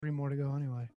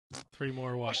3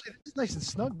 more what? Actually, it's nice and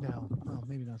snug now. Oh,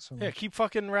 maybe not so much. Yeah, keep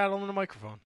fucking rattling the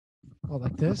microphone. Oh,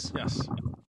 like this? Yes.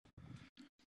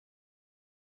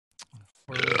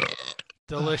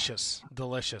 Delicious.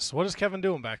 Delicious. What is Kevin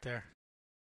doing back there?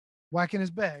 Whacking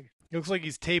his bag. It looks like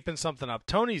he's taping something up.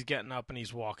 Tony's getting up and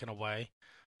he's walking away.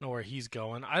 Know where he's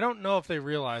going. I don't know if they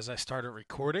realize I started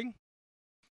recording.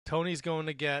 Tony's going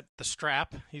to get the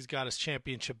strap. He's got his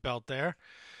championship belt there.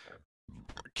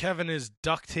 Kevin is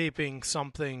duct taping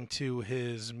something to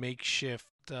his makeshift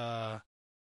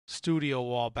studio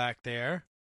wall back there.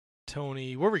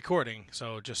 Tony, we're recording,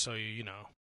 so just so you know.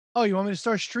 Oh, you want me to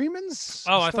start streaming?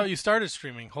 Oh, I thought you started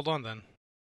streaming. Hold on then.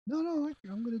 No,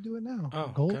 I'm going to do it now.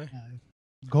 Oh, Go okay. live.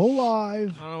 Go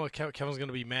live. I don't know what Kevin's going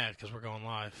to be mad because we're going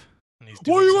live. And he's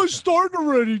Why you guys something. starting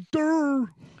already?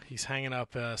 Durr. He's hanging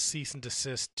up a cease and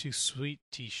desist Too Sweet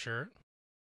t-shirt.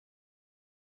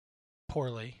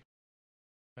 Poorly.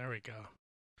 There we go.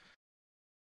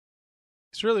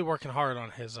 He's really working hard on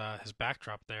his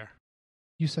backdrop there.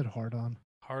 You said hard on.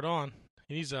 Hard on.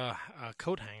 He needs a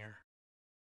coat hanger.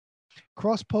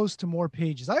 Cross post to more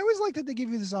pages. I always like that they give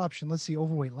you this option. Let's see.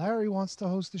 Overweight Larry wants to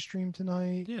host the stream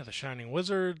tonight. Yeah, the Shining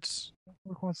Wizards.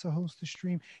 Network wants to host the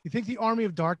stream. You think the Army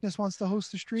of Darkness wants to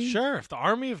host the stream? Sure. If the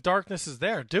Army of Darkness is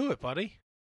there, do it, buddy.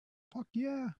 Fuck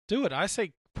yeah. Do it. I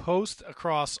say post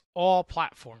across all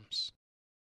platforms.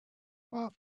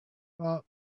 Bop.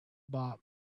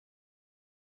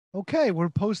 Okay, we're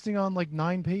posting on like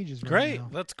 9 pages right Great. now.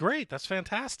 That's great. That's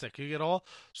fantastic. You get all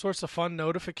sorts of fun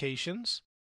notifications.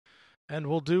 And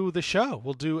we'll do the show.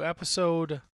 We'll do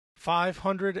episode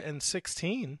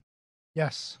 516.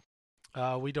 Yes.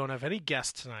 We don't have any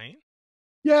guests tonight.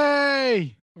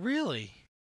 Yay! Really?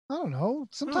 I don't know.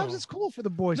 Sometimes No. it's cool for the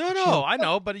boys No, to no, chill. I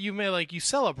know, but you may you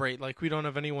celebrate like we don't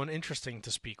have anyone interesting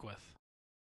to speak with.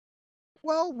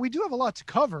 Well, we do have a lot to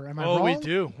cover. Am I Oh, wrong? we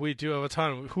do. We do have a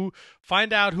ton.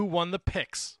 Find out who won the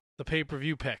picks, the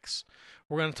pay-per-view picks.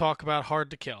 We're going to talk about Hard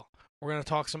to Kill. We're going to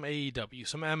talk some AEW,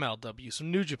 some MLW,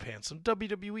 some New Japan, some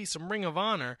WWE, some Ring of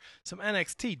Honor, some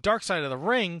NXT, Dark Side of the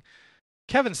Ring,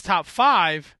 Kevin's top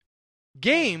 5,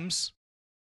 games,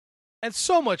 and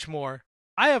so much more.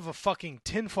 I have a fucking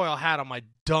tinfoil hat on my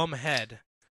dumb head.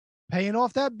 Paying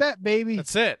off that bet, baby.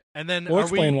 That's it. And then We'll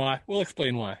explain why.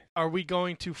 Are we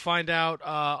going to find out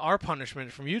our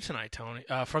punishment from you tonight, Tony?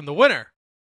 From the winner?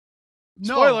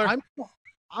 Spoiler. No,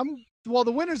 well,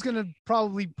 the winner's going to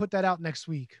probably put that out next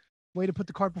week. Way to put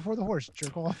the cart before the horse,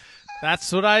 jerk off.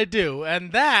 That's what I do.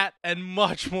 And that and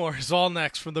much more is all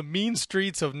next from the mean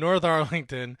streets of North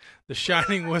Arlington, the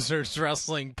Shining Wizards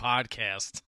Wrestling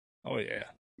Podcast. Oh, yeah.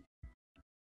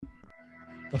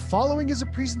 The following is a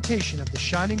presentation of the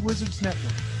Shining Wizards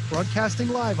Network, broadcasting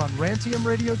live on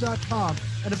rantiumradio.com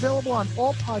and available on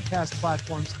all podcast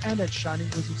platforms and at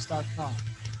shiningwizards.com.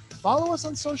 Follow us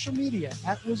on social media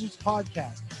at Wizards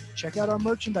Podcast. Check out our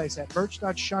merchandise at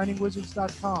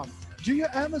merch.shiningwizards.com. Do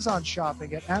your Amazon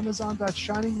shopping at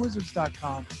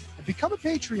amazon.shiningwizards.com and become a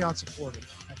Patreon supporter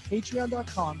at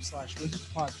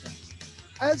patreon.com/wizardspodcast.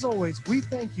 As always, we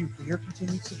thank you for your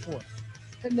continued support.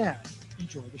 And now,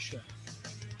 enjoy the show.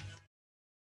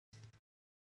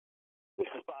 This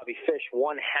is Bobby Fish,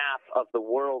 one half of the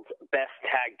world's best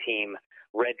tag team,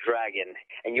 Red Dragon,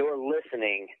 and you're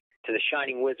listening to the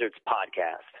Shining Wizards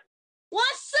podcast.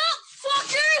 What's up,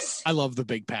 fuckers? I love the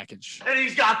big package. And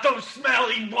he's got those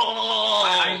smelly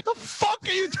balls. What the fuck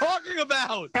are you talking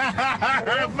about?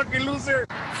 Fucking loser.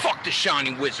 Fuck the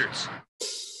Shining Wizards.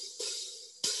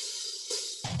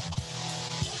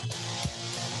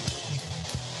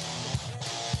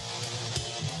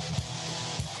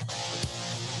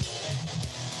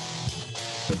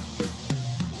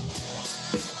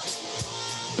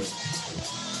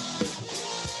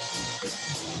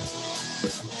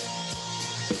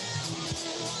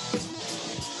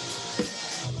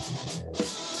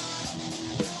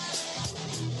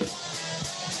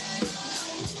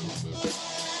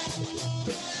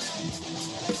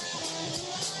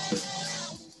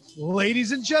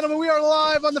 Ladies and gentlemen, we are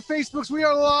live on the Facebooks. We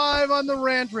are live on the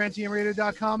rant,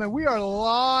 rantiumradio.com, and we are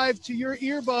live to your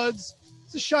earbuds.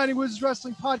 It's the Shining Wizards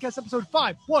Wrestling Podcast, episode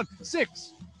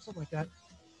 516, something like that.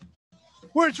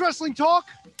 Where it's wrestling talk.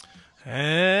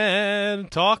 And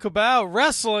talk about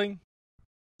wrestling.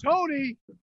 Tony.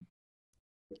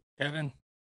 Kevin.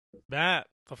 Matt,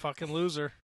 the fucking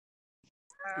loser.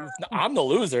 No, I'm the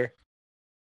loser.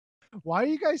 Why are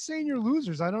you guys saying you're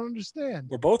losers? I don't understand.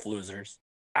 We're both losers.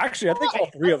 Actually, I think all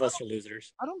three of us are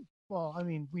losers. Well, I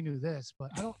mean, we knew this,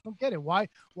 but I don't get it. Why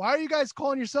are you guys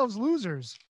calling yourselves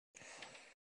losers?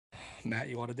 Matt,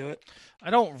 you want to do it? I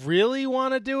don't really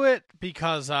want to do it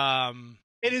because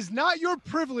it is not your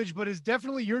privilege, but it's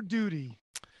definitely your duty.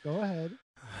 Go ahead.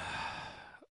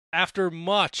 After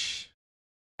much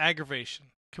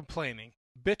aggravation, complaining,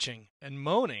 bitching, and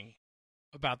moaning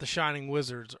about the Shining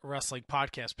Wizards Wrestling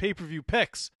Podcast pay-per-view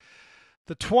picks,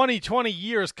 the 2020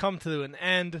 year has come to an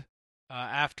end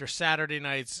after Saturday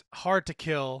night's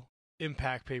hard-to-kill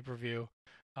Impact pay-per-view.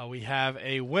 We have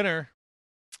a winner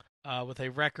with a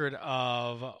record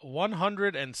of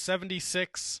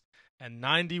 176 and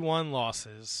 91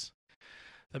 losses.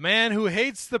 The man who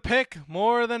hates the pick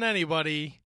more than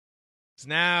anybody is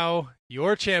now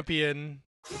your champion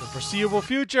for the foreseeable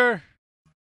future,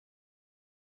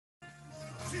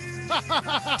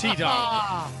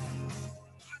 T-Dog.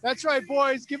 That's right,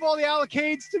 boys. Give all the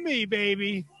allocates to me,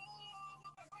 baby.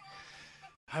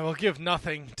 I will give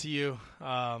nothing to you.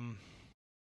 Kevin,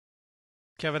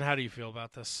 how do you feel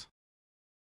about this?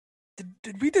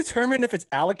 Did we determine if it's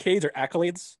allocades or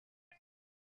accolades?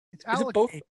 It's Is it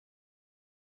both? allocates.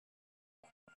 I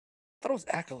thought it was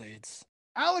accolades.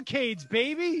 Allocates,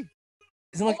 baby.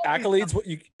 Isn't like accolades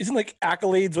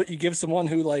what you give someone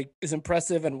who like is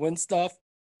impressive and wins stuff?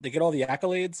 They get all the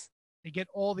accolades. They get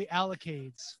all the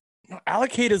allocates. No,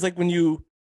 allocate is like when you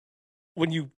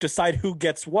decide who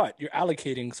gets what. You're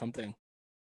allocating something.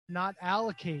 Not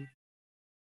allocate.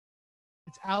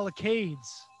 It's allocates.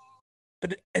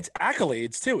 But it's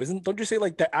accolades too, isn't? Don't you say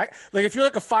like like if you're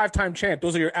like a 5-time champ,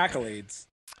 those are your accolades.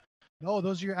 No,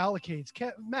 those are your allocates.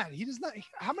 Matt, he does not.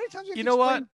 How many times? You know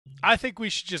what? I think we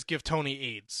should just give Tony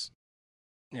AIDS.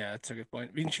 Yeah, that's a good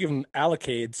point. We should give him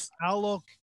allocades.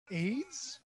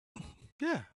 Allocates?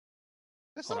 Yeah.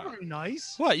 That's not very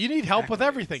nice. What? You need help with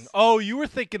everything. Oh, you were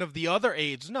thinking of the other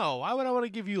AIDS. No, why would I want to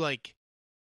give you like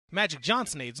Magic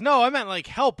Johnson AIDS? No, I meant like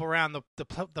help around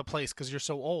the place because you're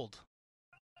so old.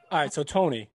 All right, so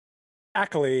Tony,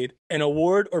 accolade, an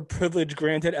award or privilege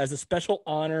granted as a special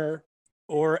honor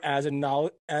or as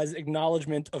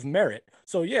acknowledgement of merit.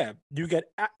 So yeah, you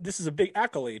get this is a big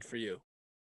accolade for you.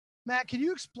 Matt, can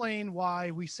you explain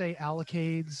why we say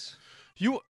allocates?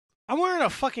 I'm wearing a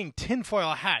fucking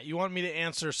tinfoil hat. You want me to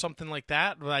answer something like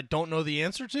that I don't know the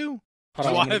answer to? That's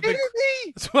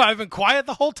why I've been quiet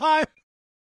the whole time.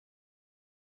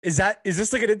 Is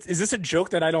this a joke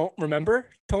that I don't remember,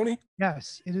 Tony?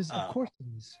 Yes, it is. Of course it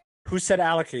is. Who said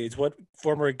allocades? What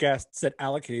former guest said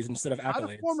allocades instead of accolades?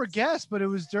 Not a former guest, but it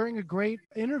was during a great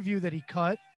interview that he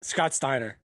cut. Scott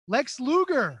Steiner. Lex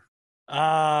Luger.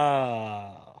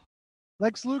 Ah.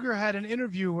 Lex Luger had an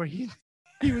interview where he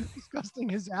was discussing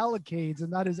his allocades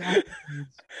and not his accolades.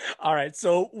 All right,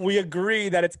 so we agree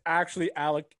that it's actually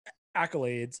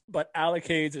accolades, but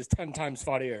allocades is 10 times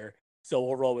funnier. So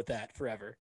we'll roll with that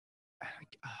forever. I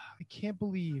can't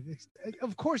believe it's.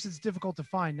 Of course, it's difficult to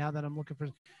find now that I'm looking for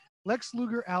Lex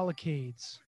Luger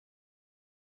allocades.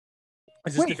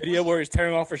 Is this the video where he's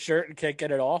tearing off her shirt and can't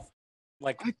get it off?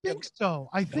 Like I think so.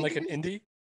 I think like an indie.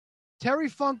 Terry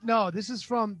Funk. No, this is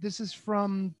from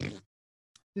February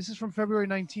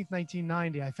 19th,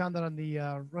 1990. I found that on the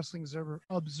Wrestling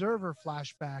Observer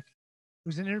flashback. It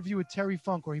was an interview with Terry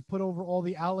Funk where he put over all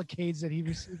the allocades that he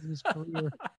received in his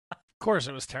career. Of course,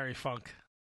 it was Terry Funk.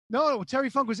 No, Terry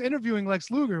Funk was interviewing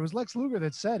Lex Luger. It was Lex Luger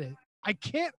that said it. I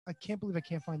can't believe I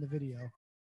can't find the video.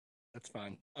 That's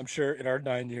fine. I'm sure in our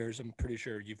 9 years, I'm pretty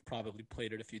sure you've probably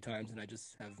played it a few times, and I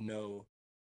just have no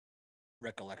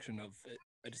recollection of it.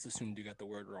 I just assumed you got the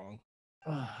word wrong.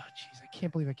 Oh, jeez, I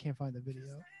can't believe I can't find the video.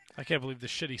 I can't believe the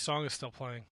shitty song is still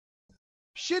playing.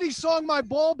 Shitty song, my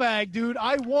ball bag, dude.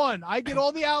 I won. I get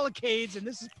all the allocades, and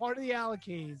this is part of the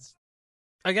allocades.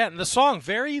 Again, the song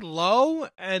very low,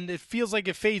 and it feels like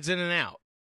it fades in and out.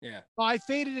 Yeah. Well, I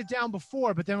faded it down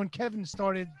before, but then when Kevin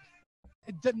started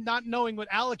not knowing what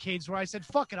allocades were, I said,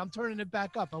 fuck it, I'm turning it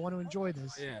back up. I want to enjoy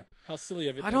this. Yeah. How silly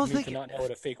of it I don't me think to not know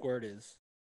what a fake word is.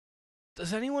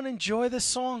 Does anyone enjoy this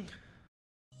song?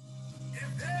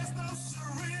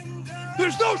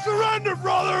 There's no surrender,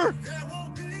 brother!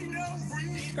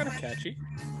 It's kind of catchy.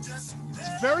 It's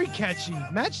very catchy.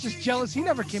 Matt's just jealous he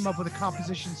never came up with a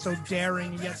composition so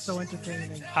daring and yet so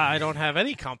entertaining. I don't have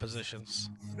any compositions.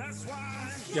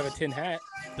 You have a tin hat.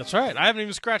 That's right. I haven't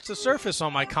even scratched the surface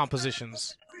on my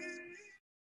compositions.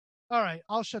 All right,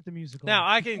 I'll shut the music off. Now,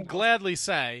 I can gladly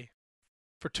say,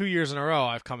 for 2 years in a row,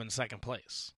 I've come in second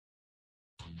place.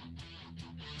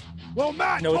 Well,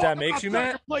 Matt, you know what that makes you,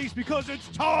 Matt? Place because it's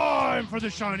time for the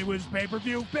Shiny Wiz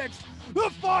pay-per-view picks. The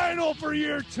final for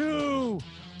year 2.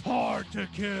 Hard to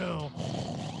kill.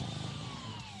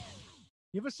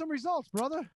 Give us some results,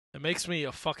 brother. It makes me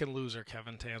a fucking loser,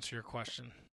 Kevin, to answer your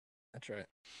question. That's right.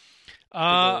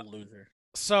 Loser.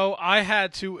 So I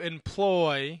had to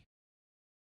employ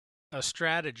a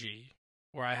strategy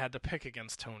where I had to pick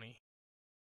against Tony.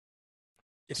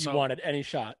 If you So, wanted any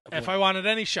shot. If I wanted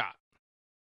any shot.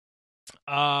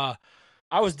 I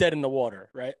was dead in the water,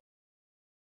 right?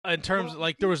 In terms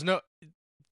like there was no,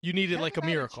 you needed Kevin like a had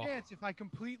miracle. Chance if I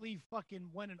completely fucking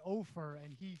went an over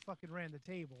and he fucking ran the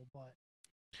table, but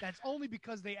that's only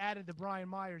because they added the Brian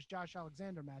Myers Josh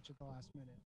Alexander match at the last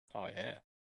minute. Oh yeah.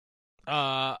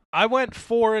 I went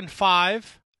 4-5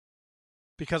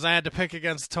 because I had to pick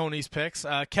against Tony's picks.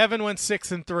 Kevin went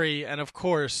 6-3, and of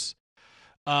course,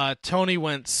 Tony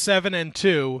went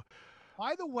 7-2.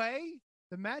 By the way,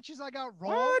 the matches I got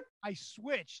wrong, I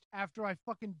switched after I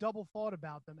fucking double thought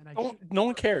about them, and No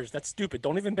one cares. That's stupid.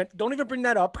 Don't even bring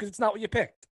that up because it's not what you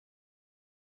picked.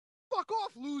 Fuck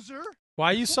off, loser.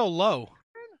 Why are you so low?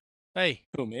 Hey.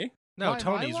 Who, me? No,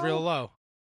 Tony's real low.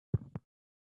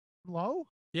 Low?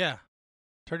 Yeah.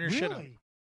 Turn your shit up.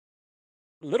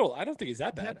 Little. I don't think he's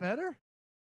that Is bad. that better?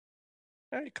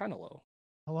 Kind of low.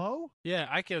 Hello? Yeah,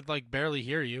 I could like barely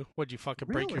hear you. Would you fucking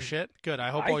break your Really? shit? Good. I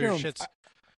hope I all your hear him- shit's.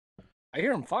 I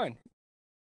hear him fine.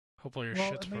 Hope all your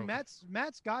Well, shit's I mean, broken.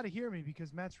 Matt's got to hear me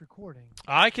because Matt's recording.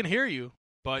 I can hear you,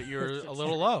 but you're a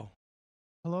little low.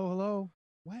 Hello.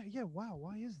 Wow, yeah, wow.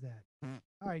 Why is that?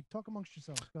 All right, talk amongst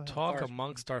yourselves. Go ahead. Talk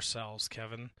amongst ourselves,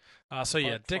 Kevin. So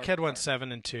yeah, Dickhead went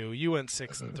 7-2. You went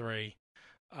 6-3,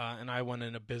 and I went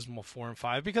an abysmal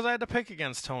 4-5 because I had to pick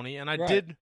against Tony, and I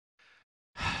did.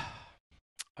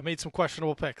 I made some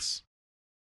questionable picks.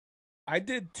 I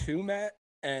did too, Matt,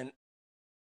 and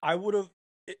I would have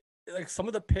like some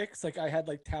of the picks like I had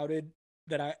like touted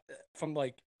that I from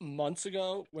like months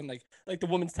ago when like the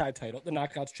women's tag title, the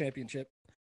Knockouts Championship.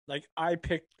 Like I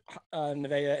picked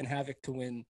Nevaeh and Havoc to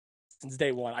win since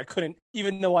day one. I couldn't,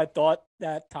 even though I thought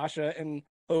that Tasha and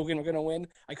Hogan were gonna win,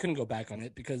 I couldn't go back on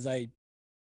it because I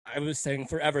was saying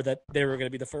forever that they were gonna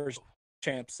be the first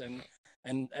champs, and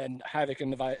Havoc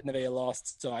and Nevaeh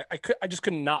lost, so I just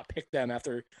could not pick them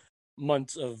after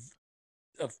months of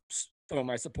some of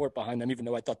my support behind them, even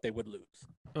though I thought they would lose.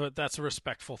 That's a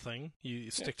respectful thing. You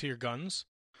stick to your guns.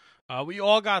 We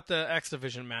all got the X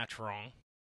Division match wrong.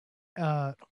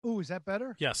 Is that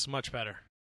better? Yes, much better.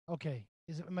 Okay.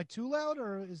 Am I too loud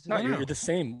or is it? No, you're the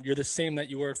same. You're the same that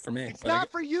you were for me. It's not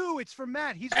for you. It's for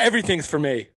Matt. Everything's for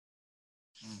me.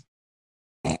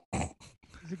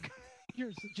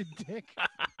 You're such a dick.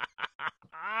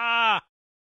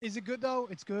 Is it good though?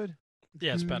 It's good.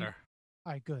 It's better.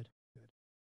 All right, good.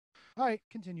 All right,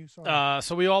 continue. Sorry.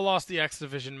 So we all lost the X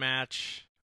Division match.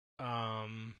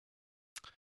 Kevin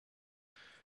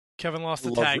lost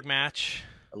the tag match.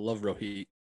 I love Rohit.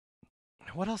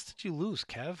 What else did you lose,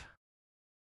 Kev?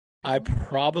 I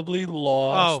probably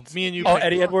lost. Oh, me and you. Oh, picked...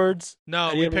 Eddie Edwards. No,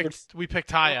 Eddie Edwards. we picked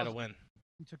Taya to win.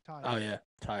 We took Taya. Oh yeah,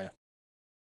 Taya.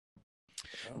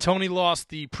 Tony lost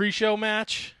the pre-show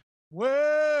match.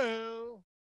 Well.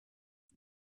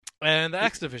 And the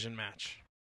X Division match.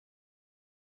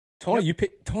 Tony, you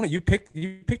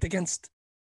picked against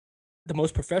the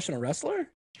most professional wrestler?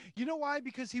 You know why?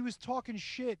 Because he was talking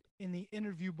shit in the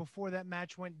interview before that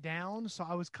match went down, so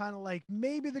I was kind of like,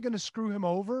 maybe they're going to screw him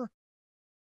over.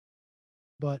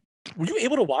 But were you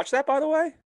able to watch that, by the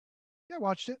way? Yeah, I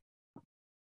watched it.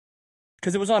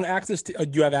 Because it was on Access.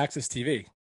 You have Access TV.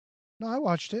 No, I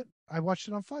watched it. I watched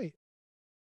it on Fight.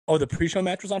 Oh, the pre-show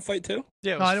match was on Fight too?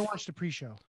 Yeah. No, I didn't watch the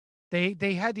pre-show. They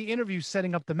had the interview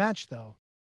setting up the match though.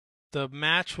 The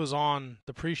match was on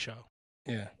the pre-show.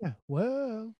 Yeah. Yeah.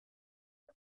 Well.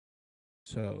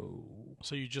 So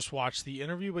you just watched the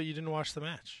interview, but you didn't watch the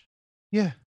match.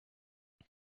 Yeah.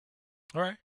 All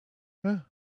right. Yeah.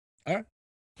 All right.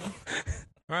 All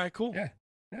right. Cool. Yeah.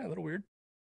 Yeah. A little weird.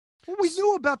 Well, we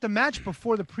knew about the match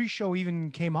before the pre-show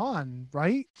even came on,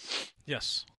 right?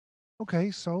 Yes.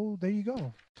 Okay, so there you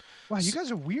go. Wow, you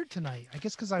guys are weird tonight. I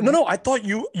guess because No, I thought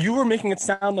you were making it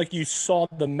sound like you saw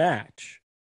the match.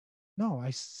 No,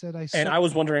 I said I saw. And I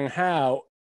was wondering how.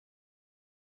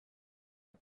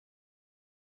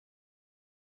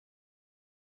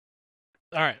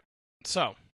 All right.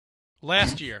 So,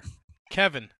 last year,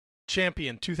 Kevin,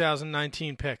 champion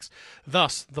 2019 picks,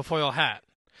 thus the foil hat.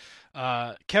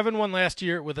 Kevin won last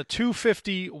year with a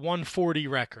 250-140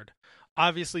 record.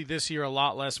 Obviously, this year, a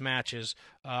lot less matches.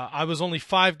 I was only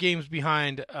 5 games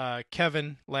behind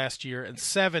Kevin last year, and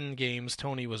 7 games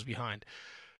Tony was behind.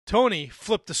 Tony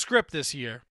flipped the script this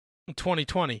year, in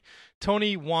 2020.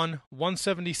 Tony won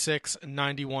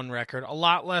 176-91 record. A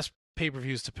lot less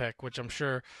pay-per-views to pick, which I'm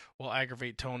sure will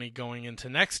aggravate Tony going into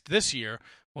this year,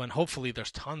 when hopefully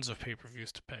there's tons of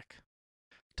pay-per-views to pick.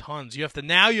 Tons. You have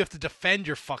to defend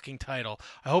your fucking title.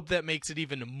 I hope that makes it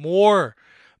even more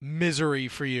misery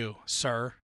for you,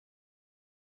 sir.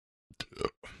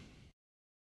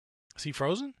 Is he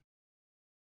frozen?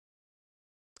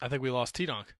 I think we lost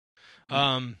T-Donk.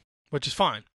 which is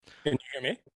fine. Can you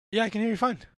hear me? Yeah, I can hear you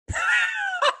fine.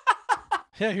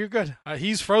 Yeah, you're good.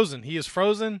 He's frozen. He is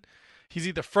frozen. He's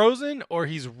either frozen or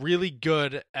he's really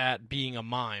good at being a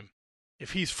mime.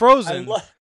 If he's frozen,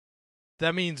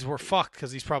 that means we're fucked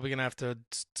because he's probably going to have to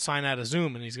sign out of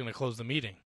Zoom and he's going to close the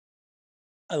meeting.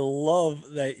 I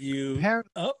love that you...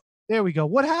 Oh, there we go.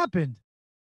 What happened?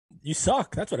 You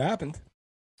suck. That's what happened.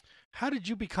 How did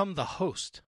you become the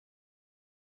host?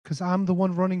 Because I'm the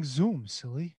one running Zoom,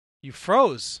 silly. You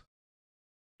froze.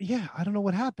 Yeah, I don't know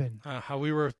what happened. How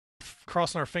we were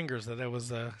crossing our fingers that it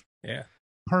was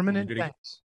permanent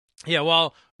thanks. Yeah,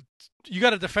 well, you got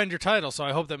to defend your title, so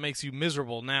I hope that makes you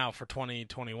miserable now for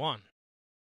 2021.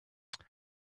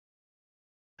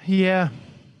 Yeah.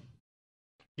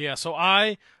 Yeah, so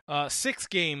I 6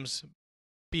 games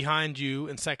behind you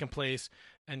in second place,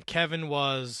 and Kevin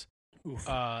was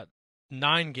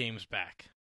 9 games back.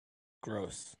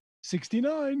 Gross.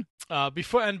 69.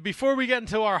 Before we get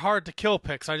into our hard to kill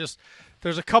picks,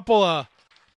 there's a couple of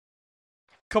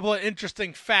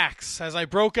interesting facts as I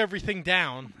broke everything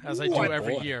down as I do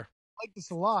every year. I like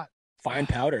this a lot. Fine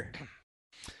powder.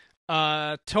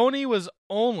 Tony was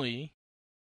only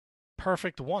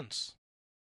perfect once.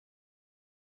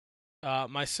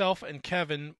 Myself and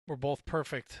Kevin were both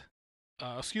perfect.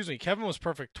 Kevin was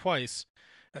perfect twice,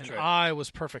 and right. I was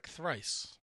perfect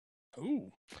thrice.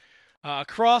 Ooh.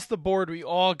 Across the board, we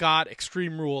all got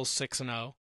Extreme Rules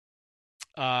 6-0.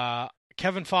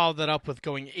 Kevin followed that up with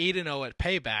going 8-0 at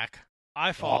Payback.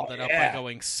 I followed that up by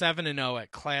going 7-0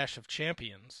 at Clash of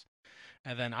Champions.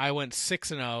 And then I went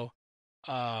 6-0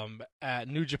 at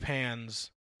New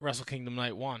Japan's Wrestle Kingdom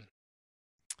Night 1.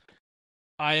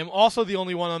 I am also the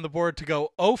only one on the board to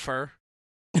go 0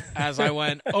 as I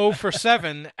went 0 for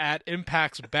 7 at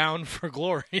Impact's Bound for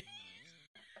Glory.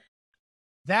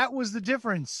 That was the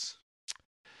difference.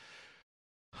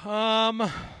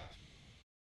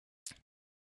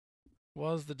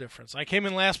 Was the difference. I came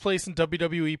in last place in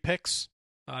WWE picks.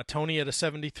 Tony had a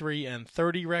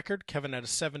 73-30 record. Kevin had a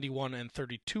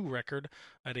 71-32 record.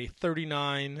 I had a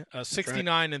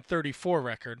 69-34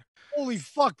 record. Holy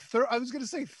fuck! I was gonna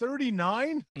say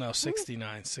 39. No,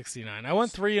 69. I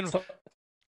went 3 and 5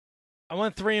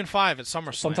 at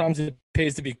SummerSlam. Sometimes it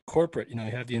pays to be corporate. You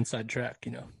have the inside track.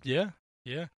 Yeah.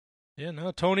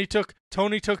 No, Tony took the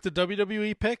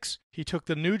WWE picks. He took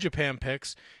the New Japan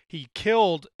picks. He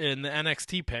killed in the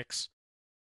NXT picks.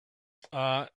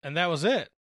 And that was it.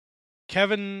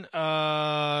 Kevin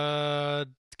dominated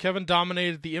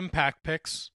the Impact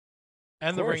picks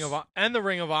and the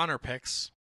Ring of Honor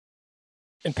picks.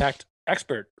 Impact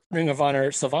expert, Ring of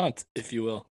Honor savant, if you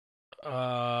will.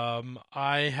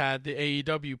 I had the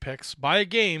AEW picks by a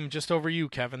game just over you,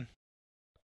 Kevin.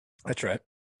 That's right.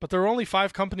 But there were only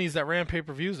 5 companies that ran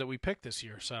pay-per-views that we picked this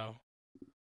year, so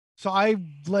I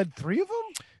led 3 of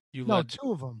them? You led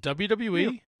 2 of them.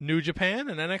 WWE, New Japan,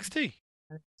 and NXT.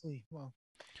 Well,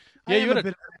 yeah, you had a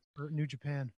bit of an expert New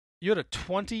Japan. You had a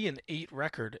 20-8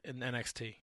 record in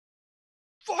NXT.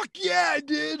 Fuck yeah, I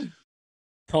did.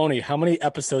 Tony, how many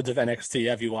episodes of NXT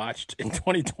have you watched in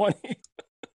 2020?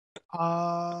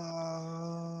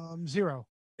 0.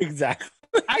 Exactly.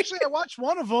 Actually, I watched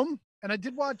one of them, and I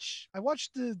watched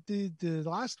the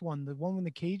last one, the one with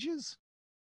the cages.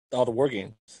 Oh, the War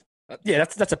Games. Yeah,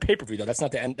 that's a pay-per-view though. That's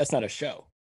not the end. That's not a show.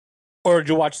 Or did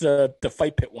you watch the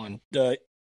Fight Pit one, the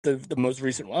most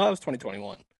recent one? Oh, that was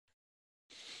 2021.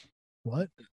 What?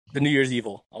 The New Year's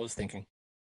Evil. I was thinking.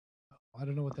 I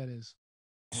don't know what that is.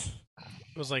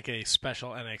 It was like a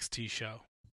special NXT show.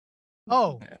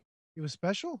 Oh, yeah. It was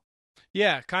special?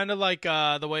 Yeah, kind of like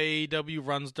the way AEW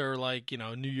runs their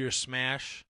New Year's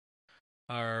Smash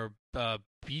or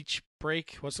Beach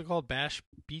Break. What's it called?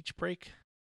 Beach Break?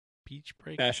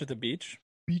 Bash at the Beach?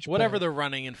 Whatever they're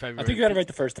running in February. I think you got it right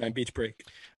the first time, Beach Break.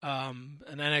 And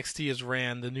NXT has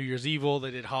ran the New Year's Evil.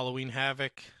 They did Halloween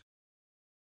Havoc.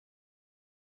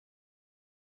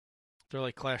 They're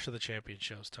like Clash of the Champions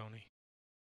shows, Tony.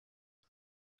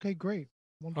 Okay, great.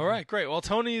 Wonderful. All right, great. Well,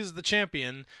 Tony is the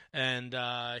champion, and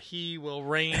he will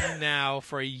reign now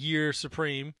for a year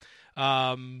supreme.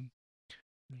 You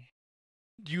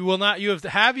will not.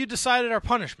 Have you decided our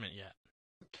punishment yet?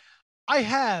 I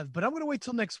have, but I'm going to wait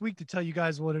till next week to tell you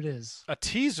guys what it is. A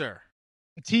teaser.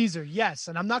 A teaser, yes.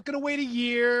 And I'm not going to wait a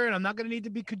year, and I'm not going to need to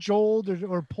be cajoled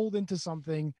or pulled into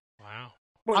something. Wow.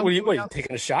 What are you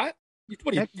taking a shot?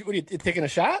 What are you taking a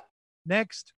shot?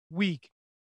 Next week.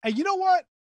 And you know what?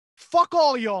 Fuck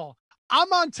all y'all.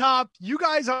 I'm on top. You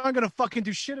guys aren't going to fucking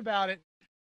do shit about it.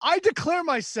 I declare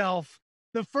myself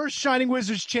the first Shining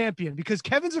Wizards champion because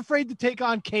Kevin's afraid to take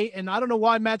on Kate, and I don't know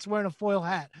why Matt's wearing a foil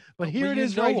hat. But here it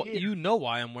is right here. You know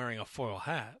why I'm wearing a foil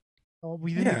hat. Oh,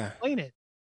 we didn't Yeah. explain it.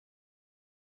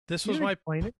 This You was didn't my.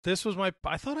 explain it. This was my.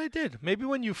 I thought I did. Maybe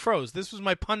when you froze. This was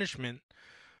my punishment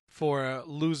for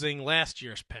losing last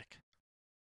year's pick.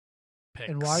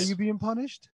 And why are you being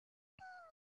punished?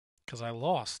 Because I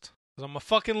lost. Because I'm a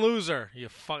fucking loser.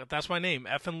 That's my name,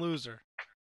 effing loser.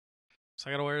 So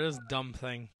I gotta wear this dumb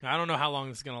thing. I don't know how long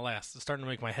this is gonna last. It's starting to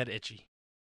make my head itchy.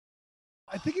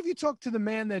 I think if you talk to the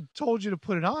man that told you to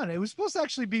put it on, it was supposed to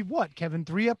actually be what, Kevin?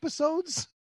 3 episodes?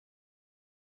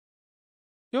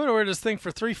 You want to wear this thing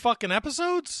for 3 fucking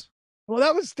episodes? Well,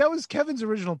 that was Kevin's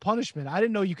original punishment. I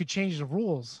didn't know you could change the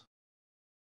rules.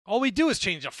 All we do is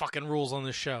change the fucking rules on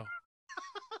this show.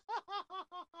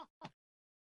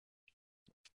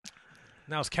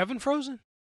 Now is Kevin frozen?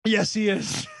 Yes, he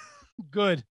is.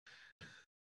 Good.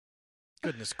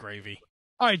 Goodness gravy.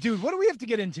 All right, dude, what do we have to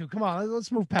get into? Come on,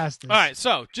 let's move past this. All right,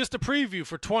 so just a preview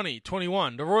for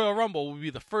 2021. The Royal Rumble will be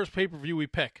the first pay-per-view we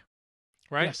pick,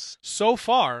 right? Yes. So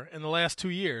far, in the last 2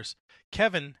 years,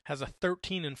 Kevin has a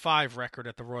 13-5 record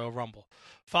at the Royal Rumble.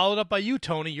 Followed up by you,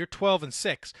 Tony. You're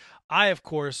 12-6. I, of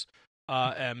course,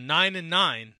 am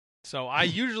 9-9. So I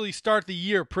usually start the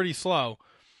year pretty slow,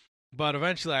 but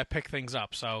eventually I pick things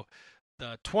up. So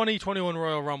the 2021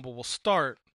 Royal Rumble will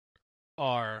start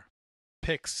our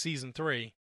picks season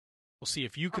 3. We'll see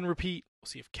if you can repeat. We'll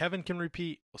see if Kevin can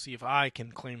repeat. We'll see if I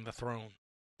can claim the throne.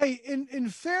 Hey, in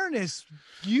fairness,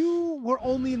 you were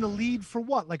only in the lead for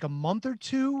what, like a month or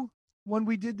two when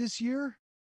we did this year?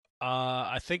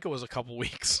 I think it was a couple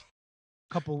weeks.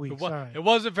 Couple weeks. All right. It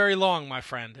wasn't very long, my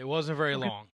friend. It wasn't very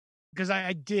long. Because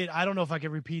I don't know if I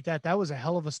can repeat that. That was a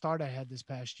hell of a start I had this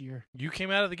past year. You came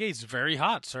out of the gates very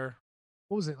hot, sir.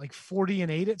 What was it, like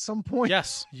 40-8 at some point?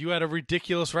 Yes, you had a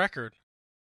ridiculous record.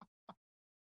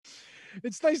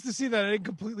 It's nice to see that I didn't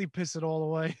completely piss it all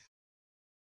away.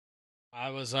 I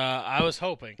was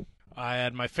hoping. I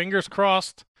had my fingers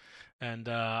crossed, and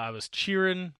I was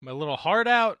cheering my little heart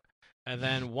out. And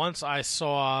then once I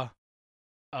saw,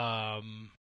 what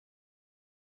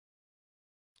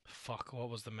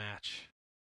was the match?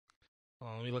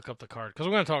 Well, let me look up the card because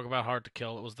we're going to talk about Hard to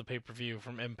Kill. It was the pay-per-view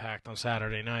from Impact on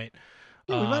Saturday night.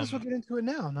 Yeah, we might as well get into it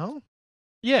now, no?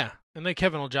 Yeah, and then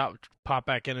Kevin will pop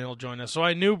back in and he'll join us. So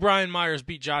I knew Brian Myers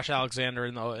beat Josh Alexander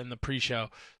in the pre-show.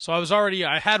 So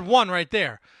I had one right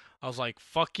there. I was like,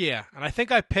 fuck yeah. And I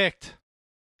think I picked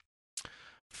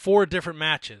 4 different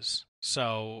matches.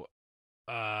 So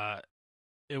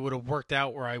it would have worked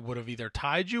out where I would have either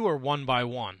tied you or won by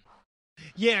 1.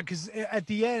 Yeah, because at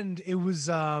the end, it was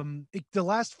the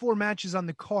last 4 matches on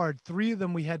the card, 3 of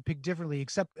them we had picked differently,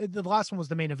 except the last one was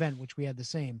the main event, which we had the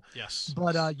same. Yes.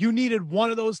 But you needed one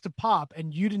of those to pop,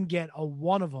 and you didn't get a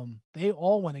one of them. They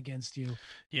all went against you.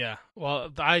 Yeah.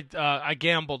 Well, I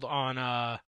gambled on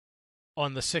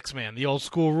the 6-man, the old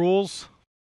school rules.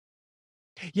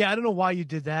 Yeah, I don't know why you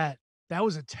did that. That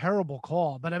was a terrible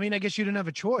call. But, I mean, I guess you didn't have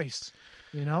a choice.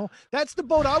 You know, that's the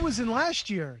boat I was in last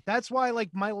year. That's why,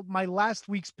 like, my last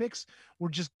week's picks were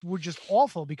just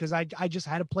awful because I just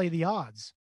had to play the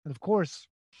odds, and of course,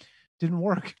 didn't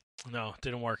work. No,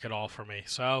 didn't work at all for me.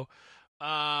 So,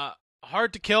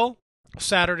 Hard to Kill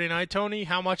Saturday night, Tony.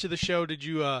 How much of the show did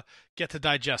you get to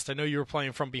digest? I know you were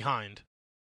playing from behind.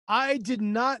 I did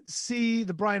not see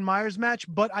the Brian Myers match,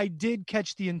 but I did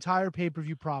catch the entire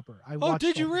pay-per-view proper. Oh,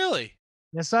 did you really?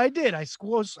 Yes, I did. I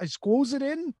squoze it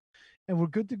in. And we're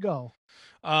good to go.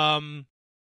 I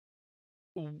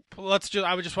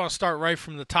would just want to start right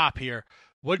from the top here.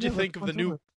 What did you think of the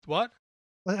new what?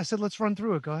 I said let's run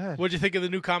through it. Go ahead. What did you think of the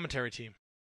new commentary team?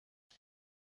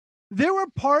 There were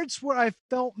parts where I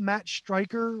felt Matt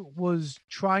Stryker was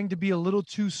trying to be a little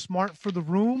too smart for the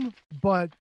room, but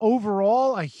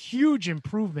overall a huge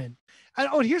improvement.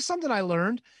 And here's something I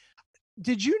learned.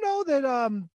 Did you know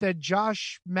that that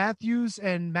Josh Matthews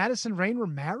and Madison Rayne were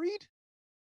married?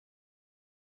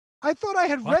 I thought I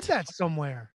had read that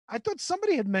somewhere. I thought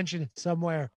somebody had mentioned it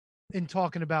somewhere in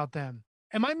talking about them.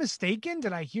 Am I mistaken?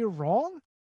 Did I hear wrong?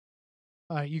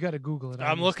 All right, you got to Google it.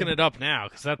 I'm looking it up now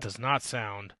because that does not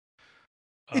sound.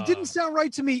 It didn't sound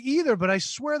right to me either, but I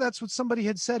swear that's what somebody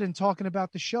had said in talking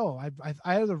about the show. I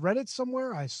either read it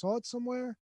somewhere, I saw it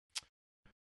somewhere.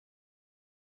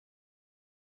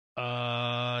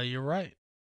 You're right.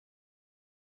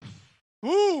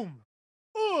 Boom.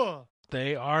 Ugh.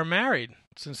 They are married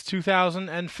since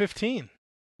 2015.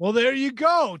 Well, there you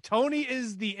go. Tony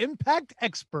is the Impact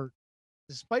expert,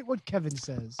 despite what Kevin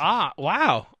says. Ah,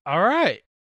 wow. All right.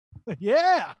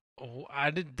 Yeah.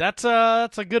 That's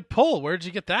a good pull. Where'd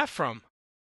you get that from?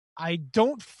 I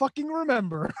don't fucking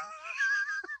remember.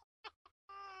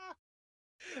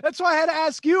 That's why I had to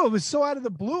ask you. It was so out of the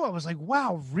blue. I was like,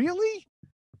 wow, really?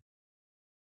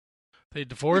 They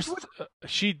divorced.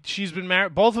 She's been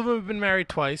married. Both of them have been married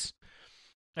twice,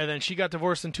 and then she got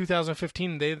divorced in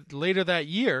 2015. Later that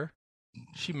year,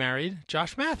 she married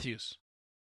Josh Matthews.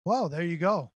 Well, there you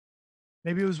go.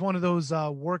 Maybe it was one of those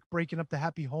work breaking up the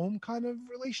happy home kind of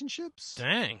relationships.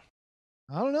 Dang.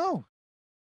 I don't know.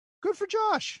 Good for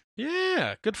Josh.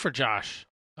 Yeah, good for Josh.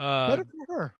 Better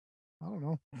for her. I don't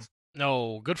know.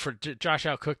 No, good for Josh.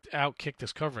 Outkicked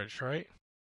his coverage, right?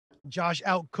 Josh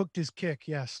outcooked his kick.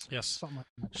 Yes. Yes. Something like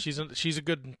that.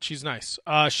 She's nice.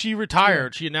 She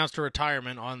retired. Yeah. She announced her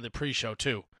retirement on the pre-show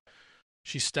too.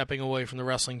 She's stepping away from the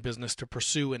wrestling business to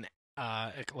pursue an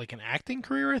acting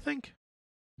career, I think.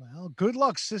 Well, good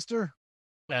luck, sister.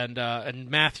 And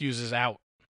Matthews is out.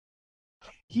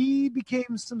 He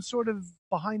became some sort of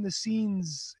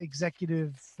behind-the-scenes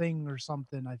executive thing or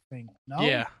something, I think. No?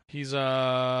 Yeah, he's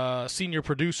a senior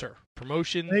producer.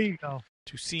 Promotion. There you go.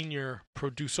 To senior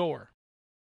producer.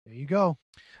 There you go.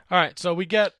 All right, so we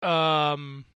get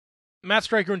Matt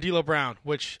Striker and D'Lo Brown,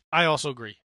 which I also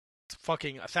agree. It's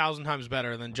fucking 1,000 times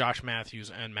better than Josh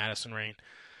Matthews and Madison Rayne.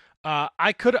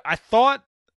 I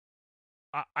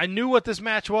knew what this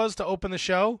match was to open the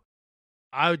show.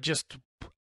 I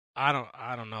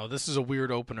don't know. This is a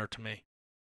weird opener to me.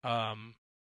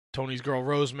 Tony's girl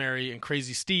Rosemary and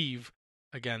Crazy Steve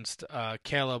against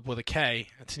Caleb with a K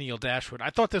and Tennille Dashwood. I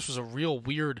thought this was a real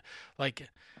weird, like,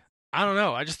 I don't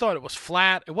know. I just thought it was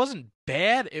flat. It wasn't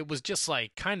bad. It was just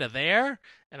like kind of there,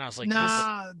 and I was like,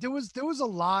 nah. There was a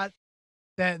lot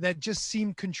that just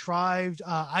seemed contrived.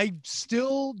 I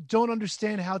still don't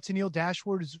understand how Tennille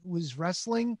Dashwood was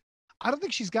wrestling. I don't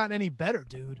think she's gotten any better,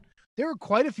 dude. There were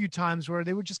quite a few times where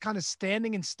they were just kind of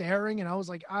standing and staring, and I was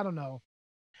like, I don't know,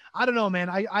 man.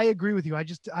 I agree with you.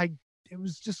 It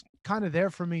was just kind of there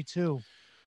for me too.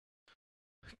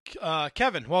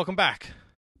 Kevin, welcome back.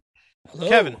 Hello.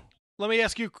 Kevin, let me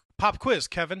ask you pop quiz,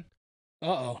 Kevin.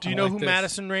 Uh-oh. Do you know who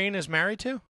Madison Rayne is married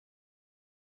to?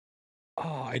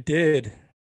 Oh, I did.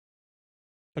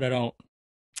 But I don't.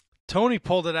 Tony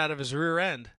pulled it out of his rear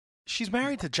end. She's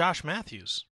married to Josh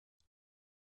Matthews.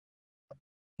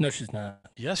 No, she's not.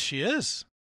 Yes, she is.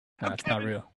 No, it's not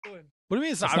real. What do you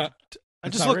mean it's not? I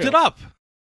just not looked real. it up.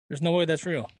 There's no way that's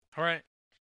real. All right.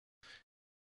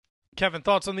 Kevin,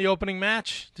 thoughts on the opening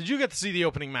match? Did you get to see the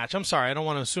opening match? I'm sorry, I don't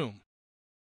want to assume.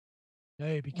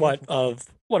 Hey, be What of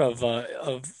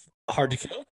Hard to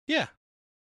Kill? Yeah.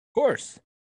 Of course.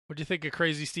 What do you think of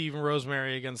Crazy Steve and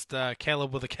Rosemary against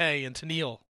Caleb with a K and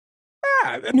Tennille?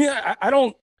 I mean,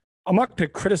 I'm not going to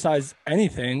criticize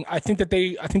anything. I think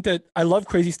that I love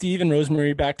Crazy Steve and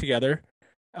Rosemary back together.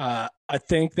 I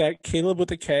think that Caleb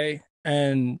with a K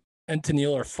and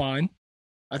Tennille are fine.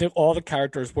 I think all the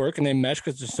characters work and they mesh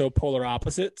because they're so polar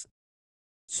opposites.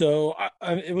 So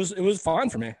it was fine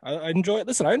for me. I enjoyed.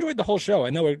 Listen, I enjoyed the whole show.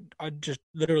 I know I just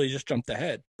literally just jumped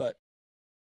ahead, but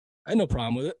I had no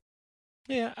problem with it.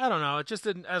 Yeah, I don't know. It just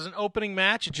didn't, as an opening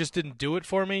match, it just didn't do it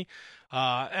for me.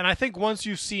 And I think once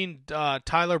you've seen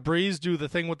Tyler Breeze do the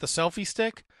thing with the selfie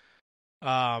stick,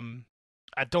 I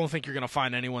don't think you're going to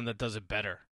find anyone that does it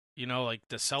better. You know, like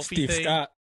the selfie Steve thing.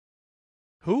 Scott.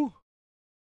 Who?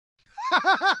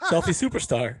 Selfie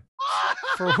superstar.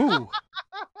 For who?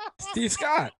 Steve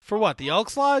Scott. For what? The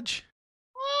Elks Lodge?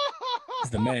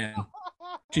 He's the man.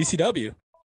 GCW.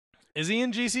 Is he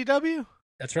in GCW?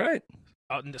 That's right.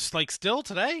 Like still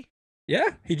today? Yeah,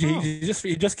 he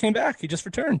just came back. He just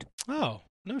returned. Oh,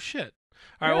 no shit.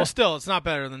 All right, well, still, it's not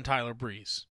better than Tyler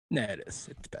Breeze. Nah, it is.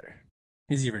 It's better.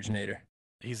 He's the originator.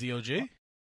 He's the OG?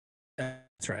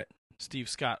 That's right. Steve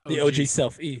Scott. OG. The OG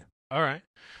self-E. All right.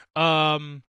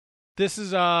 This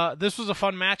was a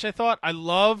fun match, I thought. I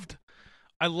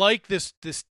like this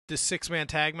 6-man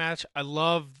tag match. I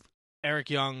love Eric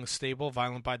Young's stable,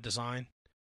 Violent by Design.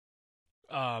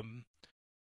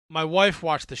 My wife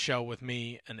watched the show with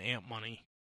me and Aunt Money.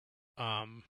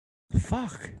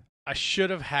 Fuck. I should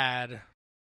have had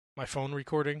my phone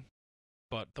recording,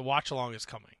 but the watch along is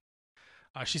coming.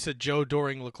 She said Joe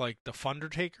Doring looked like the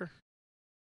Fundertaker.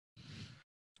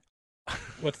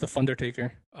 What's the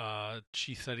Fundertaker?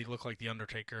 She said he looked like the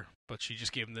Undertaker, but she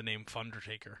just gave him the name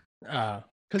Fundertaker.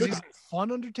 Because he's a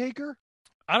fun Undertaker?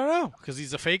 I don't know. Because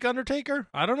he's a fake Undertaker?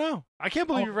 I don't know. I can't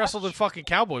believe he wrestled in fucking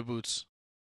cowboy boots.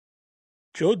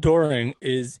 Joe Doring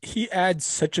he adds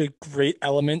such a great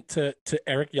element to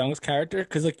Eric Young's character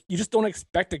because like you just don't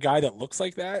expect a guy that looks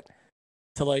like that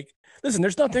to like listen.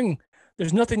 There's nothing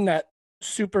that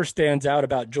super stands out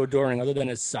about Joe Doring other than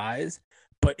his size,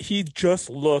 but he just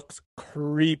looks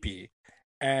creepy,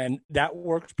 and that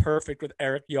works perfect with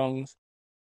Eric Young's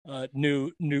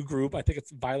new group. I think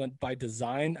it's Violent by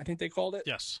Design. I think they called it.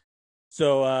 Yes.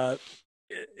 So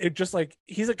it just like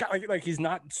he's a guy like he's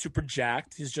not super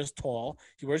jacked. He's just tall.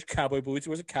 He wears cowboy boots. He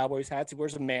wears a cowboy's hat. He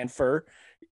wears a man fur.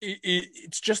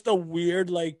 It's just a weird,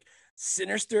 like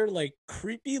sinister, like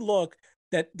creepy look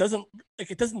that doesn't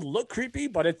like it doesn't look creepy,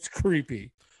 but it's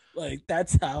creepy. Like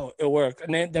that's how it works.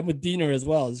 And then with Diener as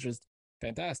well is just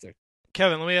fantastic.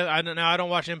 Kevin, I don't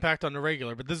watch Impact on the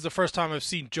regular, but this is the first time I've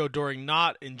seen Joe Doring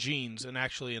not in jeans and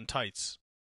actually in tights.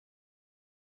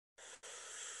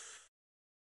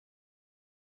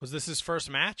 Was this his first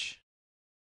match?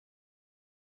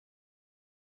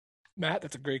 Matt,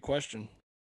 that's a great question.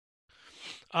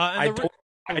 I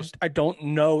don't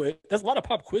know. There's a lot of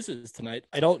pop quizzes tonight.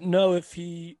 I don't know if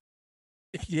he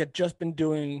had just been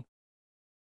doing,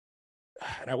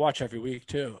 and I watch every week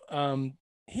too.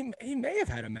 He may have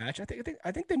had a match. I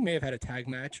think they may have had a tag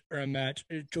match or a match.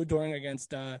 Joe Doring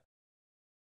against or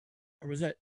was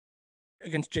that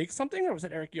against Jake something, or was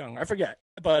it Eric Young? I forget.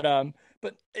 But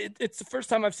it's the first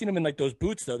time I've seen him in like those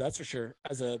boots though. That's for sure.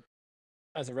 As a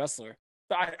wrestler,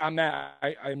 but I'm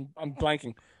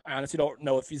blanking. I honestly don't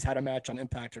know if he's had a match on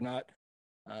Impact or not.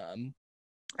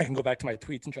 I can go back to my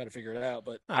tweets and try to figure it out,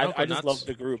 but I just love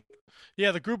the group.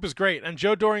 Yeah, the group is great, and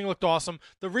Joe Doring looked awesome.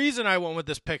 The reason I went with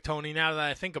this pick, Tony, now that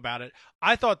I think about it,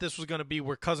 I thought this was going to be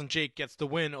where Cousin Jake gets the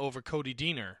win over Cody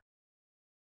Deaner.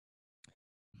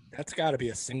 That's got to be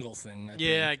a single thing.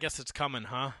 I guess it's coming,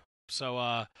 huh?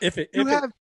 So you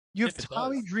have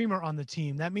Tommy Dreamer on the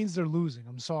team. That means they're losing.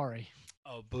 I'm sorry.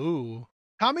 Oh, boo.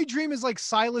 Tommy Dream is like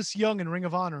Silas Young in Ring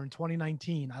of Honor in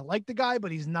 2019. I like the guy,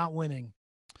 but he's not winning.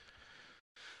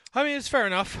 I mean, it's fair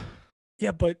enough.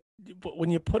 Yeah, but when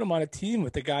you put him on a team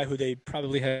with the guy who they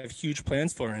probably have huge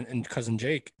plans for, and Cousin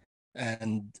Jake,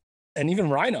 and even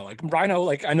Rhino,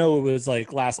 like I know it was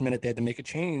like last minute they had to make a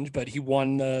change, but he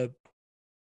won the,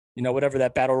 whatever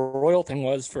that battle royal thing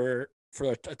was for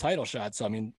a title shot. So I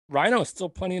mean, Rhino is still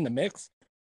plenty in the mix,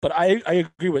 but I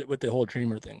agree with the whole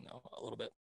Dreamer thing though a little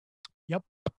bit. Yep.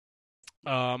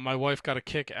 My wife got a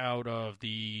kick out of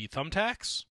the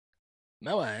thumbtacks.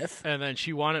 My wife. And then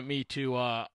she wanted me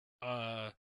to,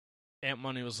 Aunt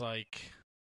Money was like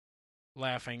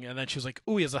laughing. And then she was like,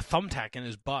 ooh, he has a thumbtack in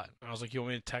his butt. And I was like, you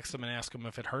want me to text him and ask him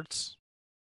if it hurts?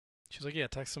 She's like, yeah,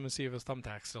 text him and see if his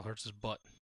thumbtack still hurts his butt.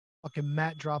 Fucking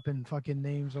Matt dropping fucking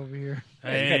names over here.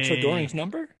 Hey. You got Joe Doring's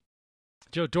number?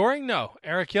 Joe Doring? No.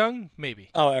 Eric Young? Maybe.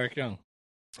 Oh, Eric Young.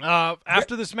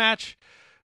 After this match,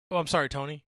 I'm sorry,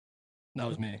 Tony. That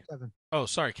was me. 7. Oh,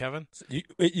 sorry, Kevin. So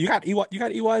you got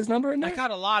EY's number in there? I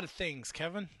got a lot of things,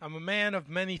 Kevin. I'm a man of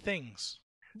many things.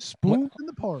 Spoons in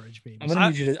the porridge, baby. I'm gonna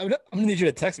need you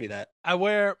to text me that. I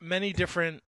wear many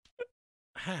different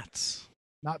hats.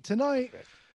 Not tonight.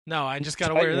 No, I just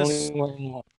gotta wear this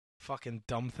fucking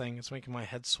dumb thing. It's making my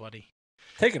head sweaty.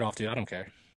 Take it off, dude. I don't care.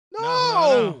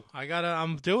 No.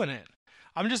 I'm doing it.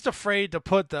 I'm just afraid to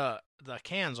put the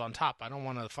cans on top. I don't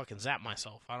want to fucking zap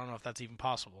myself. I don't know if that's even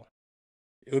possible.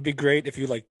 It would be great if you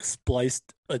like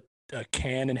spliced a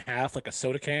can in half, like a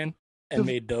soda can, and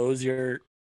made those your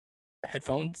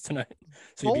headphones tonight.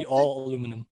 So you'd be all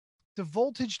aluminum. The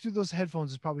voltage through those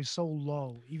headphones is probably so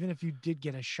low. Even if you did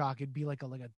get a shock, it'd be like a.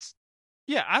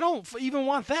 Yeah, I don't even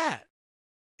want that.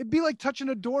 It'd be like touching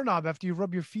a doorknob after you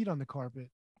rub your feet on the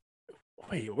carpet.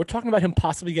 Wait, we're talking about him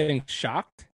possibly getting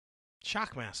shocked?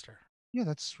 Shockmaster. Yeah,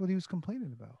 that's what he was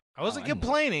complaining about. I wasn't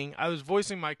complaining. I was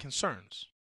voicing my concerns.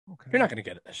 Okay. You're not going to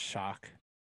get a shock.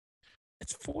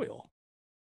 It's foil.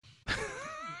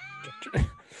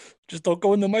 Just don't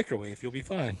go in the microwave. You'll be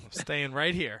fine. I'm staying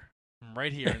right here. I'm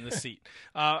right here in the seat.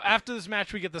 After this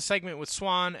match, we get the segment with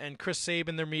Swan and Chris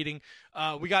Sabin. They're meeting.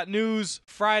 We got news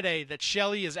Friday that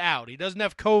Shelley is out. He doesn't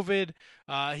have COVID.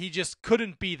 He just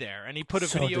couldn't be there. And he put a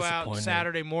video out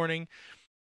Saturday morning.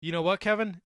 You know what,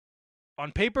 Kevin?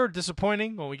 On paper,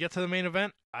 disappointing. When we get to the main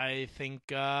event, I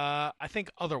think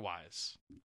otherwise.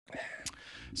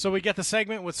 So we get the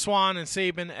segment with Swan and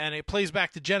Sabin, and it plays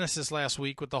back to Genesis last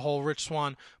week with the whole Rich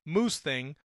Swann Moose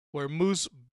thing, where Moose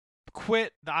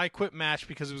quit the I Quit match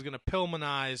because he was going to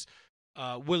Pillmanize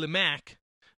Willie Mack,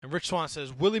 and Rich Swann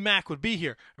says Willie Mack would be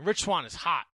here, and Rich Swann is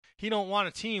hot. He don't want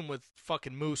a team with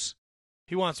fucking Moose.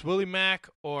 He wants Willie Mack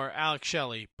or Alex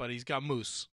Shelley, but he's got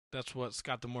Moose. That's what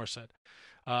Scott D'Amore said.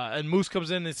 And Moose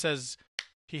comes in and says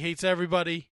he hates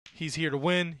everybody. He's here to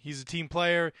win. He's a team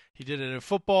player. He did it in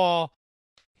football.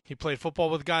 He played football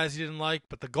with guys he didn't like,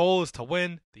 but the goal is to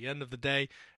win at the end of the day.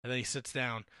 And then he sits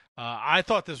down. I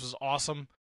thought this was awesome.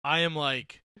 I am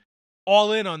like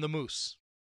all in on the Moose.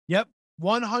 Yep,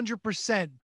 100%.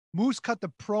 Moose cut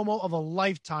the promo of a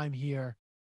lifetime here.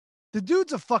 The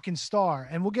dude's a fucking star,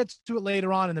 and we'll get to it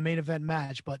later on in the main event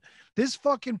match, but this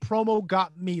fucking promo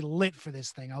got me lit for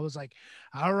this thing. I was like,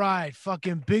 all right,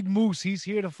 fucking Big Moose, he's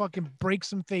here to fucking break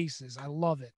some faces. I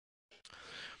love it.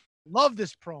 Love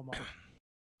this promo.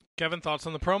 Kevin, thoughts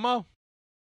on the promo?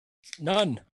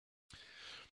 None.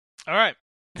 All right.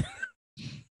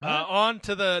 On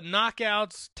to the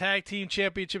Knockouts Tag Team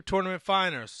Championship Tournament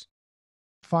Finals.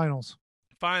 Finals.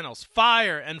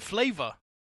 Fire and Flavor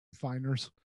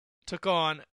Finers. took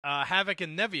on Havoc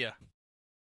and Nevia.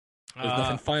 There's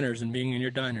nothing finer than being in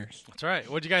your diners. That's right.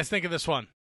 What'd you guys think of this one?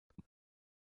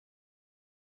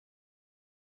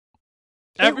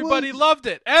 Everybody loved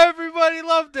it. Everybody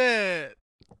loved it.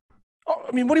 Oh,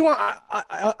 I mean, what do you want?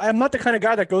 I'm not the kind of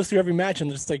guy that goes through every match and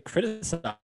just like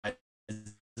criticizes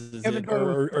it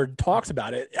or talks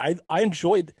about it. I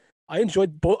enjoyed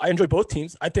both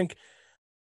teams. I think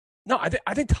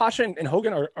Tasha and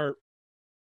Hogan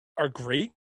are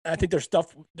great. I think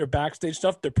their backstage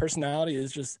stuff, their personality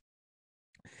is just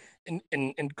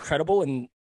incredible, and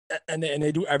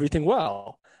they do everything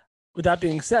well. With that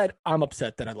being said, I'm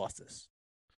upset that I lost this.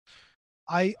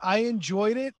 I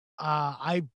enjoyed it.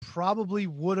 I probably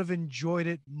would have enjoyed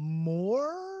it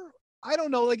more. I don't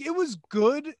know. Like, it was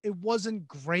good. It wasn't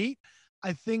great.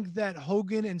 I think that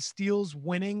Hogan and Steele's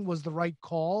winning was the right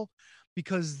call,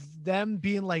 because them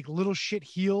being like little shit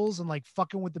heels and like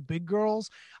fucking with the big girls,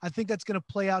 I think that's going to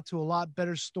play out to a lot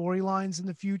better storylines in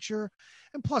the future.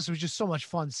 And plus, it was just so much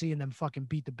fun seeing them fucking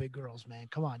beat the big girls, man.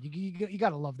 Come on. You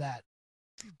got to love that.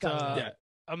 Yeah.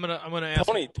 I'm gonna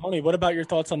ask Tony, what about your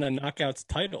thoughts on the Knockouts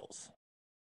titles?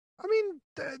 I mean,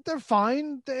 they're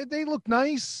fine. They look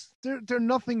nice. They're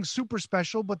nothing super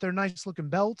special, but they're nice looking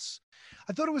belts.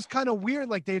 I thought it was kind of weird.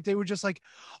 Like they were just like,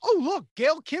 oh, look,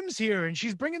 Gail Kim's here and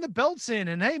she's bringing the belts in,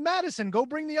 and hey, Madison, go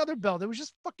bring the other belt. It was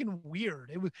just fucking weird.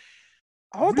 It was.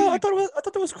 I thought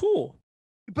that was cool.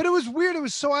 But it was weird. It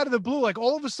was so out of the blue. Like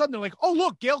all of a sudden they're like, oh,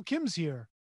 look, Gail Kim's here.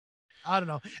 I don't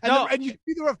know. And you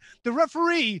see the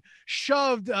referee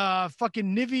shoved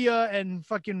fucking Nivea and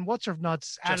fucking what's her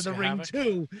nuts out of the ring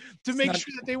too, to make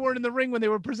sure that they weren't in the ring when they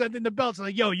were presenting the belts.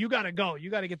 Like, yo, you gotta go. You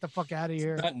gotta get the fuck out of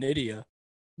here. It's not Nivea.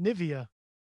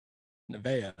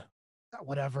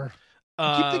 Whatever.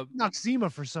 I keep thinking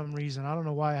Noxzema for some reason. I don't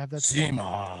know why I have that.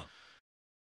 Zema.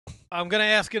 I'm gonna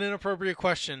ask an inappropriate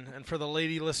question, and for the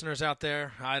lady listeners out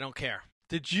there, I don't care.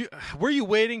 Were you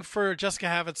waiting for Jessica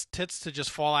Havett's tits to just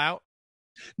fall out?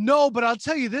 No, but I'll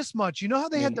tell you this much. You know how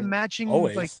they had the matching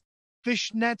like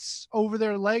fishnets over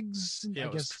their legs? Yeah,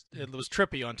 it was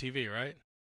trippy on TV, right?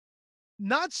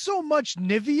 Not so much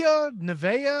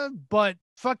Nevea, but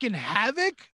fucking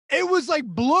Havoc. It was like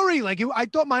blurry. Like I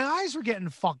thought my eyes were getting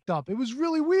fucked up. It was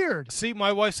really weird. See,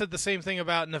 my wife said the same thing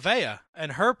about Nevea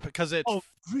and her because it. Oh,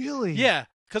 really? Yeah.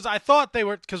 Because I thought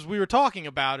because we were talking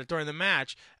about it during the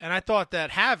match, and I thought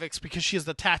that Havoc's, because she has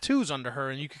the tattoos under her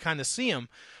and you could kind of see them,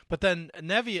 but then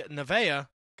Nevea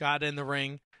got in the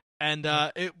ring, and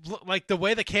it like the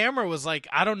way the camera was like,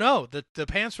 I don't know, the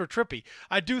pants were trippy.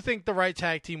 I do think the right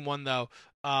tag team won though.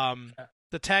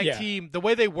 The tag team, the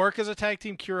way they work as a tag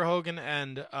team, Kiera Hogan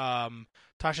and Tasha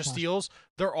Steelz,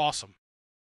 they're awesome.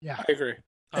 Yeah, I agree.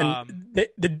 And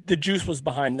the juice was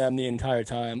behind them the entire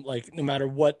time. Like no matter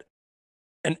what.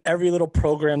 And every little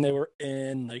program they were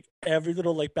in, like every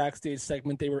little like backstage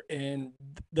segment they were in,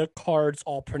 the cards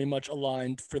all pretty much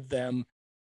aligned for them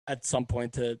at some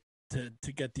point to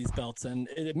get these belts, and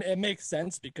it makes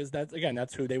sense because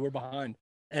that's who they were behind.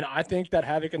 And I think that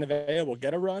Havoc and Nevea will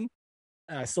get a run.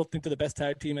 And I still think they're the best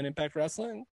tag team in Impact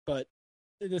Wrestling, but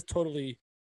this totally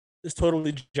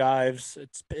jives.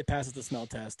 It passes the smell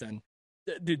test, and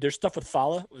dude, their stuff with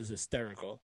Fala was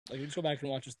hysterical. Like you just go back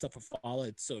and watch the stuff with Fala,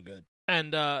 it's so good.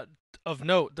 And of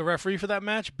note, the referee for that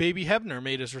match, Baby Hebner,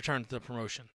 made his return to the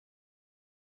promotion.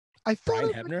 I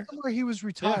thought somewhere he was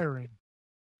retiring.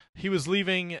 Yeah. He was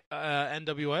leaving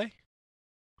NWA. Is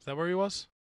that where he was?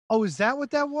 Oh, is that what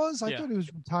that was? I Yeah. thought he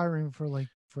was retiring for like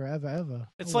forever.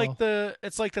 It's like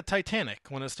the Titanic.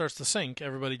 When it starts to sink,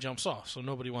 everybody jumps off. So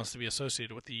nobody wants to be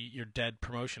associated with your dead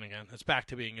promotion again. It's back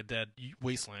to being a dead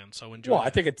wasteland. So enjoy. Well, I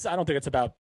don't think it's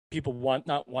about people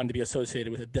not wanting to be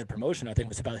associated with a dead promotion. I think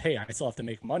it's about, hey, I still have to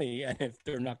make money, and if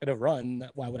they're not going to run,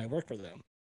 why would I work for them?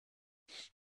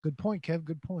 Good point, Kev.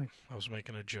 Good point. I was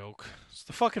making a joke. It's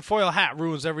the fucking foil hat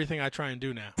ruins everything I try and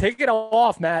do now. Take it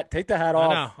off, Matt. Take the hat off.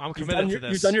 I know. I'm committed to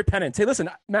this. You've done your penance. Hey, listen,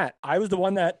 Matt, I was the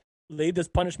one that laid this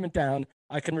punishment down.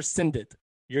 I can rescind it.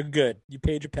 You're good. You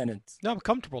paid your penance. No, I'm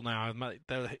comfortable now.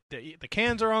 The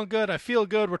cans are on good. I feel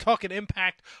good. We're talking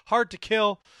Impact. Hard to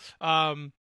kill.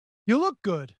 You look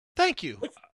good. Thank you.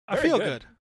 I feel good.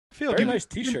 Feel Very good. nice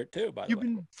T-shirt too, by the You've way.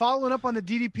 been following up on the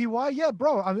DDPY? Yeah,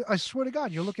 bro. I swear to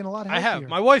God, you're looking a lot I healthier. have.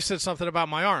 My wife said something about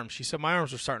my arms. She said my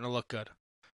arms are starting to look good.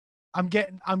 I'm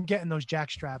getting those jack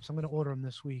straps. I'm going to order them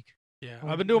this week. Yeah, Oh,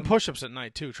 I've been doing push-ups at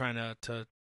night too, trying to.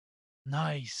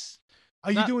 Nice.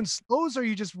 Are you Not- doing slows or are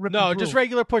you just ripping No, through? just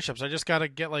regular push-ups. I just gotta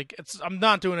get like it's. I'm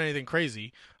not doing anything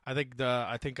crazy. I think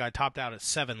I topped out at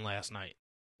 7 last night.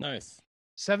 Nice.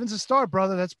 7's a start,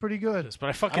 brother. That's pretty good. But I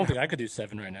I fucking don't think I could do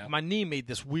 7 right now. my knee made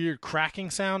this weird cracking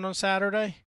sound on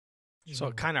Saturday, so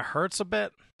it kind of hurts a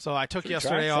bit. So I took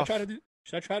yesterday off.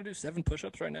 Should I try to do 7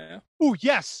 push-ups right now? Ooh,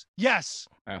 yes. All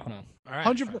right, hold on. All right.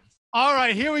 100. All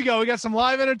right, here we go. We got some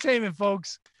live entertainment,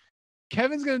 folks.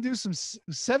 Kevin's going to do some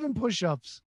 7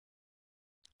 push-ups.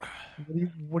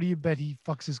 What do you bet he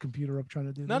fucks his computer up trying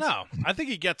to do this? No. I think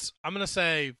he gets. I'm gonna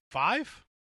say 5.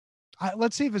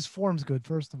 Let's see if his form's good,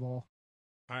 first of all.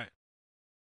 All right.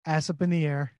 Ass up in the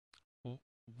air.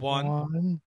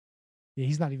 1, Yeah,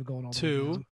 he's not even going on.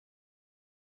 2,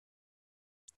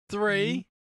 3,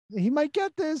 He might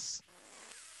get this.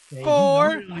 4.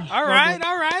 All right.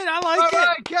 I like All it.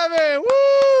 right, Kevin.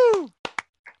 Woo!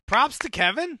 Props to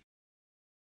Kevin.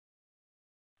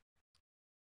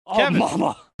 Oh, Kevin.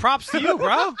 mama. Props to you,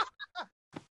 bro.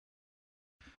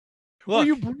 Were Look,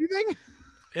 you breathing?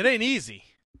 it ain't easy.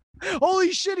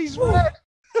 Holy shit, he's red.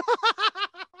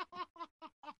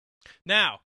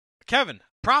 Now, Kevin,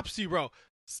 props to you, bro.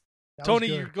 That was Tony,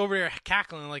 good. you're over there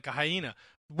cackling like a hyena.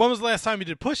 When was the last time you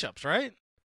did push-ups, right?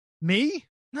 Me?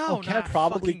 No, Oh, not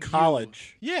Probably fucking you.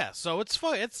 college. Yeah, so it's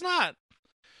fun. It's not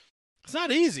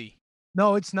easy.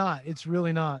 No, it's not. It's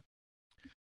really not.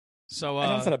 So,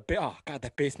 And it's in oh god,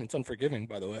 that basement's unforgiving.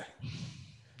 By the way.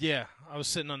 yeah, I was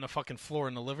sitting on the fucking floor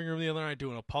in the living room the other night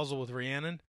doing a puzzle with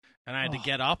Rhiannon, and I had to Oh.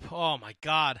 get up. Oh my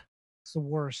god, It's the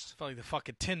worst. I felt like the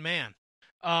fucking Tin Man.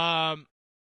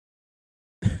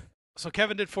 So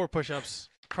Kevin did 4 push-ups.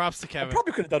 Props to I Kevin.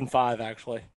 probably could have done 5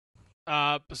 actually.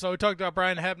 So we talked about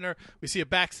Brian Hebner. We see a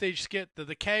backstage skit.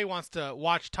 The K wants to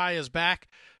watch Taya's back.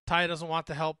 Taya doesn't want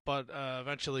the help, but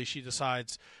eventually she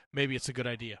decides maybe it's a good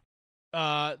idea.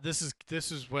 This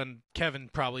is when Kevin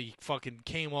probably fucking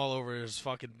came all over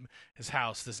his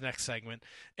house. This next segment,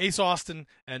 Ace Austin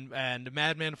and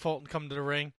Madman Fulton come to the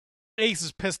ring. Ace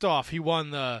is pissed off. He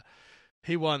won the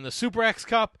Super X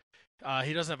Cup.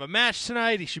 He doesn't have a match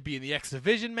tonight. He should be in the X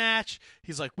Division match.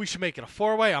 He's like, we should make it a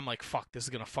 4-way. I'm like, fuck, this is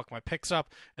going to fuck my picks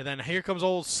up. And then here comes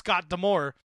old Scott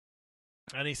D'Amore,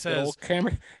 and he says, Old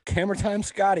camera time,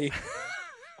 Scotty.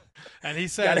 and he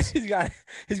says, he's got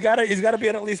to be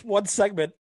in at least one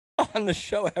segment on the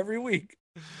show every week.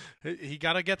 he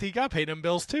got paid him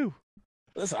bills too.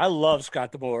 Listen, I love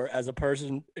Scott D'Amore as a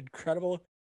person. Incredible.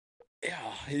 Yeah,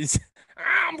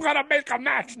 I'm gonna make a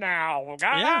match now,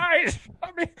 guys.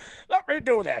 Yeah. Let me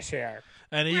do this here.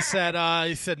 And he said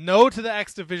no to the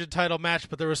X Division title match,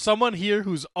 but there was someone here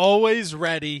who's always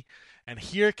ready, and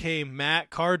here came Matt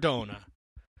Cardona.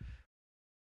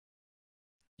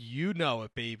 You know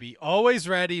it, baby. Always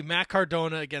ready. Matt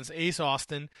Cardona against Ace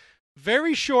Austin.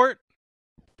 Very short.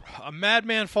 A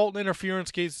Madman Fulton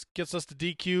interference case gets us to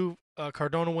DQ.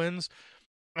 Cardona wins.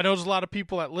 I know there's a lot of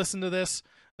people that listen to this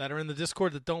that are in the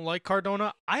Discord that don't like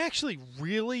Cardona. I actually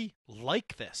really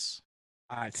like this.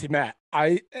 All right, see, Matt,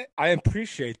 I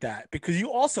appreciate that because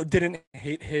you also didn't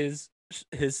hate his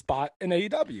spot in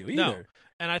AEW either. No.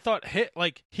 And I thought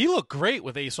he looked great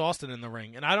with Ace Austin in the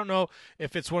ring. And I don't know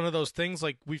if it's one of those things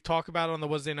like we've talked about on the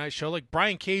Wednesday night show. Like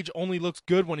Brian Cage only looks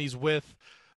good when he's with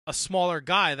a smaller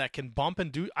guy that can bump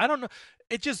and do. I don't know.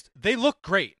 They look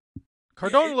great.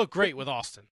 Cardona looked great with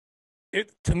Austin.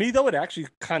 To me though, it actually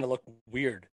kind of looked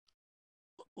weird.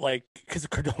 Like, because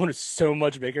Cardona is so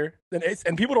much bigger than Ace,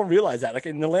 and people don't realize that. Like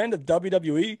in the land of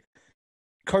WWE,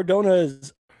 Cardona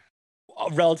is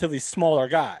a relatively smaller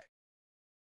guy,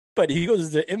 but he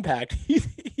goes to Impact.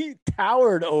 He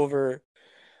towered over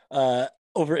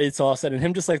Ace Austin, and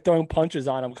him just like throwing punches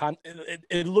on him.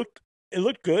 It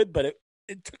looked good, but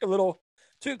it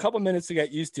took a couple minutes to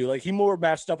get used to. Like he more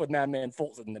matched up with Madman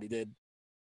Fulton than he did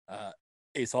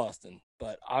Ace Austin.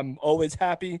 But I'm always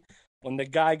happy when the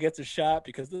guy gets a shot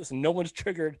because listen, no one's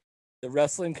triggered the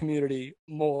wrestling community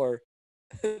more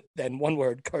than one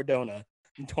word, Cardona,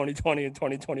 in 2020 and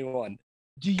 2021.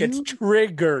 Gets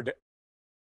triggered.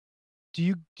 Do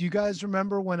you guys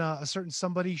remember when a certain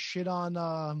somebody shit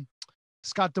on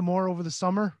Scott D'Amore over the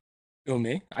summer? Oh,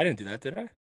 me? I didn't do that, did I?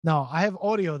 No, I have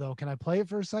audio though. Can I play it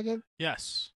for a second?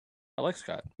 Yes. I like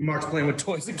Scott. Mark's playing with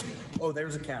toys again. Oh,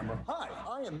 there's a camera. Hi,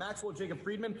 I am Maxwell Jacob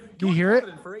Friedman. Do you hear it?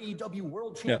 For AEW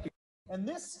World Champion. And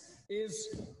this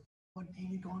is what name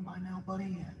you going by now,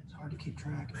 buddy? It's hard to keep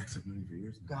track. I've known you for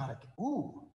years. Got it.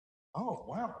 Ooh. Oh,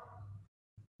 wow.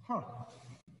 Huh.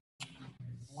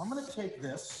 Well, I'm going to take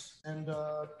this and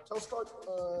tell Scott,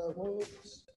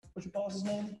 what's your boss's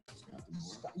name?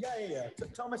 Scott. Yeah.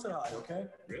 Tell him I said hi, okay?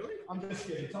 Really? I'm just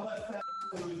kidding. Tell that fat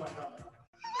to lose my number.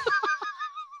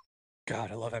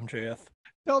 God, I love MJF.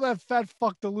 Tell that fat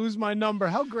fuck to lose my number.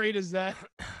 How great is that?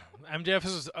 MJF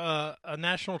is a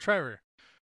national treasure.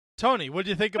 Tony, what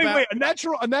do you think about? Wait, a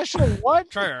national what?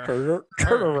 Treasure.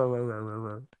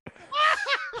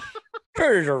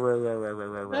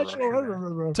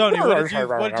 Tony,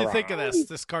 what did you think of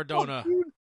this Cardona?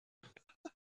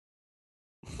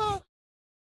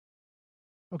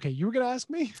 Okay, you were gonna ask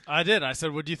me? I did. I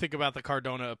said, what do you think about the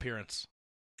Cardona appearance?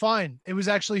 Fine. It was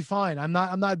actually fine. I'm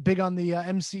not big on the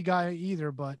MC guy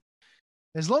either, but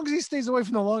as long as he stays away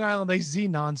from the Long Island AZ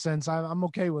nonsense, I'm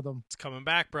okay with him. It's coming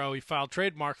back, bro. He filed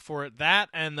trademark for it. That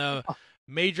and the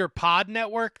major pod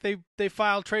network they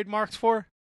filed trademarks for.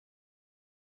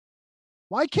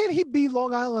 Why can't he be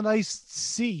Long Island Iced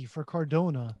C for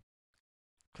Cardona?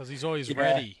 Because he's always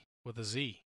ready with a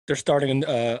Z. They're starting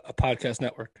a podcast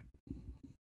network.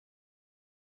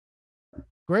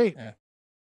 Great. Yeah.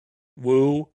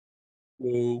 Woo.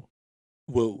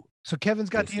 So Kevin's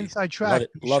got the inside track.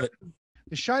 Love it.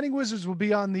 The Shining Wizards will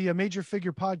be on the Major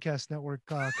Figure Podcast Network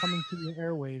coming to the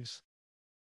airwaves.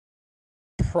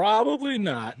 Probably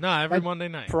not. No, every Monday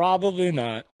night. Probably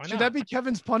not. Should that be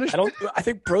Kevin's punishment? I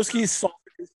think Broski's soft.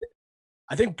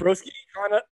 I think Broski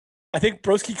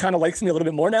kind of likes me a little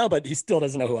bit more now, but he still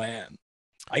doesn't know who I am.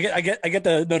 I get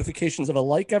the notifications of a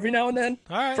like every now and then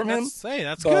from him.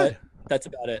 That's good. That's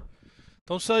about it.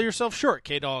 Don't sell yourself short,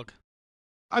 K-Dog.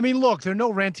 I mean, look, they're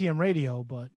no Rantium Radio,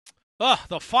 but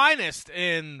the finest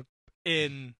in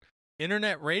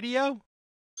internet radio.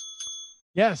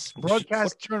 Yes,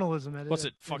 broadcast journalism. What's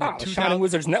it? Fucking Shining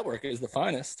Wizards Network is the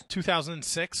finest.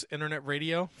 2006 internet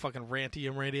radio, fucking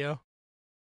Rantium Radio.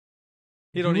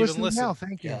 You don't even listen now.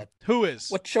 Thank you. God. Who is?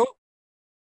 What show?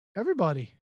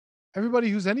 Everybody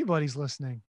who's anybody's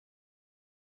listening.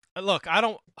 Look, I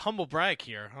don't humble brag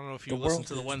here. I don't know if you listen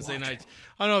to the Wednesday night.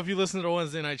 I don't know if you listen to the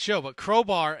Wednesday night show, but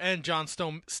Crowbar and John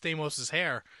Stamos'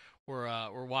 hair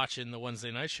were watching the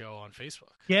Wednesday night show on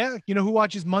Facebook. Yeah, you know who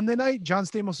watches Monday night? John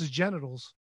Stamos'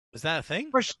 genitals. Is that a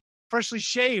thing? Freshly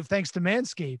shaved, thanks to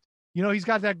Manscaped. You know, he's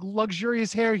got that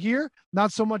luxurious hair here,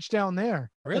 not so much down there.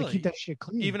 Really? Gotta keep that shit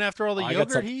clean. Even after all the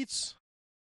yogurt heats?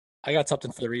 I got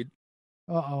something for the read.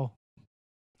 Uh-oh.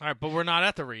 All right, but we're not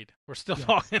at the read. We're still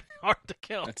talking Hard to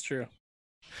Kill. That's true.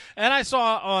 And I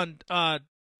saw on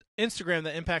Instagram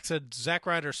that Impact said Zack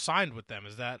Ryder signed with them.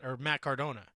 Is that or Matt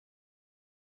Cardona?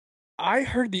 I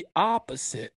heard the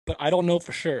opposite, but I don't know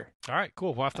for sure. All right,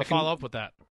 cool. We'll have to follow up with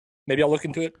that. Maybe I'll look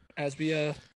into it as we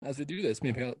do this.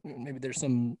 Maybe there's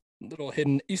some little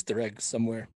hidden Easter eggs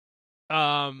somewhere.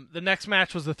 The next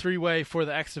match was the 3-way for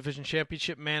the X Division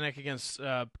Championship. Manic against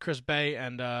Chris Bay,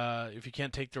 and if you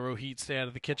can't take the row heat, stay out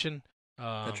of the kitchen.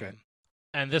 That's right.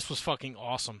 And this was fucking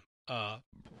awesome. I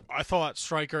thought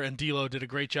Stryker and D'Lo did a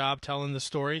great job telling the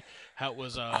story. How it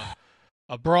was a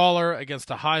brawler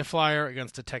against a high flyer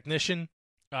against a technician.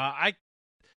 I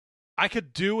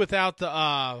could do without the.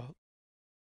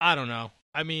 I don't know.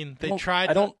 I mean, they tried.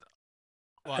 I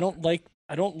don't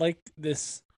like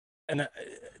this. And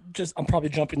I'm probably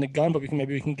jumping the gun, but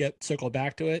maybe we can circle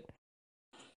back to it.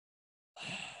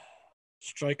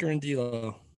 Stryker and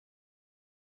D'Lo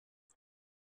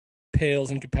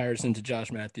pales in comparison to Josh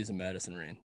Matthews and Madison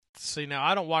Rayne. See, now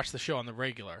I don't watch the show on the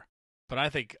regular, but I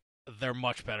think they're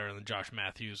much better than Josh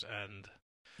Matthews and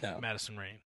Madison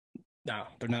Rayne. No,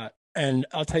 they're not. And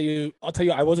I'll tell you,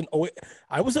 I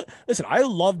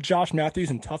loved Josh Matthews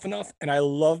in Tough Enough, and I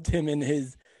loved him in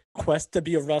his quest to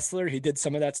be a wrestler. He did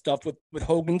some of that stuff with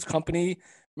Hogan's company.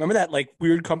 Remember that like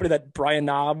weird company that Brian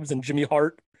Knobbs and Jimmy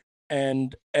Hart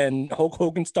and Hulk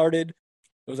Hogan started?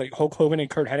 It was like Hulk Hogan and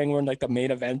Kurt Hennig were in like the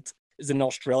main event is in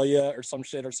Australia or some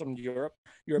shit or some European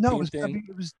thing.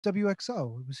 It was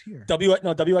WXO. It was here.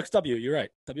 WXW. You're right.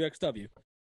 WXW.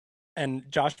 And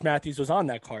Josh Matthews was on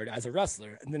that card as a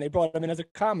wrestler, and then they brought him in as a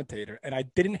commentator, and I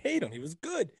didn't hate him. He was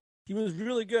good. He was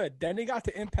really good. Then he got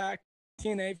to Impact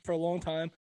TNA for a long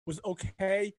time. Was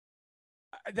okay.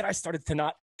 Then I started to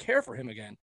not care for him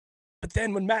again. But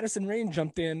then when Madison Rayne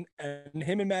jumped in and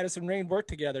him and Madison Rayne worked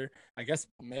together, I guess,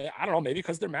 I don't know, maybe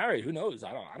because they're married. Who knows?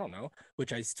 I don't know,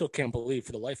 which I still can't believe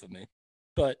for the life of me.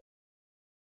 But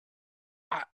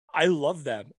I love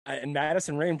them. And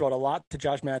Madison Rayne brought a lot to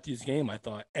Josh Matthews' game, I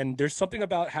thought. And there's something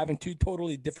about having two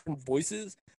totally different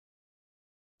voices,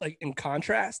 like in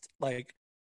contrast, like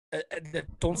that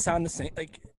don't sound the same.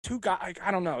 Like two guys, like,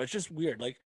 I don't know. It's just weird.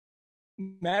 Like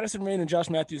Madison Rayne and Josh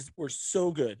Matthews were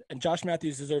so good. And Josh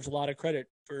Matthews deserves a lot of credit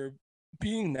for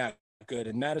being that good,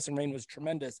 and Madison Rayne was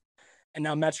tremendous. And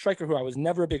now Matt Striker, who I was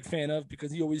never a big fan of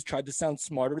because he always tried to sound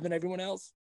smarter than everyone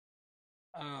else.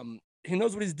 He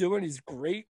knows what he's doing. He's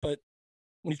great, but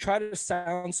when you try to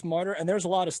sound smarter, and there's a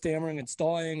lot of stammering and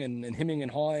stalling and hemming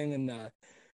and hawing and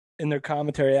in their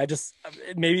commentary,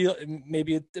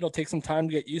 maybe it'll take some time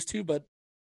to get used to, but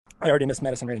I already miss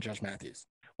Madison Rayne and Josh Matthews.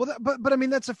 Well, but I mean,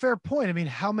 that's a fair point. I mean,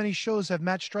 how many shows have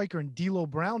Matt Striker and D'Lo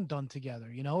Brown done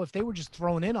together? You know, if they were just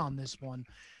thrown in on this one,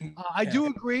 I do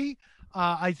agree.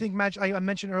 I think I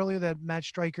mentioned earlier that Matt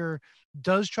Striker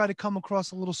does try to come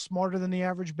across a little smarter than the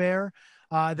average bear.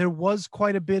 There was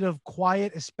quite a bit of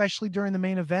quiet, especially during the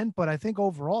main event, but I think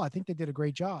overall, I think they did a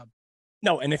great job.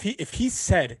 No, and if he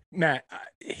said, Matt,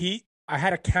 I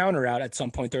had a counter out at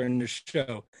some point during the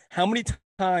show. How many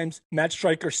times Matt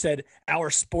Striker said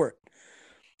our sport?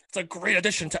 It's a great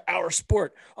addition to our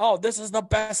sport. Oh, this is the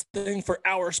best thing for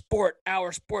our sport.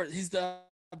 Our sport. He's the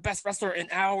best wrestler in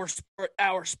our sport.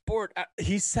 Our sport.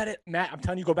 He said it, Matt. I'm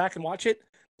telling you, go back and watch it.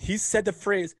 He said the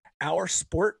phrase "our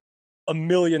sport"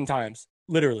 1,000,000 times,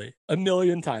 literally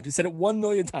 1,000,000 times. He said it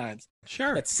 1,000,000 times.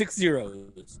 Sure. That's 6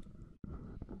 zeros.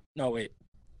 No, wait.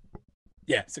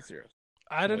 Yeah, 6 zeros.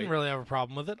 I didn't really have a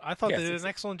problem with it. I thought they did an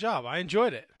excellent job. I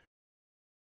enjoyed it.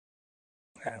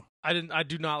 Yeah. I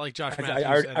do not like Josh Matthews.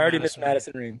 I already missed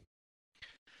Madison Rayne.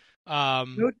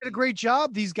 They did a great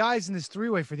job, these guys, in this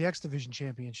three-way for the X Division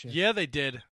Championship. Yeah, they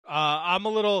did. I'm a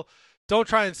little. Don't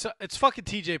try and. It's fucking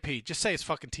TJP. Just say it's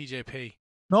fucking TJP.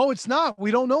 No, it's not. We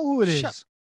don't know who it is.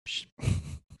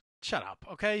 Shut up,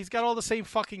 okay? He's got all the same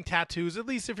fucking tattoos. At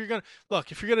least if you're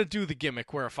gonna do the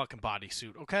gimmick, wear a fucking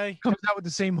bodysuit, okay? Comes out with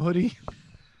the same hoodie.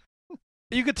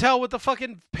 You could tell with the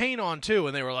fucking paint on too,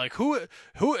 and they were like, "Who?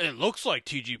 It looks like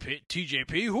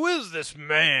TJP. Who is this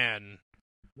man?"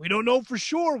 We don't know for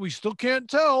sure. We still can't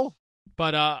tell.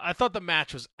 But I thought the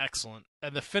match was excellent,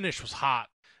 and the finish was hot.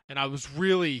 And I was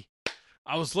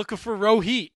looking for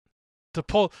Rohit to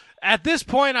pull. At this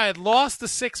point, I had lost the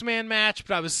 6-man match,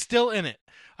 but I was still in it.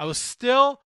 I was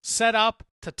still set up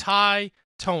to tie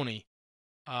Tony.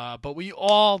 But we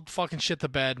all fucking shit the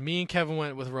bed. Me and Kevin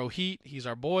went with Rohit. He's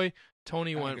our boy.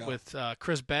 Tony went with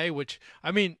Chris Bay, which,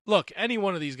 I mean, look, any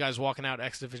one of these guys walking out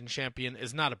X Division champion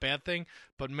is not a bad thing,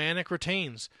 but Manic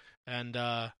retains. And,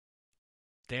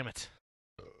 damn it.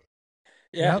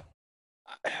 Yeah.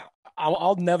 Yep.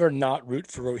 I'll never not root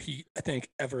for Rohit, I think,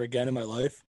 ever again in my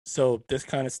life. So this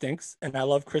kind of stinks. And I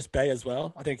love Chris Bay as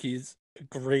well. I think he's a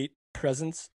great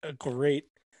presence,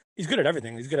 he's good at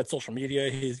everything. He's good at social media.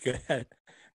 He's good at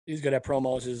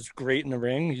promos. He's great in the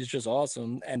ring. He's just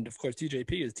awesome. And of course,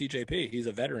 TJP is TJP. He's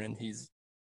a veteran. He's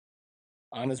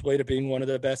on his way to being one of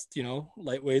the best,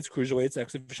 lightweights, cruiserweights,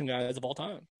 X Division guys of all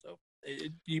time. So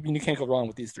you can't go wrong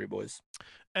with these three boys.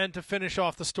 And to finish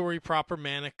off the story proper,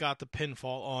 Manic got the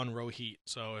pinfall on Rohit.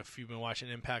 So if you've been watching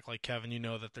Impact like Kevin, you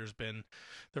know that there's been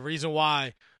the reason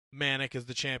why Manic is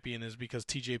the champion is because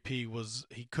TJP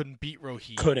he couldn't beat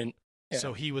Rohit. Couldn't. Yeah.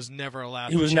 So he was never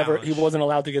allowed he wasn't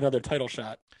allowed to get another title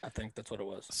shot. I think that's what it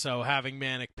was. So having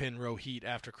Manic pin Rohit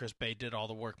after Chris Bay did all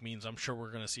the work means I'm sure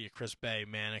we're going to see a Chris Bay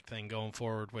Manic thing going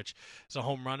forward, which is a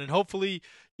home run. And hopefully,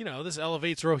 this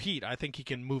elevates Rohit. I think he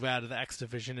can move out of the X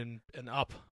Division and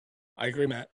up. I agree,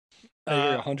 Matt.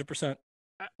 I agree 100%.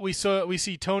 We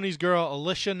see Tony's girl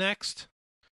Alicia next.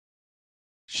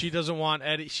 She doesn't want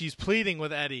Eddie. She's pleading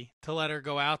with Eddie to let her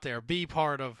go out there, be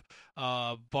part of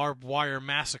Barbed Wire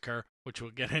Massacre, which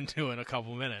we'll get into in a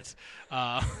couple minutes.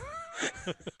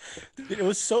 It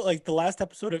was so the last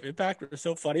episode of Impact was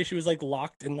so funny. She was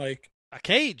locked in a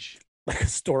cage, like a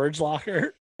storage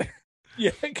locker.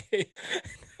 Yeah, okay. It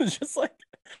was just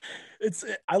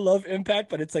I love Impact,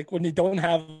 but it's when you don't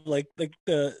have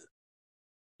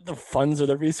the funds or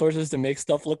the resources to make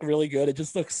stuff look really good. It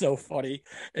just looks so funny.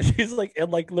 And she's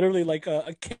in literally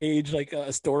a cage,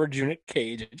 a storage unit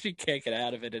cage, and she can't get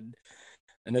out of it. And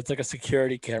it's a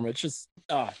security camera. It's just,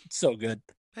 it's so good.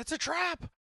 It's a trap.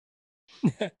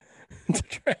 It's a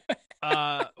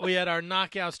trap. We had our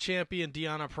Knockouts champion,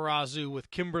 Deonna Purrazzo, with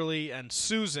Kimberly and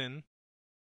Susan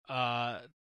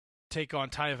take on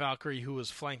Taya Valkyrie, who was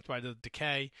flanked by the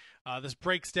Decay. This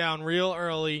breaks down real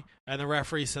early, and the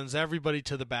referee sends everybody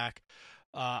to the back.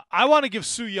 I want to give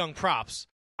Su Yung props.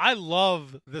 I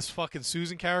love this fucking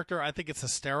Susan character. I think it's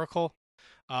hysterical.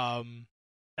 And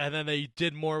then they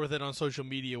did more with it on social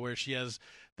media where she has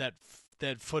that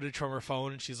footage from her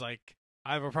phone, and she's like,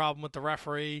 I have a problem with the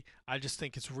referee. I just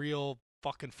think it's real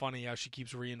fucking funny how she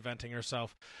keeps reinventing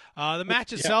herself. The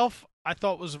match itself, I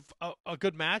thought was a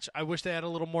good match. I wish they had a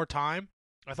little more time.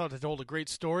 I thought they told a great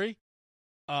story.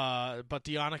 But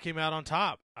Deonna came out on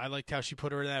top. I liked how she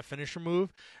put her in that finisher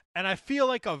move. And I feel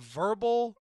like a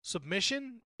verbal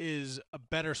submission is a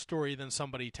better story than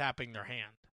somebody tapping their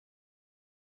hand.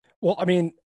 Well, I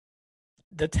mean,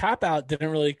 the tap out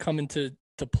didn't really come into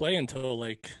play until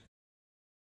like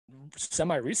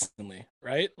semi recently,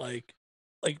 right? Like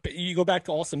you go back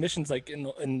to all submissions, like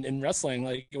in wrestling,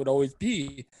 like it would always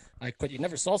be like, but you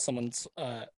never saw someone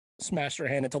smash their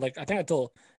hand until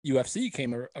until UFC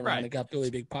came around Right. and got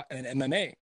really big in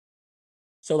MMA.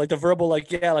 So like the verbal,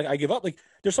 like, yeah, like I give up. Like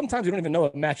there's sometimes you don't even know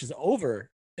a match is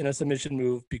over in a submission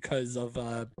move because of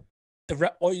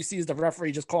all you see is the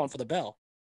referee just calling for the bell.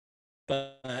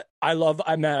 But I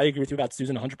agree with you about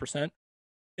Susan 100%.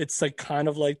 It's like kind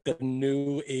of like the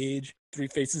new age Three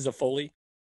Faces of Foley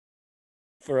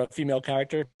for a female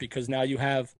character, because now you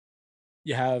have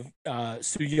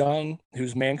Su Yung,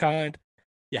 who's Mankind,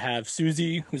 you have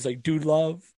Susie, who's like Dude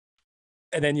Love,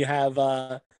 and then you have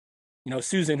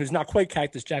Susan, who's not quite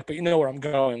Cactus Jack, but you know where I'm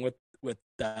going with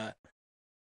it.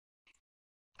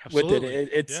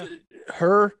 It's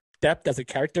her depth as a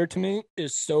character to me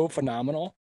is so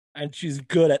phenomenal, and she's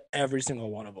good at every single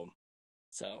one of them.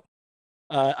 So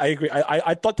I agree.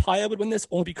 I thought Taya would win this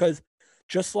only because,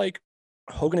 just like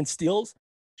Hogan and Steels,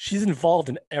 she's involved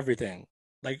in everything.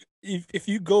 Like if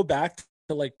you go back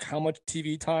to like how much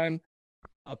TV time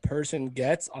a person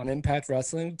gets on Impact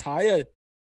Wrestling, Taya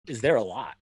is there a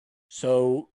lot.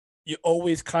 So you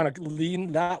always kind of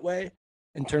lean that way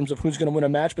in terms of who's going to win a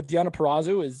match. But Deonna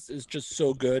Purrazzo is just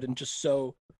so good and just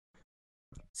so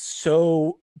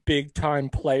big time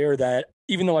player that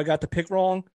even though I got the pick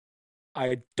wrong,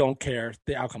 I don't care.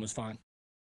 The outcome was fine.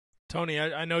 Tony,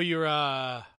 I know you're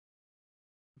a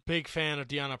big fan of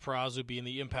Deonna Purrazzo being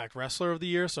the Impact Wrestler of the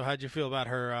Year. So how'd you feel about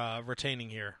her retaining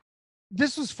here?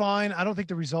 This was fine. I don't think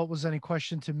the result was any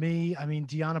question to me. I mean,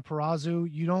 Deonna Purrazzo,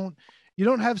 you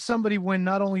don't have somebody win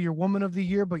not only your Woman of the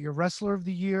Year, but your Wrestler of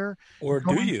the Year. Or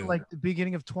do you? Like the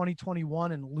beginning of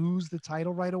 2021 and lose the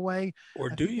title right away. Or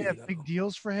do you? Have big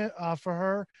deals for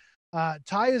her.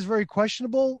 Taya is very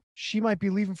questionable. She might be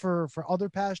leaving for other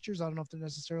pastures. I don't know if they're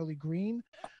necessarily green.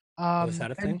 Is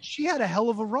that a thing? And she had a hell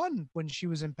of a run when she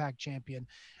was Impact champion.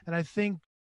 And I think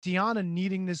Deonna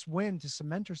needing this win to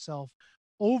cement herself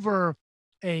over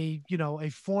a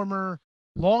former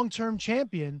long-term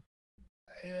champion,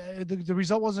 the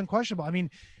result wasn't questionable. I mean,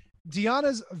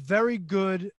 Deonna's very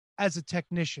good as a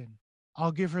technician.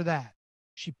 I'll give her that.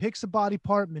 She picks a body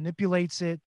part, manipulates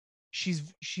it. She's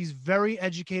very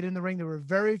educated in the ring. There were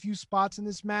very few spots in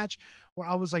this match where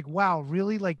I was like, wow,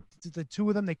 really? Like the two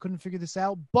of them, they couldn't figure this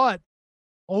out. But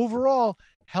overall,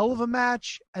 hell of a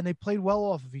match, and they played well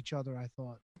off of each other, I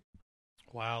thought.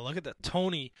 Wow, look at that.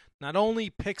 Tony not only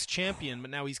picks champion,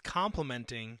 but now he's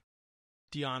complimenting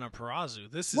Deonna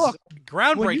Purrazzo. This is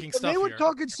groundbreaking stuff. They were here.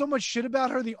 talking so much shit about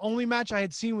her. The only match I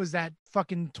had seen was that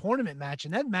fucking tournament match,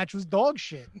 and that match was dog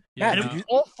shit. Yeah, and it was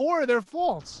all four of their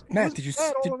faults. Matt, did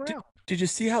you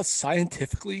see how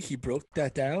scientifically he broke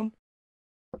that down?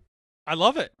 I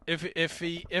love it. If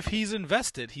he's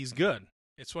invested, he's good.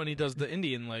 It's when he does the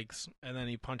Indian legs and then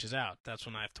he punches out. That's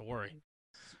when I have to worry.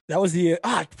 That was the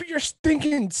your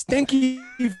stinky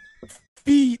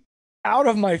feet out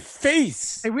of my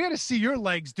face. Hey, we had to see your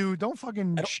legs, dude. Don't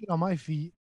fucking shit on my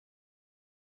feet.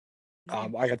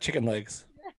 I got chicken legs.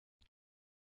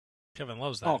 Kevin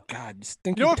loves that. Oh God,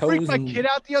 stinky You know what toes freaked my kid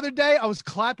out the other day? I was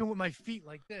clapping with my feet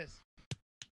like this.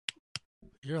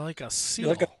 You're like a seal.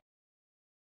 You're like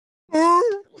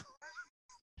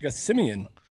a simian.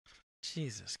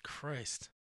 Jesus Christ.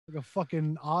 Like a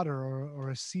fucking otter or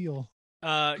a seal.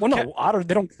 No, otter,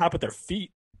 they don't clap at their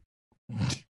feet.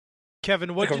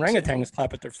 Kevin, what like orangutans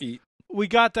clap at their feet. We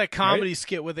got that comedy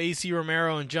skit with AC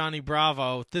Romero and Johnny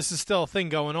Bravo. This is still a thing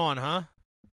going on, huh?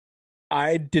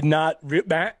 I did not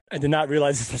Matt, I did not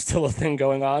realize this was still a thing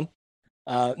going on.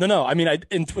 No. I mean,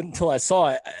 until I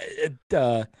saw it.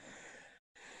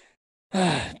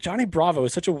 Johnny Bravo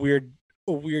is such a weird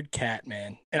cat,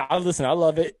 man. And I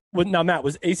love it. Now, Matt,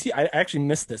 was AC? I actually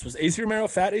missed this. Was AC Romero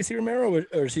fat AC Romero,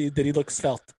 or did he look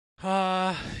svelte?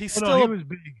 He's he was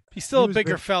big. He's still a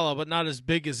bigger fella, but not as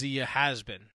big as he has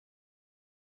been.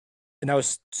 And that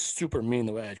was super mean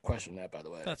the way I questioned that. By the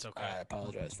way, that's okay. I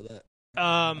apologize for that.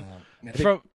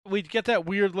 We get that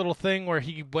weird little thing where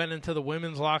he went into the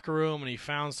women's locker room and he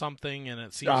found something, and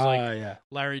it seems like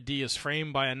Larry D is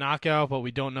framed by a knockout, but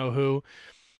we don't know who.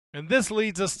 And this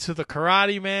leads us to the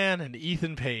Karate Man and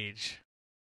Ethan Page.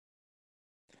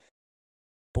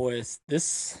 Boys,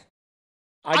 this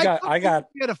I got.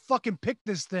 You had to fucking pick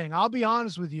this thing. I'll be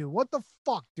honest with you. What the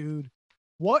fuck, dude?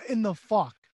 What in the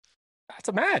fuck? That's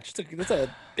a match. That's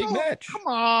a big match. Come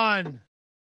on.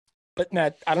 But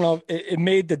Matt, I don't know. It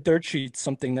made the dirt sheet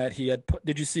something that he had put.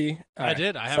 Did you see? I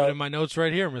did. I have it in my notes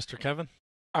right here, Mr. Kevin.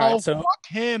 All right, so fuck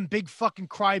him, big fucking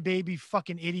crybaby,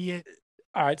 fucking idiot.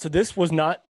 All right, so this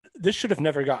should have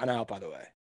never gotten out, by the way.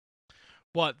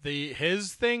 What,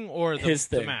 his thing or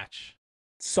the match?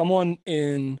 Someone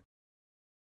in,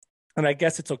 and I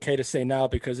guess it's okay to say now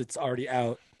because it's already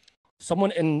out.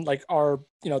 Someone in like our,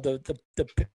 the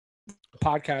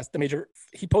podcast,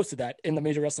 he posted that in the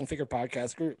Major Wrestling Figure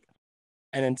Podcast group,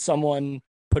 and then someone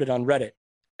put it on Reddit,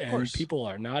 and people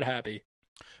are not happy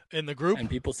in the group. And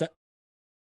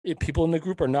people in the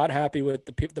group are not happy with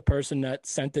the person that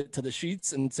sent it to the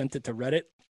sheets and sent it to Reddit,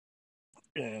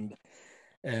 and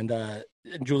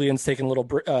Julian's taking a little.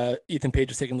 Ethan Page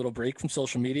is taking a little break from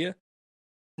social media,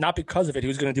 not because of it. He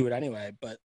was going to do it anyway,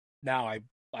 but now I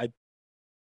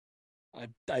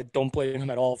don't blame him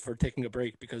at all for taking a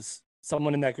break because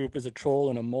someone in that group is a troll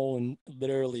and a mole and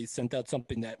literally sent out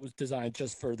something that was designed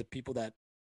just for the people that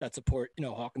support,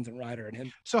 Hawkins and Ryder and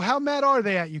him. So how mad are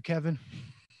they at you, Kevin?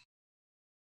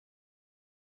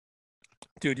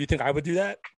 Dude, you think I would do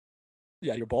that?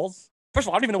 Yeah, your balls. First of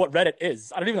all, I don't even know what Reddit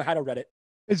is. I don't even know how to Reddit.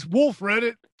 It's Wolf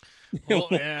Reddit. Well,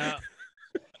 yeah.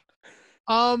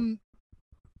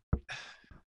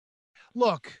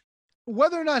 Look,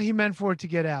 whether or not he meant for it to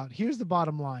get out, here's the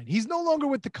bottom line. He's no longer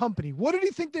with the company. What did he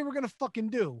think they were going to fucking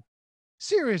do?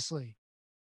 Seriously.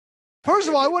 First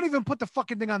of all, I wouldn't even put the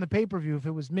fucking thing on the pay-per-view if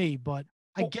it was me, but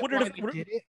I get why they did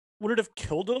it. Would it have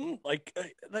killed him? Like,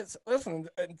 listen,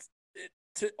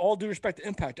 to all due respect to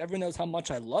Impact, everyone knows how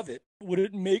much I love it. Would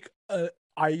it make a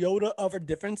iota of a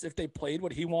difference if they played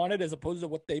what he wanted as opposed to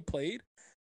what they played?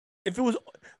 If it was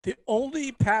the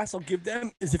only pass I'll give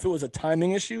them is if it was a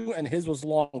timing issue and his was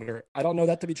longer. I don't know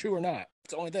that to be true or not.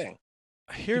 It's the only thing.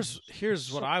 Here's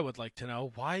what I would like to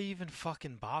know. Why even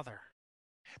fucking bother?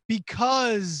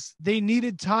 Because they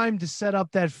needed time to set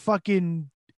up that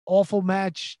fucking awful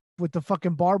match with the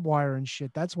fucking barbed wire and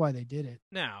shit. That's why they did it.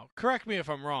 Now, correct me if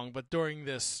I'm wrong, but during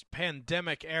this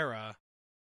pandemic era,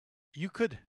 you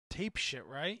could tape shit,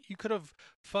 right? You could have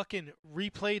fucking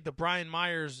replayed the Brian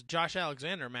Myers Josh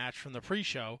Alexander match from the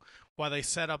pre-show while they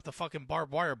set up the fucking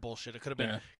barbed wire bullshit. It could have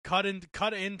been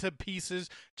cut into pieces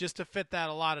just to fit that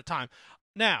a lot of time.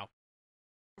 Now,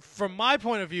 from my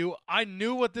point of view, I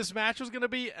knew what this match was going to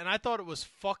be, and I thought it was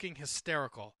fucking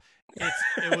hysterical.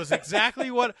 It was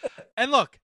exactly what. And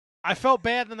look, I felt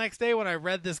bad the next day when I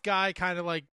read this guy kind of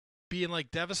like being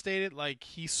like devastated, like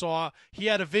he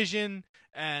had a vision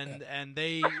and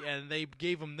they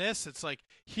gave him this. It's like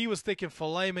he was thinking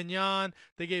filet mignon.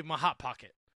 They gave him a hot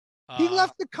pocket. He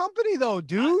left the company though,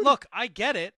 dude. Look, I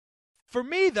get it. For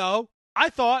me though, I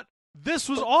thought this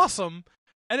was awesome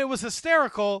and it was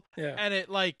hysterical. Yeah. And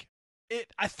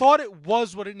I thought it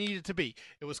was what it needed to be.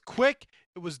 It was quick.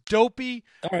 It was dopey.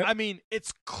 Right. I mean,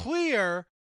 it's clear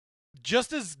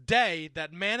just as day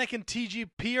that Manic and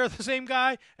TGP are the same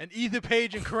guy and Ethan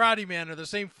Page and Karate Man are the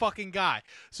same fucking guy.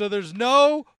 So there's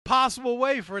no possible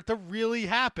way for it to really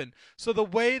happen. So the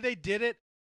way they did it,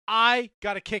 I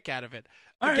got a kick out of it.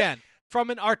 Again, from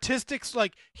an artistic,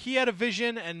 like he had a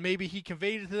vision and maybe he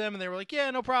conveyed it to them and they were like, yeah,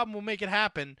 no problem. We'll make it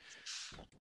happen.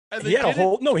 He had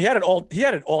it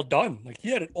all done. Like he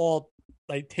had it all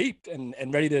like taped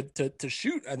and ready to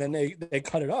shoot. And then they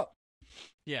cut it up.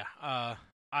 Yeah.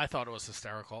 I thought it was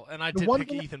hysterical, and I did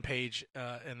pick Ethan Page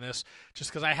in this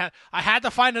just because I had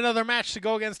to find another match to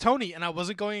go against Tony, and I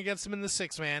wasn't going against him in the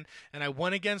 6-man, and I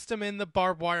went against him in the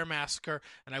Barbed Wire Massacre,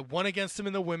 and I won against him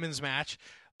in the women's match.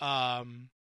 Yeah,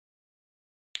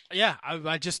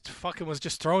 I just fucking was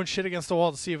just throwing shit against the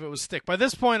wall to see if it would stick. By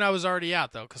this point, I was already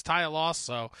out though because Taya lost,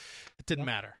 so it didn't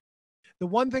matter. The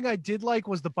one thing I did like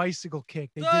was the bicycle kick.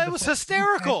 It was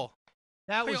hysterical.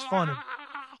 That was funny.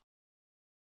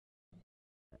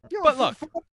 But look,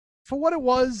 for what it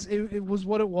was, it was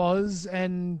what it was,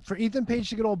 and for Ethan Page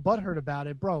to get all butthurt about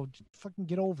it, bro, just fucking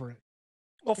get over it.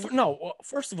 Well,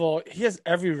 first of all, he has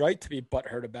every right to be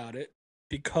butthurt about it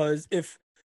because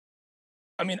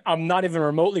I'm not even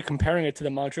remotely comparing it to the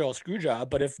Montreal Screwjob,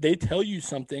 but if they tell you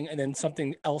something and then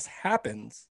something else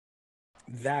happens,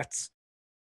 that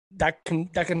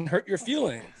can hurt your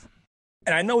feelings.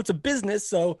 And I know it's a business,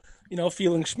 so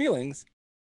feelings schmealings,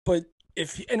 but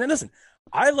and then listen.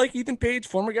 I like Ethan Page,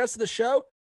 former guest of the show.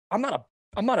 I'm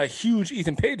not a huge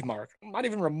Ethan Page mark. I'm not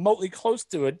even remotely close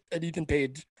to an Ethan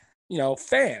Page,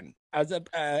 fan as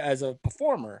a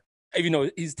performer. Even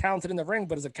though he's talented in the ring,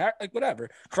 but as a character, like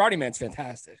whatever, Karate Man's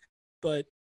fantastic. But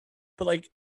like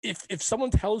if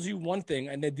someone tells you one thing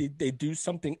and they do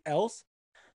something else,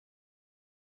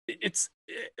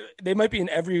 they might be in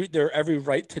their every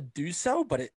right to do so,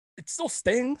 but it still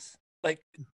stings. Like.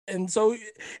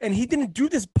 And he didn't do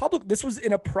this public. This was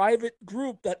in a private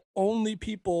group that only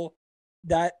people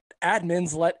that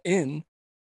admins let in.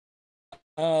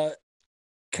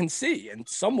 can see. And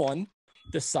someone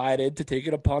decided to take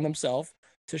it upon themselves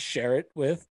to share it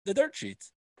with the dirt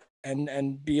sheets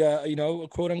and be a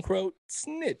quote unquote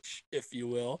snitch, if you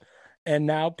will. And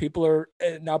now people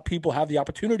have the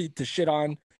opportunity to shit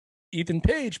on Ethan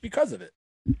Page because of it.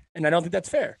 And I don't think that's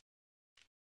fair.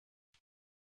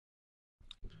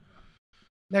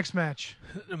 Next match.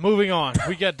 Moving on,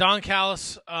 we get Don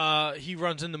Callis. He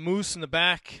runs into Moose in the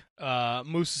back.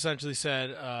 Moose essentially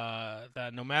said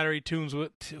that no matter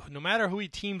who he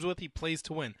teams with, he plays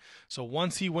to win. So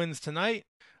once he wins tonight,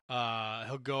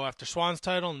 he'll go after Swan's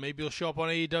title, and maybe he'll show up on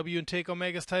AEW and take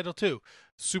Omega's title too.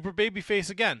 Super babyface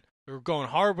again. We're going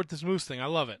hard with this Moose thing. I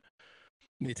love it.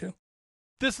 Me too.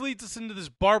 This leads us into this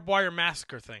barbed wire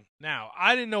massacre thing. Now,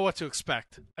 I didn't know what to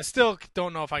expect. I still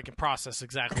don't know if I can process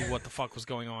exactly what the fuck was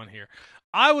going on here.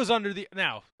 I was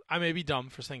now, I may be dumb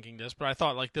for thinking this, but I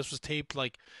thought like this was taped,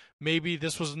 like maybe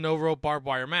this was a no rope barbed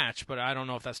wire match, but I don't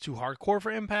know if that's too hardcore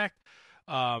for Impact.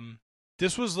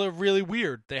 This was really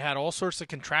weird. They had all sorts of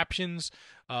contraptions.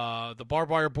 The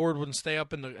barbed wire board wouldn't stay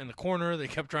up in the corner. They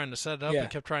kept trying to set it up. Yeah.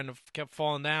 They kept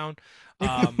falling down. They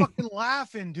quit fucking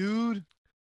laughing, dude.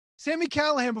 Sami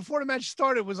Callihan, before the match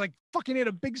started, was like fucking had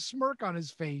a big smirk on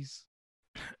his face.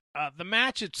 The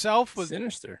match itself was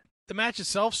sinister. The match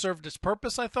itself served its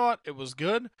purpose. I thought it was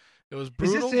good. It was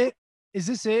brutal. Is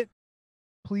this it?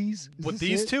 Please. With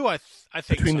these two, I think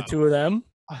between the two of them,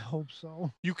 I hope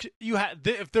so. You had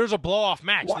if there's a blow off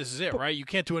match, this is it, right? You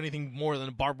can't do anything more than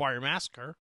a barbed wire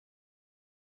massacre.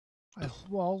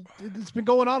 Well, it's been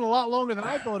going on a lot longer than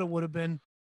I thought it would have been.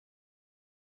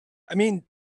 I mean,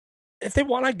 if they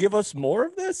want to give us more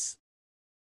of this,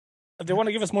 if they want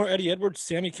to give us more Eddie Edwards,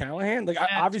 Sami Callihan, like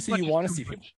obviously you want to see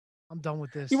people. I'm done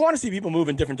with this. You want to see people move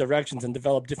in different directions and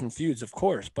develop different feuds, of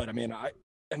course. But I mean, I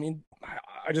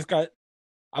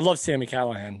love Sami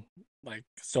Callihan like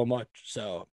so much.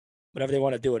 So whatever they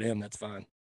want to do with him, that's fine.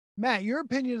 Matt, your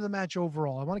opinion of the match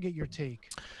overall. I want to get your take.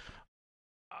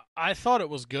 I thought it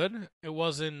was good. It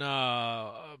wasn't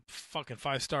a fucking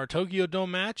 5-star Tokyo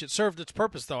Dome match. It served its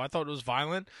purpose, though. I thought it was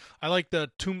violent. I like the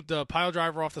pile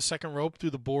driver off the second rope through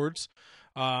the boards.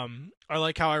 I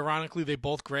like how, ironically, they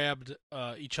both grabbed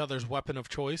each other's weapon of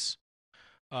choice.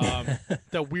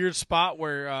 The weird spot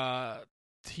where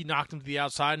he knocked him to the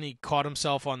outside and he caught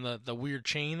himself on the weird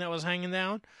chain that was hanging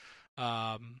down.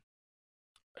 I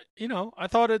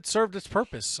thought it served its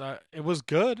purpose. It was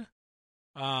good.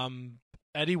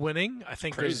 Eddie winning, I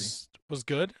think, was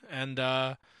good, and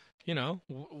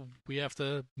we have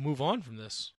to move on from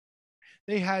this.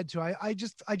 They had to. I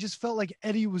just felt like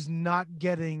Eddie was not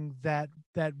getting that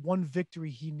one victory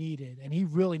he needed, and he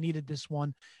really needed this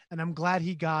one, and I'm glad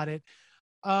he got it.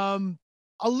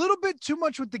 A little bit too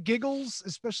much with the giggles,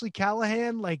 especially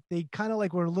Callihan. Like they kind of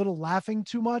like were a little laughing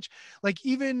too much. Like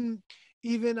even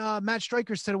Matt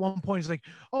Stryker said at one point, he's like,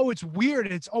 "Oh, it's weird.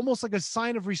 It's almost like a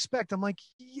sign of respect." I'm like,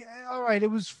 "Yeah, all right." It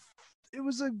was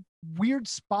a weird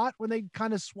spot when they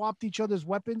kind of swapped each other's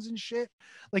weapons and shit.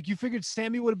 Like you figured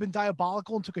Sammy would have been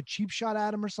diabolical and took a cheap shot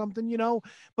at him or something,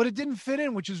 but it didn't fit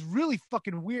in, which is really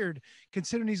fucking weird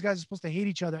considering these guys are supposed to hate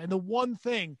each other. And the one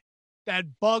thing that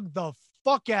bugged the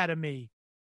fuck out of me,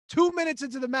 2 minutes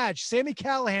into the match, Sami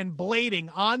Callihan blading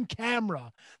on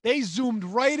camera. They zoomed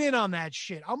right in on that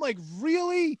shit. I'm like,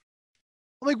 really?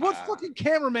 I'm like, what fucking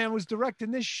cameraman was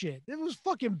directing this shit? It was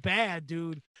fucking bad,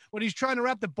 dude. When he's trying to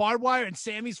wrap the barbed wire and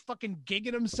Sammy's fucking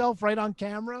gigging himself right on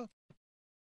camera.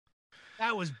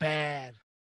 That was bad.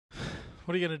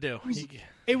 What are you gonna do?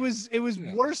 It was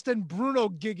worse than Bruno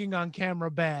gigging on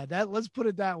camera bad. Let's put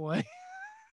it that way.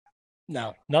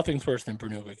 No, nothing's worse than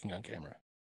Bruno gigging on camera.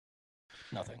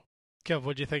 Nothing. Kev,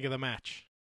 what'd you think of the match?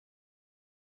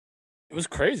 It was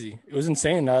crazy. It was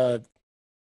insane.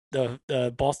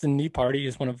 The Boston Knee Party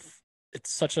is it's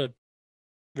such a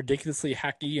ridiculously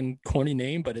hacky and corny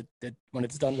name, but it when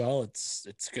it's done well,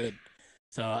 it's good.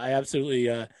 So I absolutely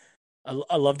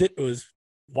I loved it. It was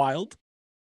wild.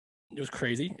 It was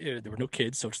crazy. There were no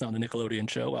kids, so it's not a Nickelodeon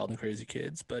show, Wild and Crazy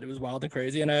Kids, but it was wild and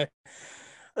crazy. And I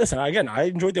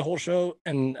enjoyed the whole show,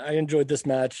 and I enjoyed this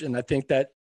match, and I think that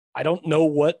I don't know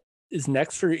what is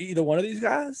next for either one of these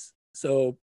guys.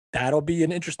 So that'll be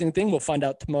an interesting thing. We'll find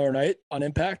out tomorrow night on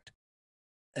Impact.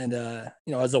 And,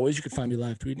 as always, you can find me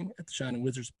live tweeting at the Shining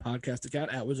Wizards podcast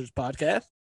account at Wizards Podcast.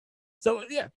 So,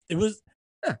 yeah, it was,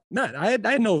 Matt, I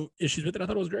had no issues with it. I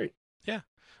thought it was great. Yeah.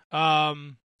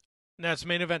 Now it's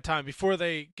main event time. Before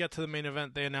they get to the main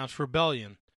event, they announced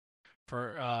Rebellion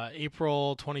for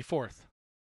April 24th.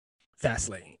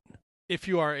 Fastlane. If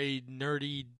you are a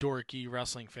nerdy, dorky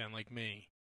wrestling fan like me,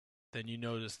 then you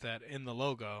notice that in the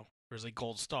logo, there's a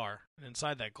gold star. And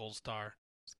inside that gold star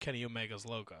is Kenny Omega's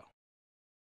logo.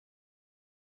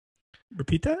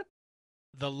 Repeat that.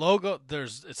 The logo,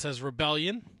 it says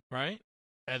Rebellion, right?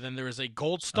 And then there is a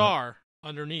gold star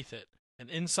underneath it. And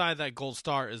inside that gold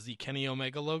star is the Kenny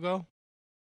Omega logo.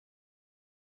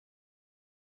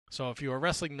 So if you're a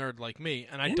wrestling nerd like me,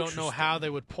 and I don't know how they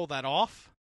would pull that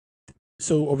off.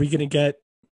 So are we going to get...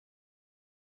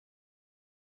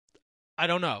 I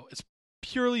don't know. It's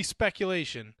purely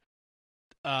speculation.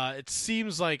 It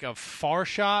seems like a far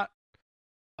shot,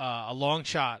 a long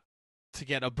shot to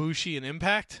get Ibushi and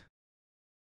Impact.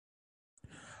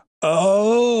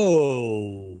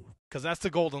 Oh. Because that's the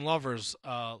Golden Lovers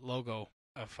logo,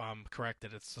 if I'm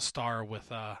corrected. It's the star with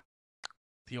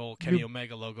the old Kenny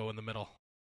Omega logo in the middle.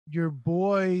 Your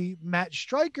boy Matt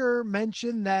Stryker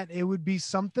mentioned that it would be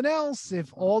something else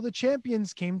if all the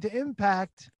champions came to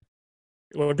Impact.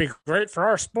 It would be great for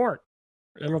our sport.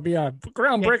 It'll be a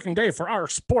groundbreaking day for our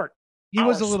sport. He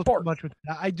was a little too much with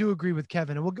that. I do agree with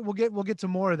Kevin, and we'll get to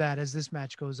more of that as this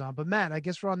match goes on. But Matt, I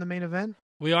guess we're on the main event.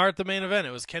 We are at the main event.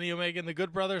 It was Kenny Omega and the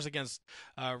Good Brothers against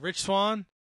Rich Swann,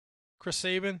 Chris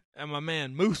Sabin, and my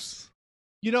man Moose.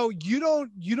 You know, you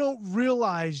don't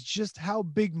realize just how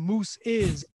big Moose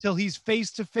is till he's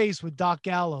face to face with Doc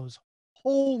Gallows.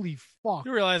 Holy fuck!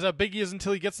 You realize how big he is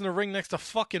until he gets in the ring next to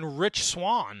fucking Rich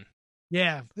Swann.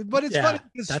 Yeah, but it's funny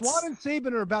because Swann and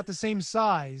Sabin are about the same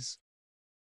size.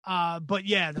 But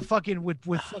yeah, the fucking with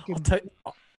fucking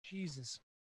Jesus.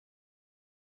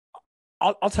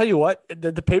 I'll tell you what,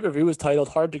 the pay-per-view was titled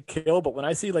Hard to Kill, but when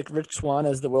I see like Rich Swann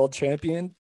as the world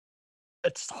champion,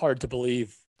 it's hard to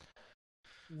believe.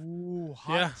 Ooh,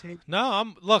 hot take.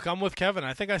 No, I'm with Kevin.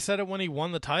 I think I said it when he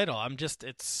won the title.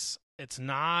 It's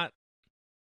not.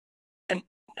 And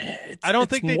I don't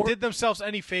think they did themselves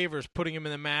any favors putting him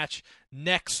in the match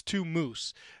next to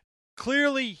Moose.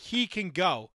 Clearly, he can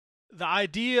go. The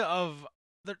idea of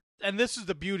and this is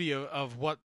the beauty of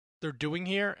what they're doing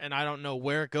here, and I don't know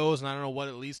where it goes, and I don't know what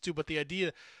it leads to, but the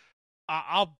idea,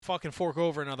 I'll fucking fork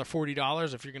over another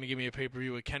 $40 if you're going to give me a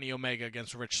pay-per-view with Kenny Omega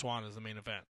against Rich Swann as the main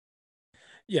event.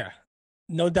 Yeah,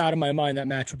 no doubt in my mind that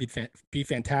match would be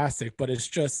fantastic, but it's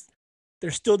just,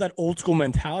 there's still that old school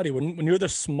mentality. When you're the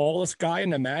smallest guy in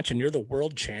the match and you're the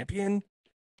world champion,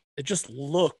 it just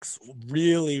looks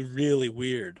really, really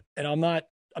weird. And I'm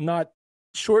not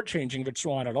shortchanging Rich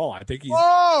Swann at all. I think he's...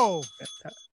 Whoa!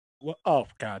 Oh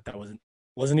God, that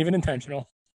wasn't even intentional.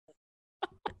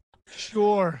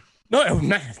 Sure. No,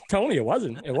 man, Tony, it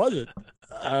wasn't.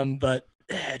 But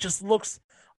it just looks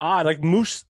odd. Like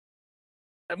Moose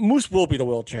will be the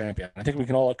world champion. I think we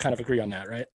can all kind of agree on that,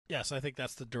 right? Yes, I think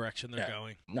that's the direction they're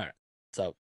going. All right.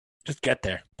 So just get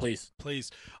there, please.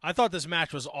 Please. I thought this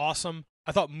match was awesome.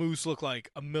 I thought Moose looked like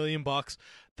 $1 million.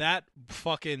 That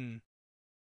fucking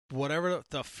whatever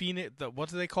the Phoenix, what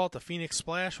do they call it? The Phoenix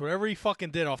Splash? Whatever he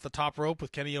fucking did off the top rope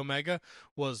with Kenny Omega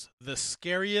was the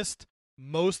scariest,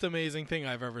 most amazing thing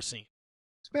I've ever seen.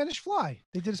 Spanish Fly.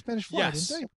 They did a Spanish Fly, yes.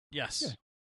 didn't they? Yes. Yeah.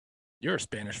 You're a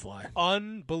Spanish Fly.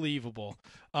 Unbelievable.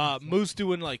 Moose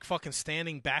doing like fucking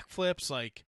standing backflips,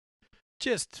 like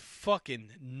just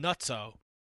fucking nutso.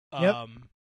 Yep.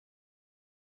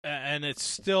 And it's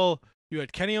still, you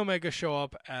had Kenny Omega show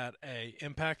up at a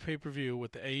Impact pay-per-view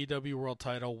with the AEW World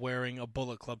Title wearing a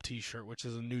Bullet Club t-shirt, which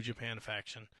is a New Japan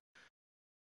faction.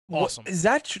 Awesome. Is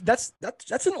that's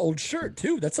an old shirt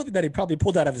too? That's something that he probably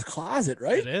pulled out of his closet,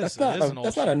 right? It is.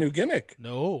 That's not a new gimmick.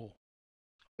 No.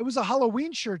 It was a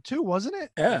Halloween shirt too, wasn't it?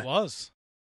 Yeah. It was.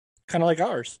 Kind of like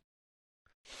ours.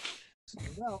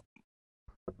 I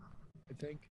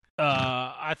think.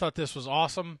 I thought this was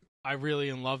awesome. I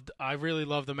really loved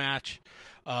the match.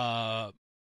 I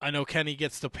know Kenny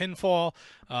gets the pinfall,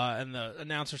 and the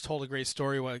announcers told a great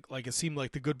story. Like it seemed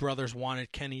like the Good Brothers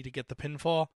wanted Kenny to get the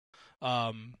pinfall.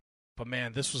 But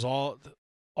man, this was all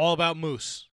about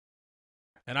Moose.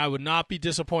 And I would not be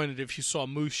disappointed if you saw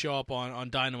Moose show up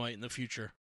on Dynamite in the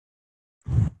future.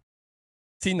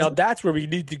 See, now that's where we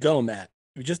need to go, Matt.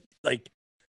 We just like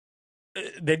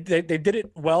they did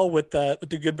it well with the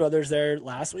Good Brothers there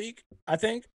last week, I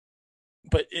think.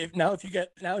 But if you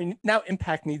get now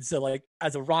Impact needs to, like,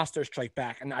 as a roster, strike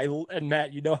back. And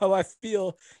Matt, you know how I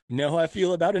feel. You know how I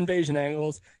feel about invasion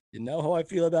angles. You know how I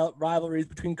feel about rivalries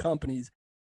between companies.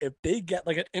 If they get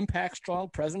like an Impact strong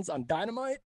presence on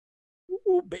Dynamite,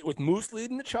 with Moose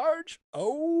leading the charge,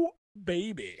 oh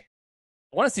baby,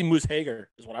 I want to see Moose Hager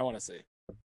is what I want to see.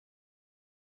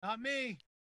 Not me.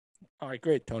 All right,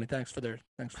 great, Tony. Thanks for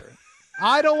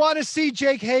I don't want to see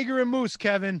Jake Hager and Moose,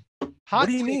 Kevin. What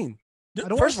do you mean?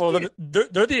 First of all, they're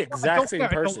the exact same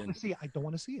person. I don't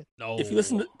want to see it. No. If you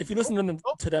listen to them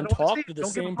talk, they're the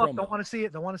same promo. Don't want to see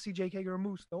it. Don't want to see Jake Hager and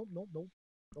Moose. No.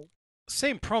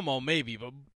 Same promo maybe,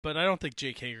 but I don't think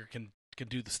Jake Hager can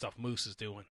do the stuff Moose is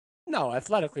doing. No,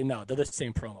 athletically, no. They're the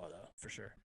same promo though, for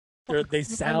sure. They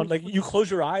sound like you close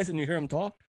your eyes and you hear them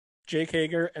talk. Jake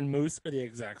Hager and Moose are the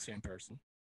exact same person.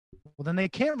 Well, then they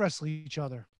can't wrestle each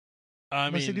other.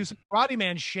 Unless they do some Karate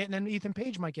Man shit, and then Ethan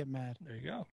Page might get mad. There you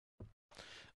go.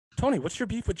 Tony, what's your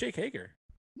beef with Jake Hager?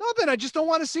 Nothing. I just don't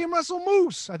want to see him wrestle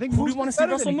Moose. I think Who Moose do you want to see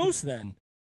wrestle Moose then?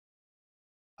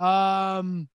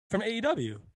 From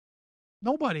AEW.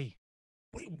 Nobody.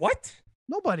 Wait, what?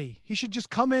 Nobody. He should just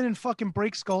come in and fucking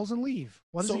break skulls and leave.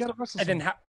 What does he got to wrestle? And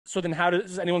then how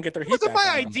does anyone get their heat Wasn't back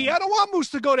my on him, idea. I don't want Moose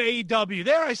to go to AEW.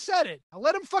 There, I said it. I'll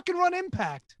let him fucking run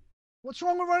Impact. What's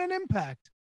wrong with running Impact?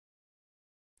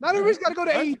 Not everybody's got to go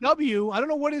to AEW. I don't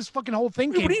know what his fucking whole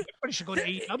thing came. Everybody should go to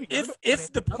AEW.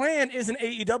 If the plan is an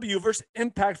AEW versus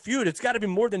Impact feud, it's got to be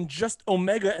more than just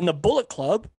Omega and the Bullet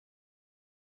Club.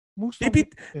 They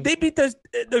beat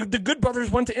the Good Brothers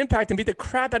went to Impact and beat the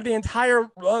crap out of the entire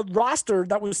roster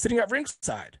that was sitting at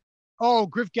ringside. Oh,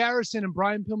 Griff Garrison and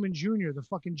Brian Pillman Jr., the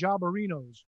fucking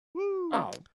Jobberinos. Woo.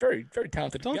 Oh, very, very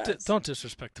talented guys. Don't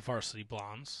disrespect the Varsity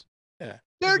Blondes. Yeah,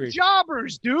 they're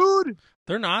jobbers, dude.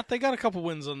 They're not. They got a couple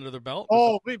wins under their belt.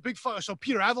 Oh, big fuck. So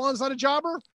Peter Avalon's not a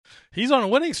jobber? He's on a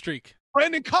winning streak.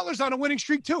 Brandon Cutler's on a winning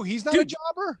streak too. He's not a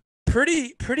jobber.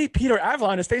 Pretty Peter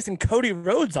Avalon is facing Cody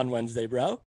Rhodes on Wednesday,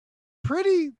 bro.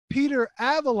 Pretty Peter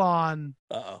Avalon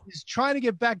is trying to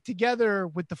get back together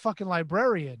with the fucking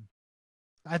librarian.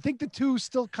 I think the two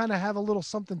still kind of have a little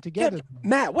something together. Yeah,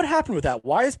 Matt, what happened with that?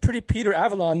 Why is Pretty Peter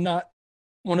Avalon not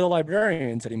one of the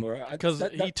librarians anymore? Because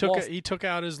he took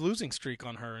out his losing streak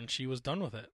on her, and she was done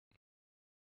with it.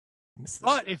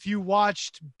 But if you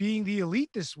watched Being the Elite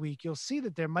this week, you'll see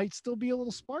that there might still be a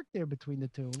little spark there between the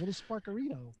two, a little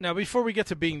sparkerino. Now, before we get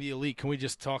to Being the Elite, can we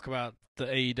just talk about the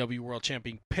AEW World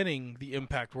Champion pinning the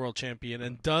Impact World Champion?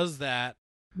 And does that?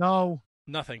 No,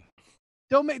 nothing.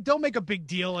 Don't make a big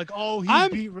deal like, oh,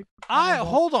 beat.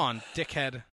 Hold on,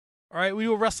 dickhead. All right, we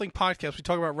do a wrestling podcast. We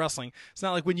talk about wrestling. It's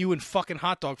not like when you and fucking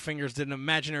Hot Dog Fingers did an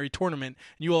imaginary tournament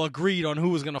and you all agreed on who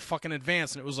was going to fucking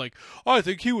advance. And it was like, I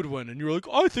think he would win. And you were like,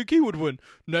 I think he would win.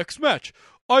 Next match.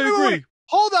 I agree. Wait.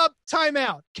 Hold up. Time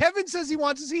out. Kevin says he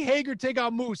wants to see Hager take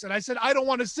out Moose. And I said, I don't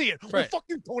want to see it. Right. Well, fuck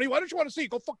you, Tony. Why don't you want to see it?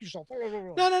 Go fuck yourself.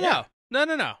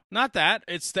 No. Not that.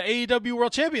 It's the AEW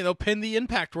World Champion. They'll pin the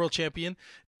Impact World Champion.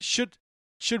 Should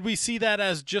we see that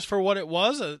as just for what it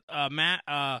was,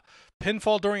 a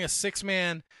pinfall during a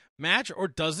 6-man match, or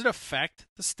does it affect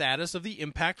the status of the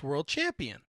Impact World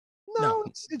Champion? No,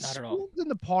 it's spooned in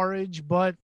the porridge,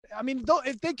 but I mean,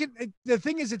 if they can, the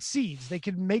thing is, it's seeds. They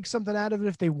can make something out of it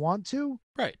if they want to.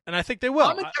 Right, and I think they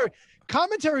will.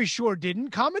 Commentary sure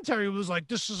didn't. Commentary was like,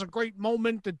 this is a great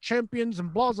moment, the champions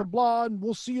and blah, blah, blah, and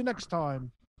we'll see you next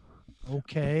time.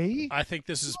 Okay. I think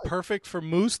this is perfect for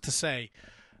Moose to say,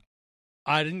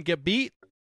 I didn't get beat.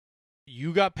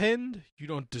 You got pinned. You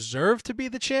don't deserve to be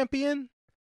the champion.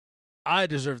 I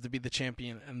deserve to be the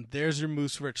champion. And there's your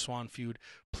Moose Rich Swann feud.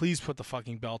 Please put the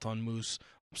fucking belt on Moose.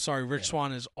 I'm sorry, Rich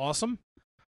Swann is awesome,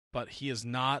 but he is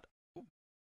not,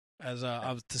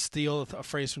 to steal a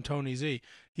phrase from Tony Z,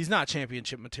 he's not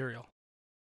championship material.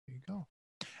 There you go.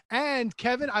 And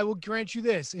Kevin, I will grant you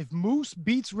this. If Moose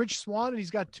beats Rich Swann and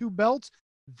he's got 2 belts,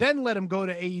 then let him go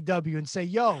to AEW and say,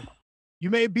 yo, you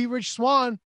may beat Rich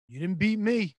Swann. You didn't beat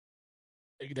me.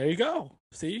 There you go.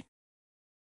 See?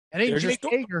 It ain't Jake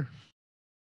Hager.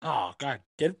 Oh, God.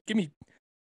 Give me.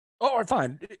 Oh, all right,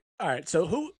 fine. All right. So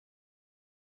who?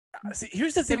 See,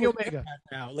 here's the thing with Omega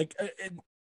now. Like,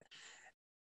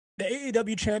 the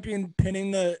AEW champion pinning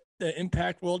the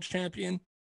Impact World Champion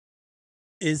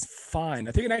is fine.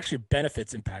 I think it actually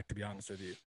benefits Impact, to be honest with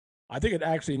you. I think it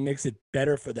actually makes it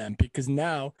better for them because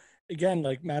now, again,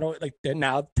 like Matt,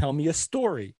 now tell me a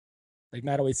story. Like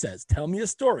Matt always says, tell me a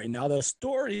story. Now the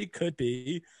story could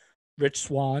be Rich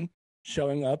Swann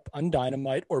showing up on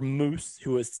Dynamite, or Moose,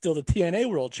 who is still the TNA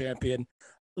World Champion.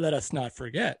 Let us not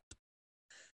forget.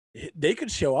 They could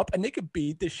show up and they could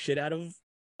beat the shit out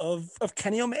of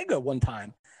Kenny Omega one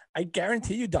time. I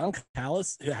guarantee you Don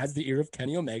Callis, who has the ear of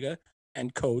Kenny Omega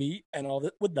and Cody and all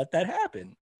that, would let that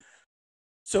happen.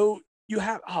 So you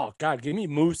have, oh God, give me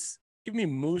Moose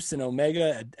and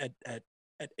Omega at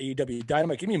AEW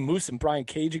Dynamite. Give me Moose and Brian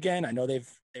Cage again. I know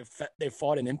they've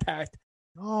fought in Impact.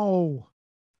 No,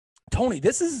 Tony,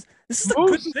 this is a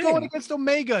Moose good is thing. going against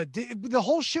Omega. The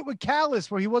whole shit with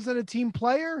Callis, where he wasn't a team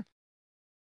player.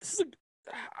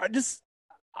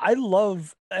 I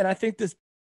love, and I think this.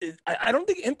 I don't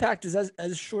think Impact is as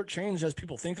shortchanged as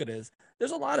people think it is.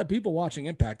 There's a lot of people watching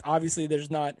Impact. Obviously, there's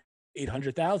not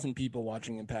 800,000 people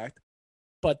watching Impact,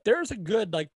 but there's a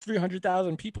good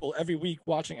 300,000 people every week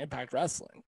watching Impact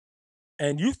Wrestling.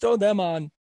 And you throw them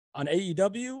on on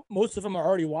AEW. Most of them are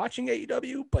already watching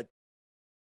AEW, but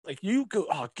like you go,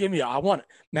 give me, I want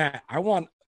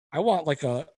like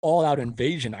a all out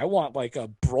invasion. I want like a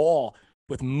brawl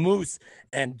with Moose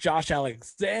and Josh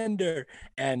Alexander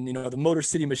and, the Motor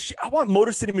City Machine. I want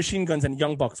Motor City Machine Guns and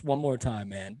Young Bucks one more time,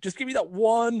 man. Just give me that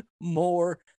one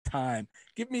more time.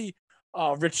 Give me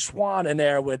Rich Swann in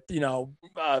there with,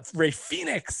 Ray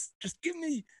Phoenix. Just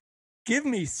give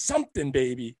me something,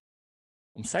 baby.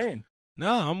 I'm saying.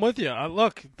 No, I'm with you.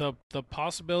 Look, the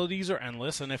possibilities are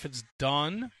endless, and if it's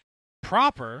done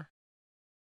proper,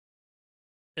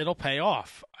 it'll pay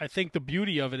off. I think the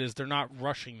beauty of it is they're not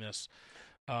rushing this.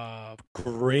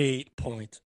 Great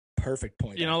point. Perfect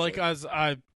point. Like as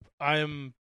I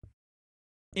am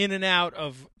in and out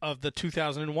of the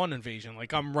 2001 invasion.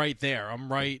 Like I'm right there.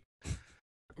 I'm right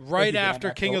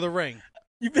after King of the Ring.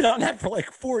 You've been on that for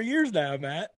like 4 years now,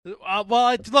 Matt.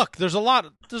 Look, there's a lot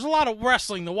of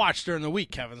wrestling to watch during the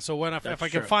week, Kevin. So if I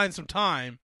can find some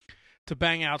time to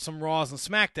bang out some Raws and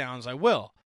SmackDowns, I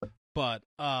will. But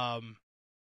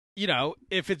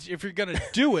if you're gonna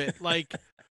do it, like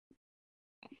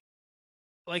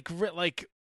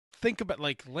think about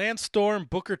like Lance Storm,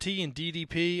 Booker T, and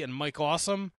DDP and Mike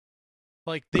Awesome.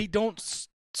 Like they don't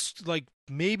like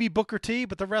maybe Booker T,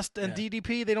 but the rest and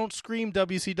DDP they don't scream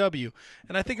WCW.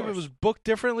 And I think if it was booked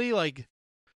differently, like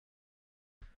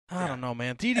I don't know,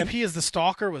 man. DDP as the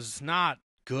Stalker was not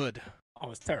good. Oh, it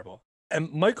was terrible.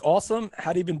 And Mike Awesome,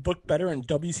 had he been booked better in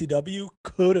WCW,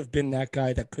 could have been that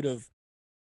guy that could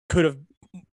have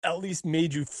at least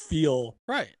made you feel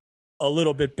right a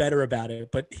little bit better about it.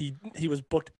 But he was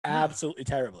booked absolutely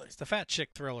terribly. It's the Fat Chick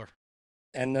Thriller.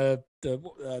 And that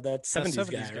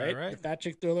 70s guy, right? The Fat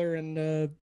Chick Thriller and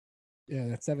that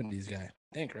 70s guy.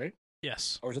 I think, right?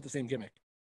 Yes. Or is it the same gimmick?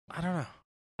 I don't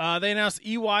know. They announced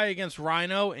EY against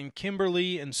Rhino and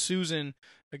Kimberly and Susan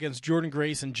against Jordan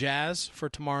Grace and Jazz for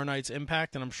tomorrow night's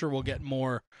Impact, and I'm sure we'll get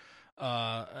more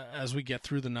as we get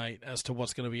through the night as to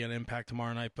what's going to be an Impact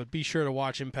tomorrow night. But be sure to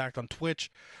watch Impact on Twitch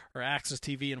or Access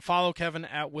TV and follow Kevin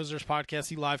at Wizards Podcast.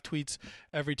 He live tweets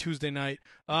every Tuesday night.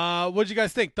 What did you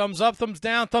guys think? Thumbs up, thumbs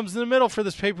down, thumbs in the middle for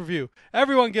this pay-per-view.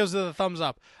 Everyone gives it a thumbs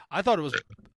up. I thought it was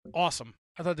awesome.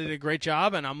 I thought they did a great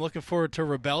job, and I'm looking forward to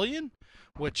Rebellion,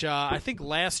 which I think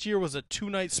last year was a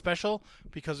 2-night special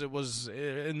because it was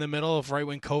in the middle of right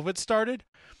when COVID started.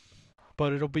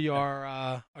 But it'll be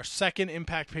our second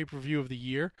Impact pay-per-view of the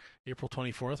year, April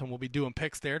 24th, and we'll be doing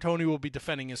picks there. Tony will be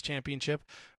defending his championship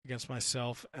against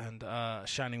myself and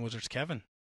Shining Wizards Kevin.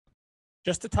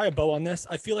 Just to tie a bow on this,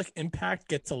 I feel like Impact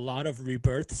gets a lot of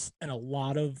rebirths and a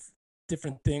lot of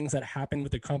different things that happen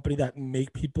with the company that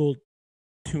make people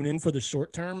tune in for the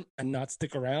short term and not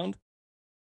stick around.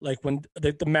 Like when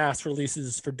the mass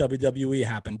releases for WWE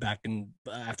happened back in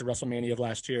after WrestleMania of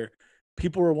last year.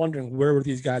 People were wondering where were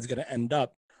these guys going to end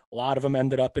up. A lot of them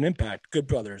ended up in Impact. Good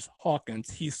Brothers,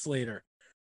 Hawkins, Heath Slater.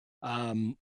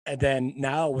 And then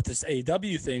now with this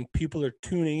AEW thing, people are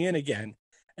tuning in again.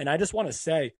 And I just want to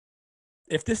say,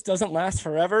 if this doesn't last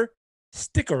forever,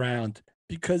 stick around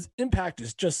because Impact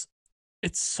is just,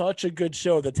 it's such a good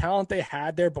show. The talent they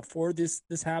had there before this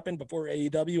happened, before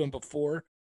AEW and before,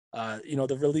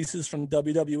 the releases from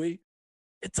WWE.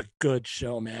 It's a good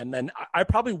show, man. And I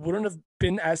probably wouldn't have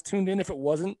been as tuned in if it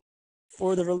wasn't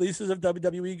for the releases of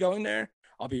WWE going there.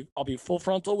 I'll be full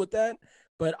frontal with that,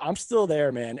 but I'm still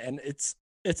there, man. And it's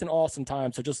an awesome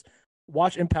time. So just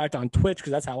watch Impact on Twitch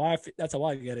because that's how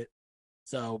I get it.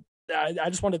 So I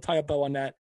just wanted to tie a bow on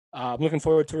that. I'm looking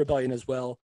forward to Rebellion as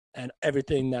well and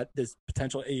everything that this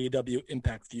potential AEW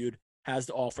Impact feud has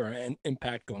to offer and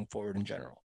Impact going forward in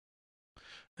general.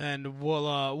 And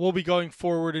we'll be going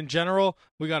forward in general.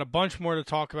 We got a bunch more to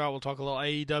talk about. We'll talk a little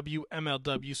AEW,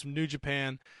 MLW, some New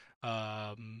Japan,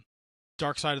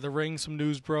 Dark Side of the Ring. Some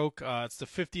news broke. It's the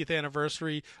 50th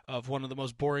anniversary of one of the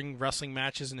most boring wrestling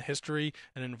matches in history,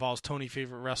 and it involves Tony's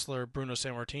favorite wrestler, Bruno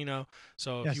Sammartino.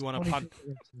 So if you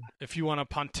want to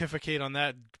pontificate on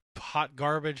that hot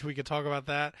garbage, we could talk about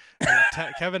that.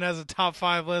 Kevin has a top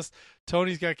 5 list.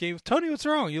 Tony's got games. Tony, what's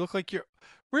wrong? You look like you're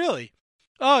really.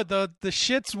 Oh, the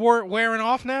shits wearing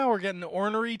off now? We're getting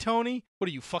ornery, Tony? What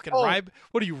are you, fucking What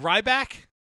are you, Ryback?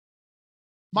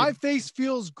 My face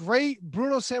feels great.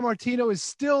 Bruno Sammartino is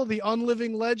still the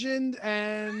unliving legend,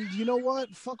 and you know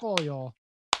what? Fuck all y'all.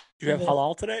 Do you have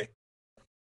halal today?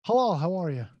 Halal, how are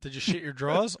you? Did you shit your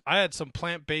drawers? I had some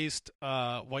plant-based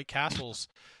White Castles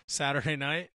Saturday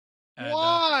night. And,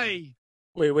 why?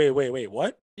 Wait,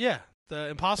 what? Yeah, the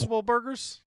Impossible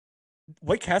Burgers.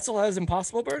 White Castle has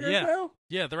Impossible Burgers now?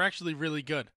 Yeah, they're actually really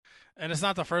good. And it's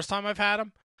not the first time I've had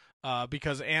them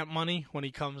because Ant Money, when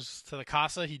he comes to the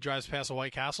Casa, he drives past a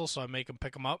White Castle, so I make him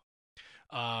pick them up.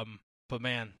 But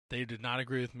man, they did not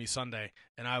agree with me Sunday,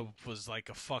 and I was like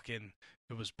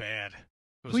it was bad.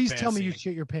 It was Please bad tell me you seeing.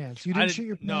 shit your pants. You didn't shit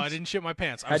your pants? No, I didn't shit my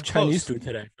pants. I had was Chinese close. food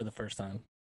today for the first time.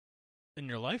 In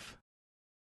your life?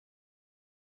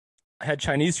 I had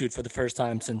Chinese food for the first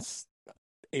time since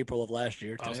April of last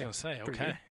year. I was today. gonna say, Pretty okay.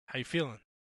 good. How you feeling?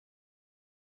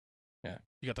 Yeah.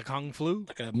 You got the Kung flu?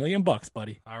 Like $1 million,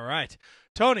 buddy. All right.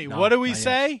 Tony, No, what do we not yet.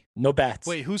 say? No bats.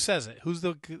 Wait, who says it? Whose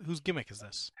gimmick is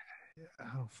this?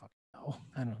 I don't fucking know.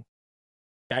 I don't know.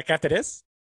 Back after this,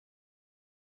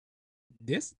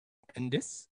 and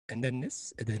this, and then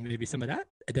this, and then maybe some of that,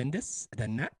 and then this, and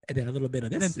then that, and then a little bit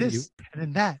of And this. then this, and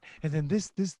then that, and then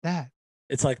this, that.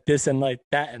 It's like this and like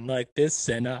that and like this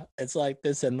and it's like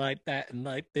this and like that and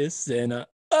like this and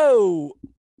oh,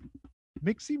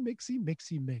 Mixy, mixy,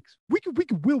 mixy, mix.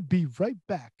 We'll be right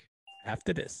back.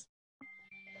 after this.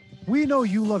 We know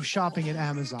you love shopping at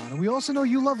Amazon, and we also know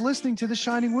you love listening to The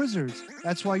Shining Wizards.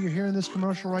 That's why you're hearing this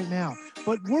commercial right now.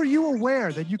 But were you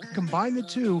aware that you could combine the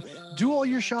two, do all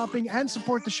your shopping, and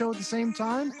support the show at the same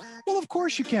time? Well, of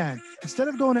course you can. Instead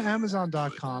of going to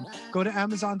Amazon.com, go to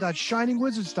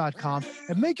Amazon.shiningwizards.com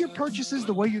and make your purchases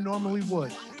the way you normally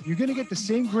would. You're going to get the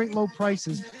same great low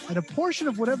prices, and a portion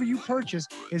of whatever you purchase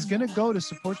is going to go to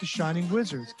support the Shining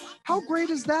Wizards. How great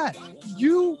is that?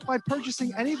 You, by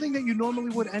purchasing anything that you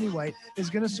normally would anyway, is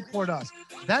going to support us.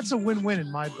 That's a win-win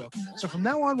in my book. So from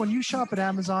now on, when you shop at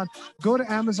Amazon, go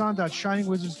to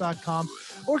Amazon.shiningwizards.com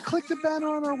or click the banner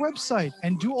on our website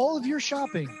and do all of your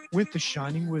shopping with the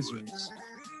Shining Wizards.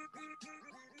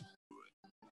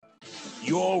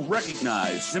 Your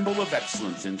recognized symbol of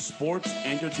excellence in sports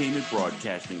entertainment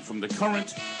broadcasting from the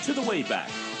current to the way back.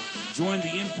 Join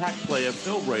the impact player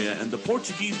Phil Rea and the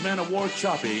Portuguese Man of War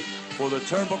Choppy for the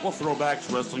Turnbuckle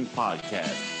Throwbacks Wrestling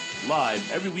Podcast.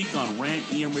 Live every week on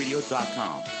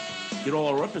rantemradio.com. Get all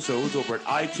our episodes over at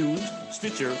iTunes,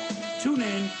 Stitcher,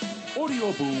 TuneIn,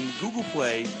 Audio Boom, Google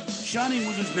Play,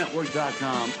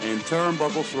 ShiningWizardsNetwork.com, and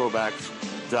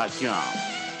TurnbuckleThrowbacks.com.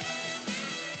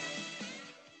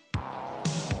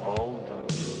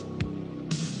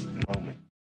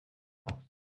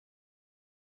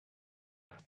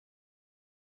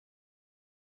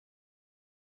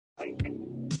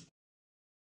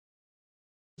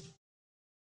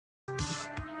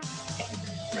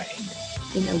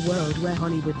 In a world where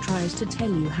Hollywood tries to tell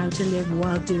you how to live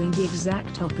while doing the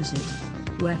exact opposite,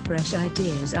 where fresh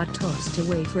ideas are tossed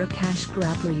away for a cash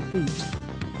grab reboot,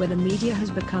 where the media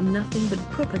has become nothing but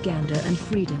propaganda and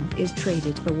freedom is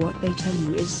traded for what they tell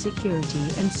you is security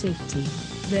and safety,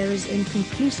 there is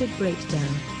Inconclusive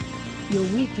Breakdown. Your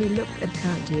weekly look at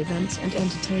current events and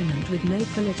entertainment with no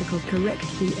political correct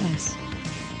BS.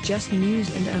 Just news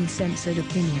and uncensored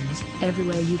opinions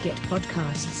everywhere you get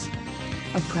podcasts.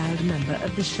 A proud member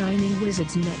of the Shining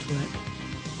Wizards Network.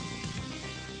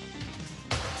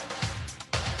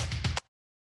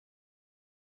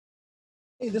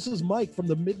 Hey, this is Mike from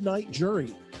the Midnight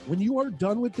Jury. When you are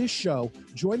done with this show,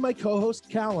 join my co-host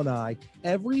Cal and I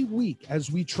every week as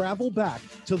we travel back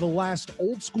to the last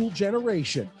old school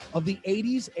generation of the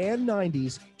 80s and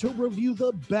 90s to review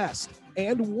the best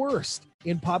and worst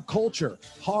in pop culture,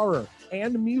 horror,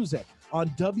 and music on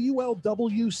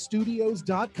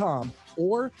WLWstudios.com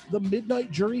or the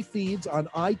Midnight Jury feeds on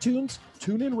iTunes,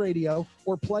 TuneIn Radio,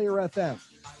 or Player FM.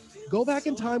 Go back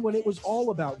in time when it was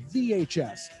all about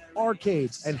VHS,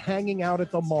 arcades, and hanging out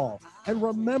at the mall. And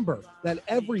remember that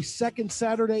every second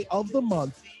Saturday of the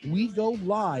month, we go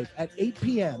live at 8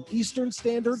 p.m. Eastern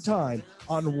Standard Time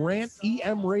on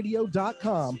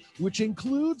rantemradio.com, which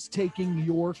includes taking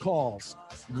your calls.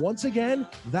 Once again,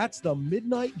 that's the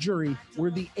Midnight Jury, where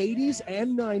the 80s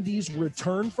and 90s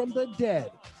return from the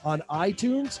dead on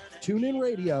iTunes, TuneIn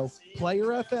Radio, Player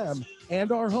FM,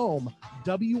 and our home,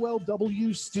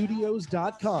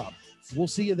 WLWstudios.com. We'll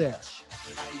see you there.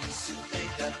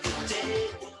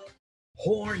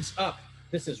 Horns up!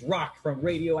 This is Rock from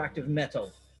Radioactive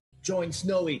Metal. Join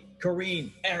Snowy,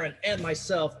 Kareen, Aaron, and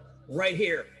myself right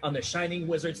here on the Shining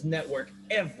Wizards Network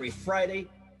every Friday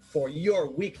for your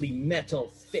weekly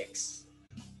metal fix.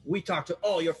 We talk to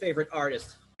all your favorite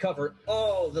artists, cover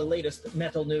all the latest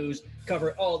metal news,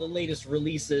 cover all the latest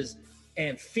releases,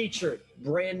 and feature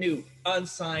brand new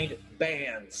unsigned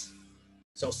bands.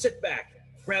 So sit back,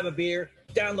 grab a beer,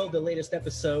 download the latest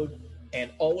episode, and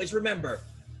always remember,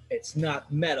 it's not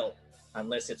metal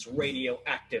unless it's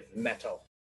radioactive metal.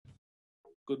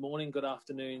 Good morning, good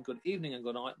afternoon, good evening, and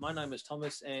good night. My name is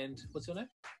Thomas, and what's your name?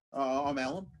 I'm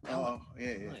Alan. Alan.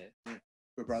 Yeah.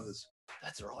 We're brothers.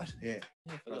 That's right. Yeah.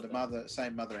 Forgot The that.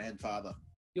 same mother and father.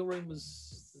 Your room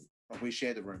was... We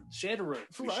shared a room. Shared a room.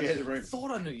 We shared a room.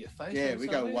 Thought I knew your face. Yeah, I'm we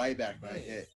so go weird. way back, mate.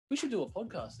 Yeah. We should do a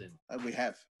podcast then. We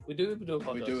have. We do a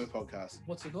podcast. We do a podcast.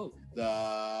 What's it called?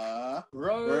 The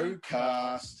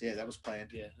Roadcast. Yeah, that was planned.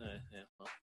 Yeah. Well,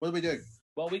 what do we do?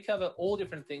 Well, we cover all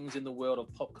different things in the world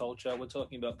of pop culture. We're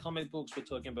talking about comic books, we're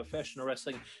talking about professional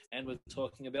wrestling, and we're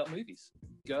talking about movies.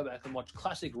 Go back and watch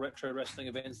classic retro wrestling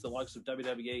events, the likes of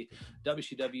WWE,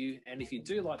 WCW, and if you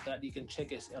do like that, you can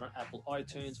check us out on Apple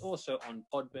iTunes, also on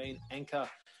Podbean, Anchor,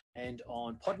 and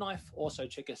on Podknife. Also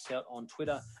check us out on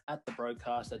Twitter at The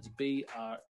Broadcast. That's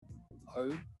BROKAST.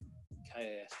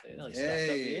 Hey,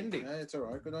 it's all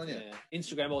right. Good on you. Yeah.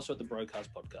 Instagram also at The Broadcast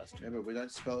Podcast. Remember, we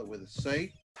don't spell it with a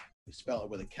C. We spell it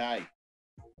with a K.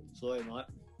 Sorry, mate.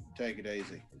 Take it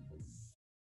easy.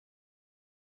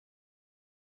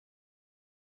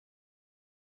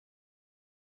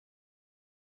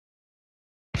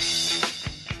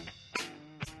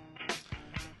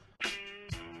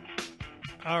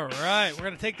 All right, we're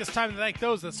going to take this time to thank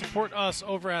those that support us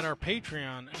over at our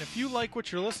Patreon. And if you like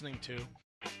what you're listening to,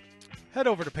 head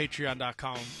over to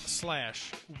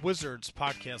patreon.com/Wizards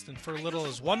Podcast. And for as little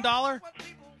as $1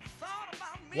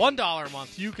 a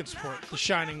month, you can support the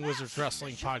Shining Wizards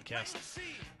Wrestling Podcast.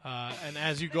 And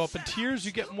as you go up in tiers,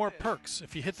 you get more perks.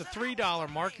 If you hit the $3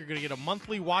 mark, you're going to get a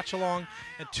monthly watch-along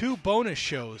and 2 bonus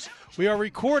shows. We are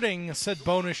recording said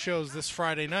bonus shows this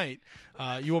Friday night.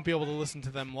 You won't be able to listen to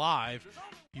them live.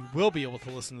 You will be able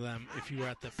to listen to them if you are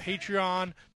at the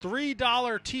Patreon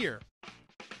 $3 tier.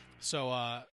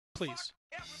 So please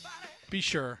be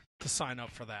sure to sign up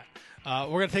for that. We're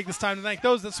going to take this time to thank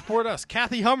those that support us.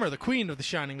 Kathy Hummer, the queen of the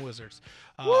Shining Wizards.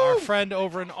 Our friend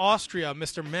over in Austria,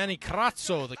 Mr. Manny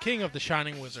Carazzo, the king of the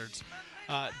Shining Wizards.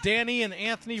 Danny and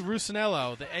Anthony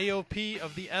Rusinello, the AOP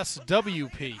of the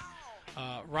SWP.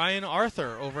 Ryan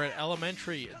Arthur over at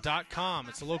Elementary.com.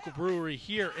 It's a local brewery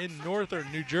here in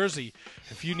northern New Jersey.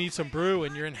 If you need some brew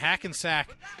and you're in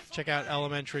Hackensack, check out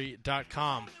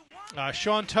Elementary.com.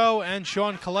 Sean Toe and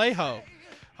Sean Calejo.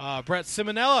 Brett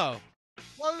Simonello.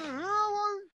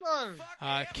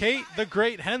 Kate the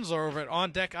Great Hensler over at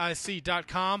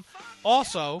OnDeckIC.com.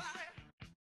 Also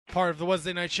part of the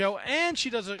Wednesday Night Show, and she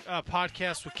does a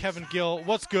podcast with Kevin Gill,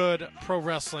 What's Good Pro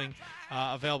Wrestling,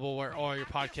 available where all your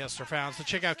podcasts are found. So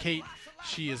check out Kate.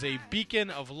 She is a beacon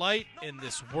of light in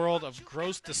this world of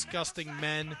gross, disgusting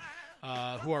men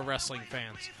who are wrestling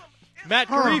fans. Matt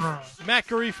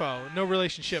Garifo, no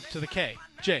relationship to the K.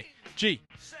 J. G.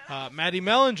 Maddie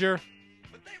Mellinger.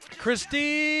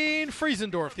 Christine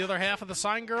Friesendorf, the other half of the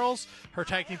Sign Girls. Her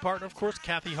tag team partner, of course,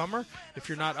 Kathy Hummer. If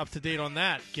you're not up to date on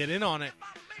that, get in on it.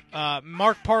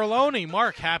 Mark Parloni.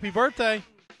 Mark, happy birthday.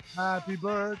 Happy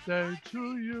birthday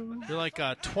to you. You're like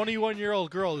a 21-year-old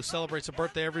girl who celebrates a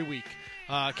birthday every week.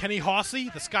 Kenny Hossey,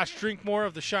 the Scotch Drinkmore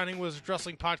of the Shining Wizards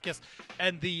Wrestling Podcast,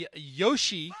 and the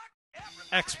Yoshi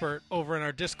expert over in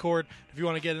our Discord. If you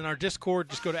want to get in our Discord,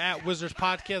 just go to @Wizards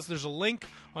Podcast. There's a link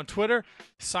on Twitter.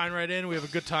 Sign right in. We have a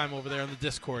good time over there on the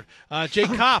Discord. Jay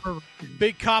Kopp,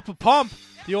 Big Cop of Pump,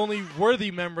 the only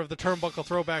worthy member of the Turnbuckle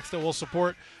Throwbacks that we'll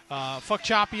support. Fuck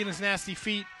Choppy and his nasty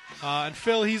feet. And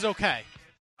Phil, he's okay.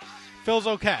 Phil's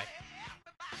okay.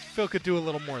 Phil could do a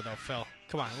little more, though, Phil.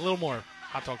 Come on, a little more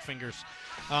hot dog fingers.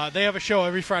 They have a show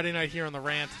every Friday night here on The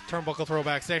Rant, Turnbuckle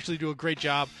Throwbacks. They actually do a great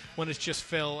job when it's just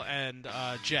Phil and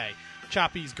Jay.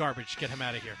 Choppy's garbage. Get him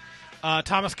out of here.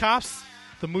 Thomas Kops,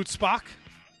 the Moot Spock.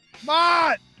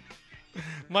 Mott!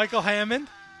 Michael Hammond.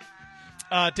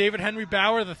 David Henry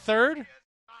Bauer III.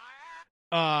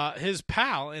 His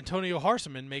pal, Antonio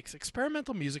Harsiman, makes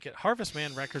experimental music at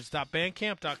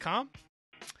harvestmanrecords.bandcamp.com.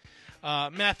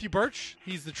 Matthew Birch,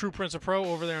 he's the True Prince of Pro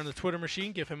over there on the Twitter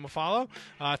machine. Give him a follow.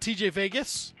 TJ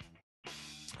Vegas,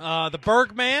 the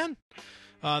Bergman,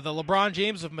 the LeBron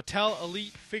James of Mattel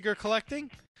Elite Figure Collecting,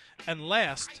 and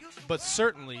last, but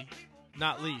certainly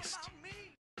not least,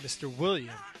 Mr.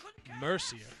 William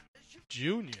Mercier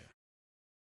Jr.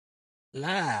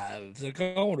 Lives are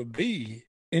going to be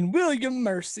in William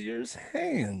Mercier's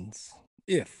hands,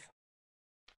 if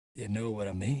you know what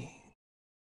I mean.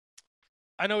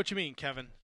 I know what you mean, Kevin.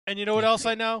 And you know what else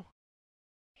I know?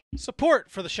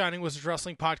 Support for the Shining Wizards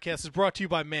Wrestling Podcast is brought to you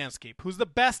by Manscaped, who's the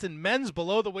best in men's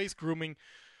below-the-waist grooming.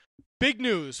 Big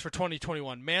news for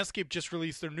 2021. Manscaped just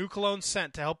released their new cologne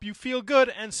scent to help you feel good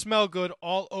and smell good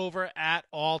all over at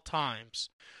all times.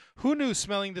 Who knew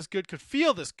smelling this good could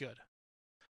feel this good?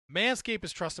 Manscaped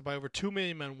is trusted by over 2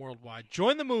 million men worldwide.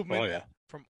 Join the movement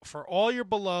for all your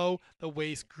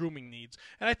below-the-waist grooming needs.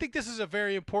 And I think this is a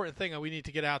very important thing that we need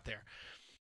to get out there.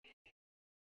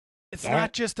 It's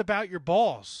not just about your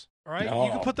balls, all right? No.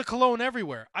 You can put the cologne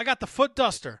everywhere. I got the foot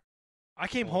duster. I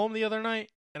came home the other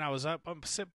night, and I'm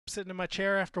sitting in my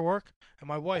chair after work, and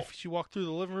my wife, she walked through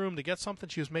the living room to get something.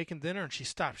 She was making dinner, and she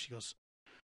stopped. She goes,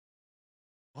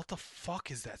 what the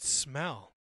fuck is that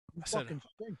smell? You I said, fucking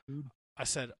stink, dude.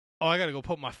 oh, I got to go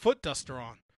put my foot duster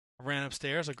on. I ran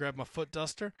upstairs. I grabbed my foot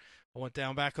duster. I went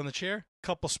down back on the chair.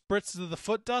 Couple spritzes of the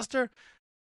foot duster.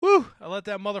 Woo! I let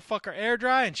that motherfucker air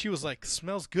dry, and she was like,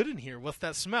 smells good in here. What's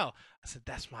that smell? I said,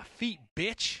 that's my feet,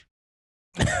 bitch.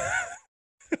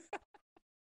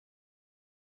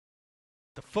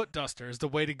 The foot duster is the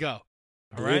way to go.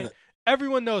 All right?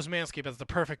 Everyone knows Manscaped has the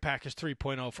perfect package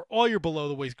 3.0 for all your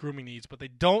below-the-waist grooming needs, but they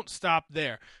don't stop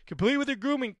there. Complete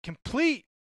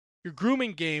your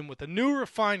grooming game with a new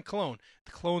refined cologne.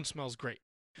 The cologne smells great.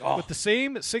 Oh. With the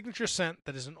same signature scent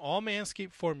that is in all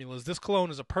Manscaped formulas, this cologne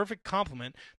is a perfect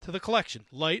complement to the collection.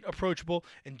 Light, approachable,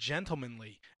 and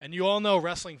gentlemanly. And you all know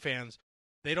wrestling fans,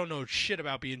 they don't know shit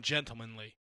about being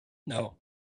gentlemanly. No.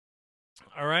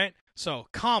 All right? So,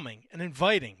 calming and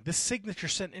inviting, this signature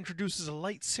scent introduces a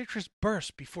light citrus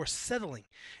burst before settling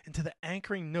into the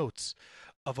anchoring notes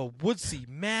of a woodsy,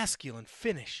 masculine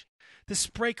finish. This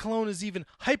spray cologne is even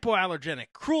hypoallergenic,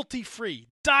 cruelty-free,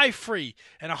 dye-free,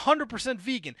 and 100%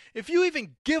 vegan. If you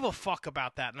even give a fuck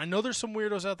about that, and I know there's some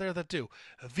weirdos out there that do,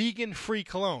 a vegan-free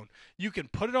cologne. You can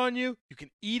put it on you. You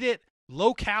can eat it.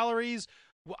 Low calories.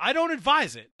 Well, I don't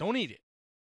advise it. Don't eat it.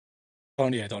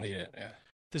 Don't eat it, yeah.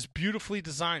 This beautifully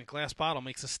designed glass bottle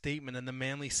makes a statement, and the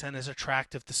manly scent is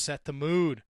attractive to set the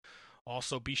mood.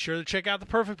 Also, be sure to check out the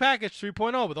Perfect Package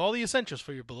 3.0 with all the essentials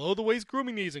for your below-the-waist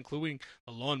grooming needs, including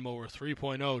the Lawnmower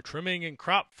 3.0 trimming and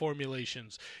crop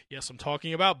formulations. Yes, I'm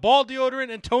talking about ball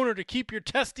deodorant and toner to keep your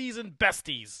testes and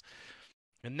besties.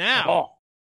 And now,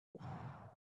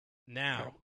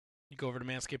 you go over to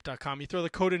manscaped.com, you throw the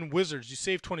code in WIZARDS, you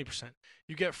save 20%.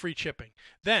 You get free shipping.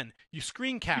 Then, you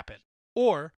screen cap it,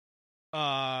 or,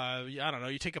 I don't know,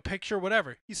 you take a picture,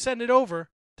 whatever. You send it over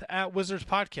to @Wizards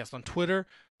Podcast on Twitter,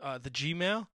 the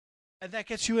Gmail, and that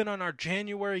gets you in on our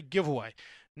January giveaway.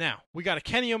 Now, we got a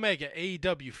Kenny Omega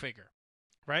AEW figure,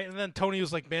 right? And then Tony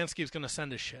was like, Manscaped's going to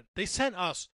send us shit. They sent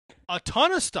us a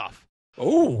ton of stuff.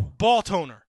 Oh. Ball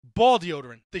toner, ball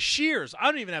deodorant, the shears.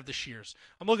 I don't even have the shears.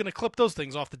 I'm looking to clip those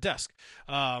things off the desk.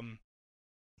 The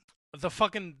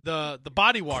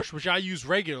body wash, which I use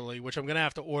regularly, which I'm going to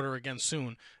have to order again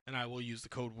soon, and I will use the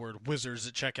code word WIZARDS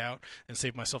at checkout and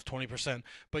save myself 20%.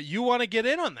 But you want to get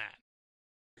in on that.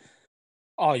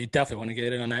 Oh, you definitely want to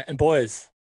get in on that. And boys,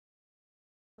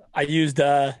 I used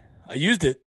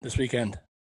it this weekend.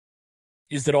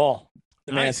 Used it all.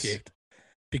 The Nice. Manscaped.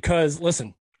 Because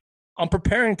listen, I'm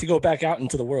preparing to go back out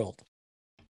into the world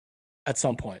at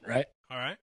some point, right? All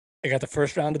right. I got the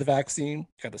first round of the vaccine.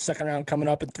 Got the second round coming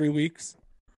up in 3 weeks.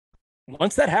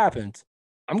 Once that happens,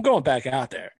 I'm going back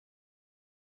out there.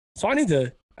 So I need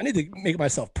to make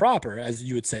myself proper, as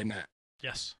you would say, Matt.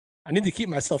 Yes. I need to keep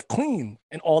myself clean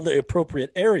in all the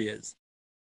appropriate areas.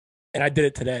 And I did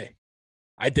it today.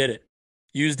 I did it.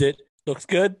 Used it. Looks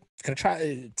good. Gonna try.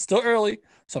 It's still early,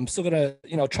 so I'm still gonna,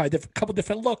 try a couple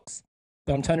different looks.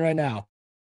 But I'm telling you right now,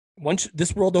 once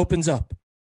this world opens up,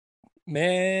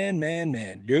 man,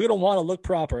 you're gonna want to look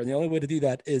proper, and the only way to do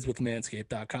that is with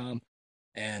Manscaped.com,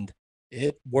 and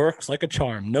it works like a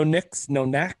charm. No nicks, no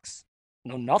knacks,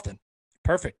 no nothing.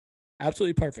 Perfect.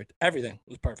 Absolutely perfect. Everything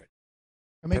was perfect.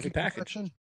 I make Perfect a package.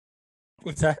 confession.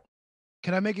 What's that?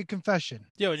 Can I make a confession?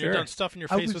 Yeah, when you're Sure. done stuffing your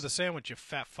I face was- with a sandwich, you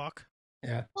fat fuck.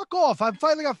 Yeah. Fuck off. I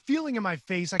finally got feeling in my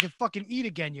face. I can fucking eat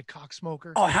again, you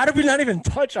cocksmoker. Oh, how did we not even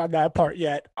touch on that part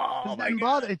yet? Oh my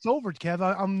God. It's over, Kev.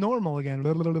 I'm normal again.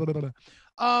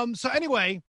 So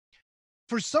anyway,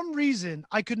 for some reason,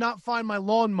 I could not find my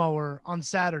lawnmower on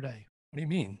Saturday. What do you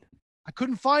mean? I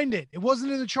couldn't find it. It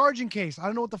wasn't in the charging case. I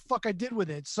don't know what the fuck I did with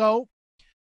it. So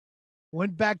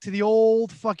went back to the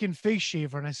old fucking face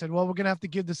shaver, and I said, well, we're going to have to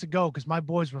give this a go because my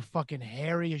boys were fucking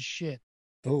hairy as shit.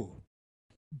 Oh.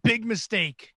 Big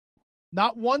mistake.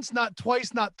 Not once, not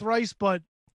twice, not thrice, but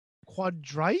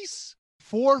quadrice?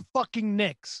 4 fucking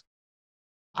nicks.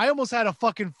 I almost had a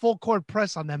fucking full court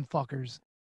press on them fuckers.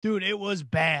 Dude, it was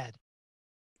bad.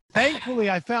 Thankfully,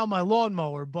 I found my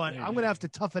lawnmower, but I'm going to have to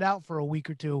tough it out for a week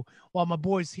or two while my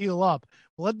boys heal up.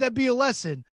 Let that be a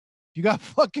lesson. You got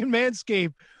fucking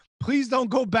Manscaped. Please don't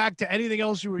go back to anything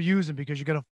else you were using because you're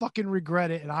going to fucking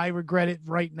regret it, and I regret it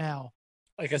right now.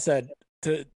 Like I said,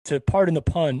 to pardon the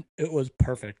pun, it was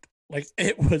perfect. Like,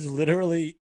 it was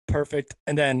literally perfect.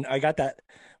 And then I got that,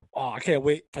 I can't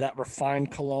wait for that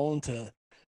refined cologne to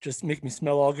just make me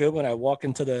smell all good when I walk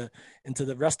into the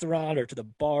restaurant or to the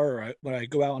bar, or when I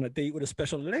go out on a date with a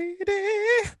special lady.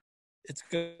 It's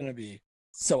going to be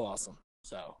so awesome.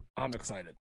 So I'm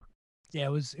excited. Yeah,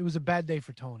 it was a bad day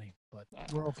for Tony. but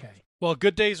we're okay. Well,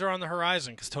 good days are on the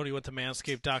horizon because Tony went to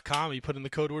Manscaped.com. He put in the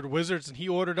code word Wizards, and he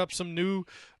ordered up some new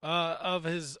of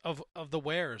the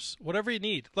wares, whatever you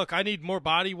need. Look, I need more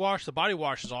body wash. The body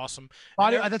wash is awesome.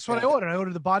 That's what I ordered. I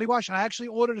ordered the body wash, and I actually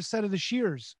ordered a set of the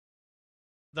shears,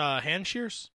 the hand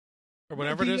shears, or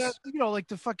whatever it is. Like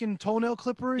the fucking toenail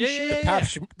clipper and shit.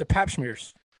 The pap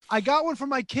smears. I got one for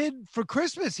my kid for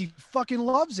Christmas. He fucking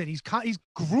loves it. He's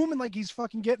grooming like he's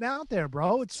fucking getting out there,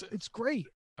 bro. It's great.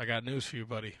 I got news for you,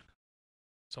 buddy.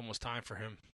 It's almost time for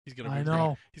him. He's gonna be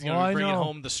He's gonna be bringing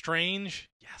home the Strange.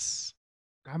 Yes.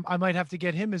 I might have to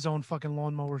get him his own fucking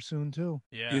lawnmower soon too.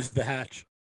 Yeah. Use the hatch.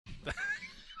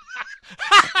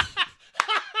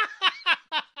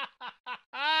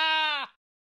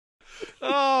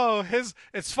 Oh,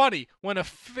 it's funny when a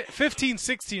 15,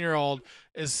 16-year-old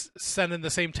is sending the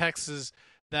same texts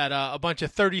that a bunch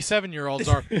of 37-year-olds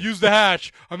are. Use the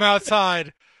hatch. I'm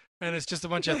outside. And it's just a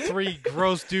bunch of three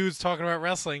gross dudes talking about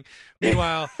wrestling.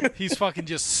 Meanwhile, he's fucking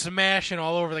just smashing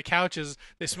all over the couches.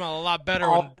 They smell a lot better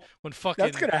when fucking.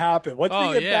 That's gonna happen. Once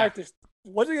we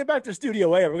get back to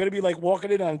Studio A, we're gonna be like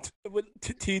walking in on with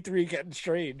T3 getting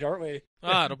strange, aren't we?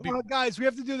 It'll be... guys, we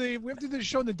have to do the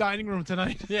show in the dining room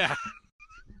tonight. Yeah.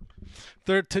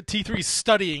 They're T3's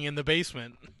studying in the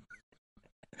basement.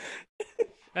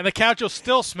 And the couch will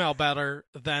still smell better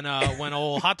than when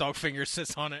old hot dog finger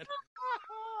sits on it.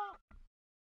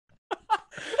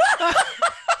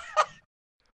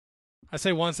 I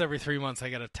say once every 3 months I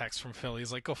get a text from Phil.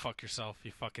 He's like, go fuck yourself,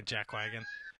 you fucking jackwagon.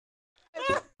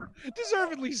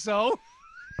 Deservedly so.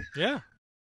 Yeah.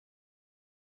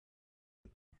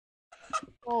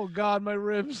 Oh, God, my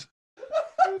ribs.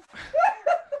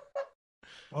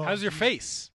 How's your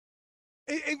face?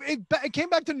 It came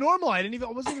back to normal. I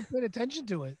wasn't even paying attention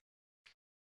to it.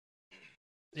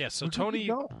 Yeah, so Tony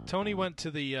went to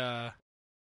the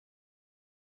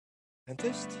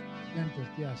dentist? Dentist,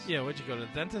 yes. Yeah, where'd you go to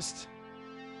the dentist?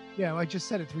 Yeah, I just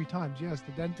said it 3 times. Yes,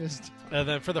 the dentist. And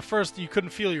then for the first, you couldn't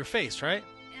feel your face, right?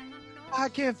 I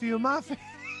can't feel my face.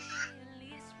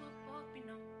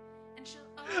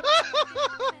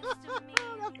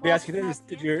 Let me ask you this: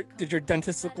 Did your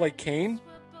dentist look like Kane?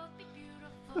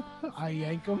 I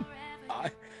yank him.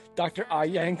 Dr. I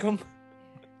yank him.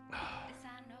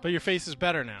 But your face is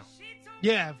better now.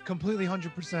 Yeah, completely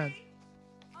 100%.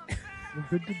 We're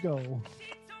good to go.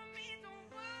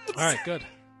 All right, good.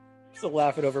 Still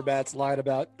laughing over Matt's line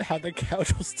about how the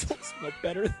couch will still smell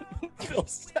better than Phil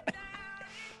said.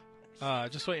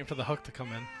 Just waiting for the hook to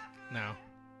come in now.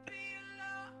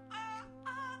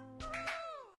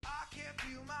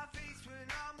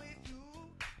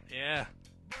 Yeah.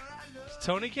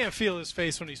 Tony can't feel his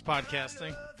face when he's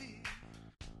podcasting.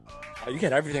 Oh, you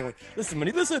get everything. Listen, when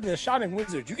you listen to the Shining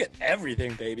Wizards, you get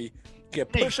everything, baby. You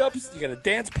get push-ups, you get a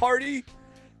dance party.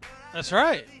 That's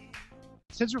right.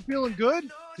 Since we're feeling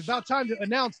good, it's about time to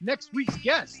announce next week's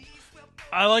guest.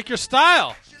 I like your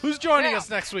style. Who's joining us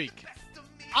next week?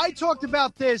 I talked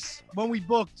about this when we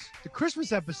booked the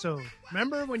Christmas episode.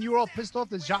 Remember when you were all pissed off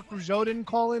that Jacques Rougeau didn't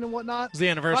call in and whatnot? It was the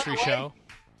anniversary show.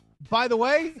 By the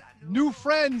way, new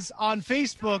friends on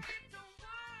Facebook.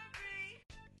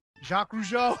 Jacques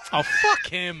Rougeau. Oh, fuck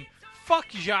him. Fuck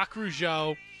Jacques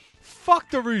Rougeau.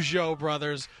 Fuck the Rougeau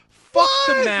brothers. Fuck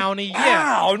the Mountie.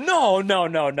 Yeah. Ow, no.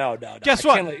 Guess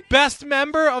what? Best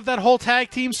member of that whole tag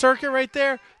team circuit right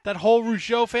there, that whole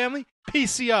Rougeau family,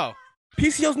 PCO.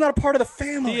 PCO's not a part of the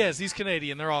family. He is. He's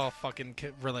Canadian. They're all fucking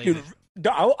related.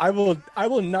 Dude, I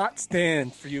will not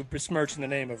stand for you besmirching the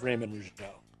name of Raymond Rougeau.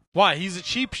 Why? He's a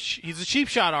cheap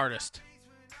shot artist.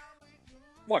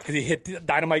 What? Because he hit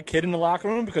Dynamite Kid in the locker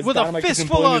room because with Dynamite a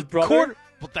fistful of quarter.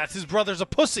 Well, that's his brother's a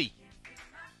pussy.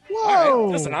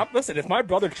 Whoa! Right, listen. If my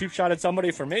brother cheap shotted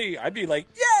somebody for me, I'd be like,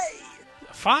 yay!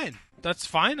 Fine, that's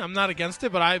fine. I'm not against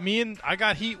it. But I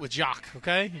got heat with Jacques.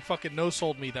 Okay, he fucking no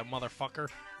sold me, that motherfucker.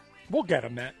 We'll get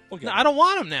him, Matt. I don't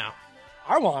want him now.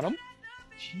 I want him.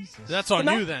 Jesus. That's on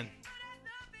you then.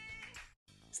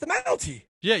 It's the Mountie.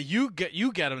 Yeah, you get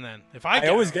him then. If I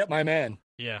always get my man.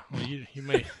 Yeah, well, you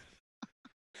may.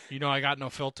 You know I got no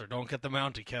filter. Don't get the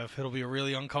Mountie, Kev. It'll be a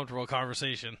really uncomfortable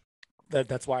conversation.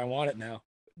 That's why I want it now.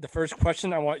 The first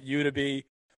question I want you to be,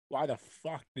 why the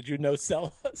fuck did you no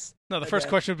sell us? No, the first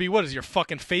question would be, what, does your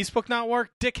fucking Facebook not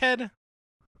work, dickhead?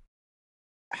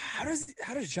 How does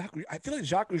Jacques? I feel like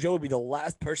Jacques Rougeau would be the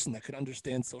last person that could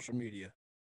understand social media.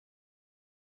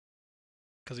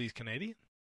 Because he's Canadian?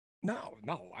 No,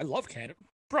 I love Canada,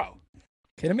 bro.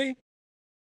 Kidding me?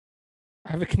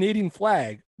 I have a Canadian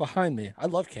flag behind me. I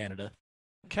love Canada.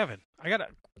 Kevin, I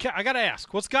gotta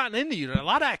ask, what's gotten into you? There's a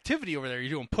lot of activity over there.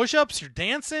 You're doing push-ups. You're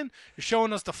dancing. You're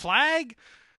showing us the flag.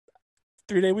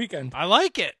 3-day weekend. I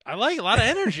like it. I like a lot of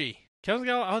energy. Kevin's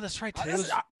got. Oh, that's right.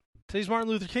 Today's Martin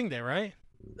Luther King Day, right?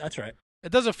 That's right.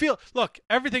 It doesn't feel. Look,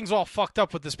 everything's all fucked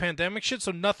up with this pandemic shit,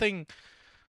 so nothing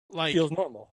like feels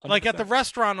normal. 100%. Like at the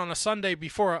restaurant on a Sunday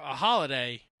before a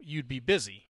holiday, you'd be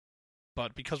busy,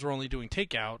 but because we're only doing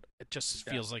takeout, it just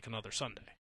feels like another Sunday.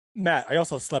 Matt, I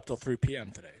also slept till 3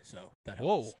 p.m. today, so that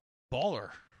helps. Whoa, baller.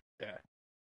 Yeah.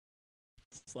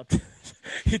 Slept.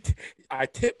 I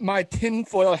tip my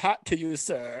tinfoil hat to you,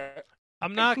 sir.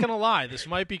 I'm not going to lie. This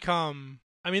might become...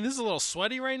 I mean, this is a little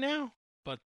sweaty right now,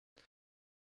 but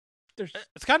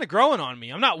it's kind of growing on me.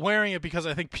 I'm not wearing it because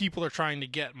I think people are trying to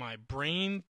get my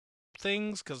brain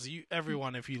things, because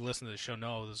everyone, if you listen to the show,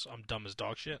 knows I'm dumb as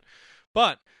dog shit.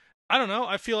 But... I don't know.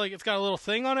 I feel like it's got a little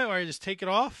thing on it where I just take it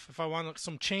off. If I want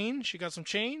some change, you got some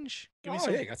change? Give me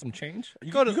some. Yeah, you got some change.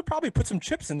 You could probably put some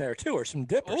chips in there too, or some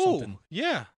dip or something.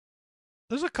 Yeah.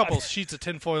 There's a couple sheets of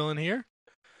tinfoil in here.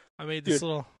 I made this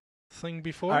little thing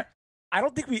before. I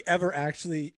don't think we ever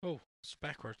actually. Oh, it's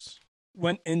backwards.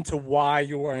 Went into why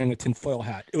you're wearing a tinfoil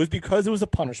hat. It was because it was a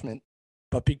punishment,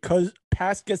 but because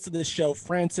past guest of this show,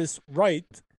 Francis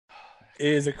Wright,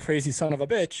 is a crazy son of a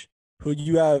bitch who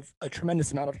you have a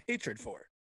tremendous amount of hatred for.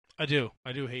 I do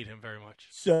hate him very much.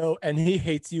 So, and he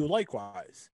hates you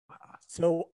likewise.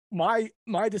 So my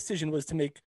decision was to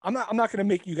make, I'm not going to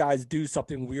make you guys do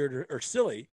something weird or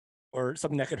silly or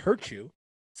something that could hurt you.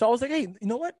 So I was like, hey, you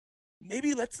know what?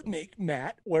 Maybe let's make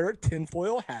Matt wear a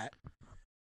tinfoil hat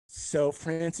so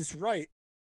Francis Wright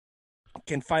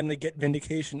can finally get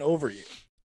vindication over you.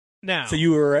 Now, so you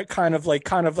were kind of like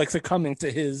succumbing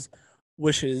to his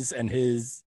wishes and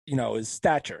his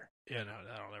stature. Yeah, no,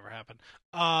 that'll never happen.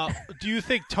 Do you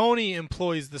think Tony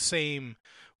employs the same?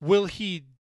 Will he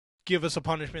give us a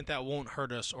punishment that won't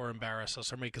hurt us or embarrass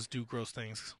us or make us do gross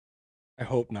things? I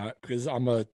hope not, because I'm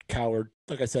a coward.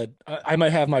 Like I said, I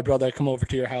might have my brother come over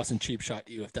to your house and cheap shot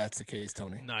you if that's the case,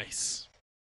 Tony. Nice.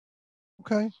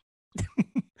 Okay.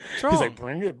 What's wrong? He's like,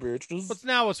 bring it, bitches.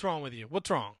 What's wrong with you? What's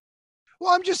wrong?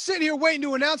 Well, I'm just sitting here waiting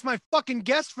to announce my fucking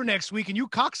guest for next week, and you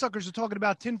cocksuckers are talking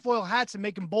about tinfoil hats and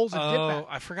making bowls of dip. Oh,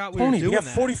 I forgot we Tony, were doing you that.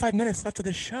 got 45 minutes left of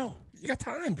this show. You got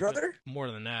time, brother. More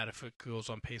than that, if it goes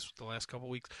on pace with the last couple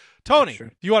weeks. Tony,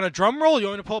 do you want a drum roll? You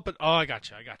want me to pull up? Oh, I got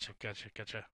you.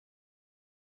 Gotcha.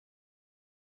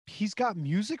 He's got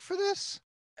music for this?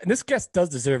 And this guest does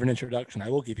deserve an introduction. I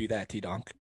will give you that,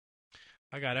 T-Donk.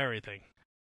 I got everything.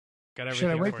 Should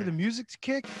I wait for the music to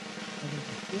kick?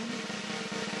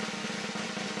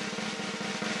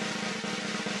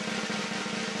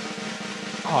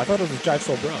 Oh, I thought it was Jive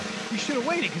Soul Bro. You should have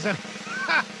waited because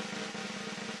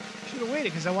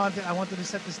I wanted to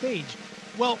set the stage.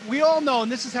 Well, we all know,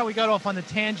 and this is how we got off on the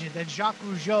tangent, that Jacques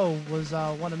Rougeau was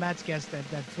one of Matt's guests that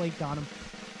flaked on him.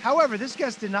 However, this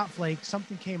guest did not flake.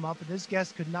 Something came up, and this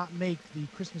guest could not make the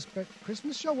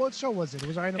Christmas show. What show was it? It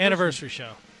was our anniversary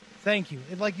show. Thank you.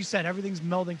 And like you said, everything's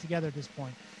melding together at this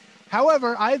point.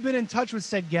 However, I've been in touch with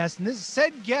said guest, and this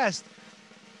said guest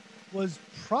was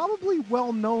probably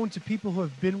well known to people who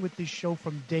have been with this show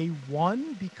from day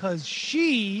one, because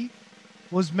she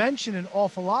was mentioned an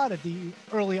awful lot at the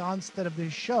early onset of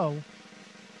this show.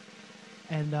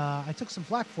 And I took some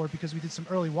flack for it because we did some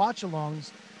early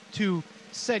watch-alongs to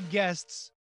said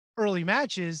guests' early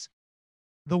matches.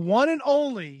 The one and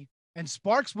only, and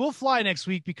Sparks will fly next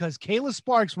week because Kayla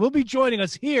Sparks will be joining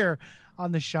us here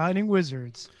on the Shining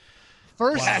Wizards.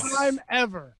 First time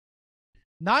ever.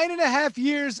 9.5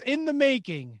 years in the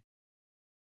making.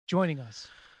 Joining us.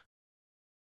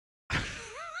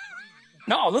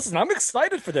 No, listen, I'm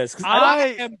excited for this.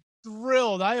 I am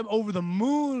thrilled. I am over the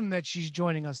moon that she's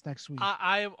joining us next week.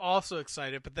 I am also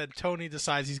excited, but then Tony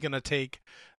decides he's going to take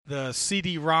the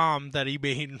CD-ROM that he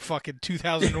made in fucking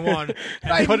 2001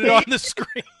 and put it on the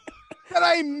screen. That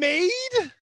I made?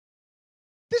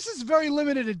 This is very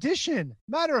limited edition.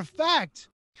 Matter of fact,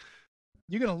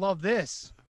 you're going to love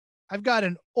this. I've got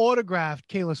an autographed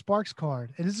Kayla Sparks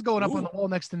card, and this is going up on the wall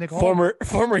next to Nick Hall.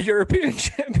 Former European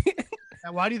champion.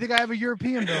 Now, why do you think I have a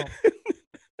European bill?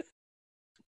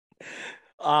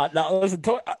 Now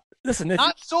listen.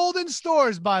 Not sold in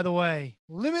stores, by the way.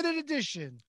 Limited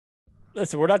edition.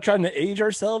 Listen, we're not trying to age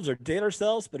ourselves or date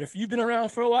ourselves, but if you've been around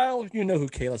for a while, you know who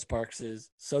Kayla Sparks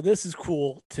is. So this is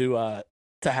cool to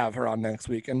have her on next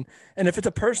week. And if it's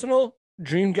a personal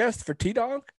dream guest for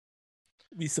T-Donk,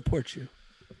 we support you.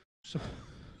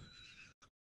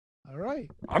 All right.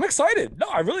 I'm excited. No,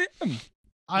 I really am.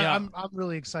 I'm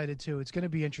really excited too. It's going to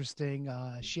be interesting.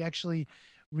 She actually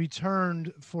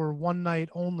returned for one night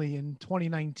only in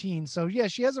 2019. So yeah,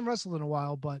 she hasn't wrestled in a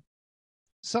while, but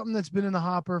something that's been in the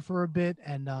hopper for a bit,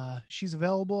 and she's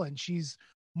available, and she's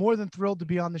more than thrilled to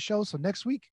be on the show. So next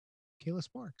week, Kayla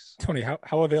Sparks. Tony,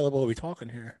 how available are we talking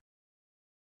here?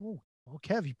 Oh, well,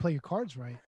 Kev, you play your cards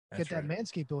right. That's Get that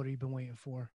Manscaped order you've been waiting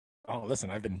for. Oh,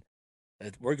 listen,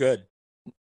 we're good.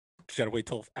 Just got to wait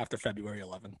till after February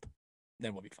 11th.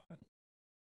 Then we'll be fine.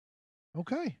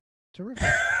 Okay. Terrific.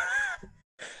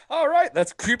 All right,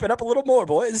 let's creep it up a little more,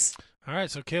 boys. All right,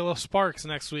 so Kayla Sparks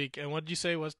next week. And what did you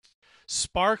say was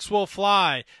Sparks Will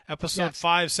Fly, episode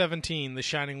 517, the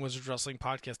Shining Wizards Wrestling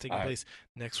podcast taking place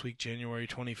next week, January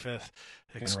 25th,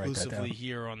 exclusively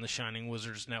here on the Shining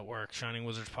Wizards Network, Shining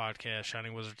Wizards Podcast,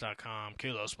 shiningwizards.com.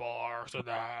 Kayla Sparks in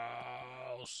the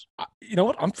house. You know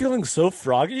what? I'm feeling so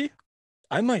froggy.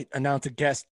 I might announce a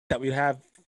guest that we have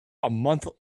a month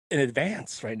in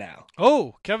advance right now.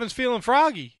 Oh, Kevin's feeling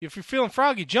froggy. If you're feeling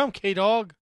froggy, jump,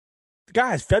 K-Dog.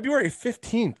 Guys, February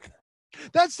 15th.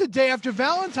 That's the day after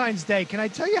Valentine's Day. Can I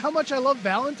tell you how much I love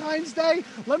Valentine's Day?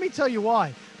 Let me tell you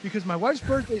why. Because my wife's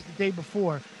birthday is the day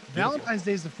before. Valentine's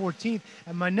Day is the 14th,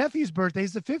 and my nephew's birthday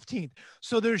is the 15th.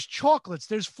 So there's chocolates,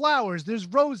 there's flowers, there's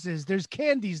roses, there's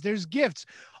candies, there's gifts,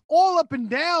 all up and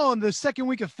down the second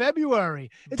week of February.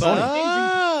 It's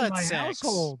amazing in my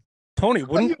household. Tony,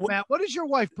 Matt, what does your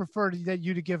wife prefer that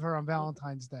you to give her on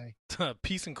Valentine's Day?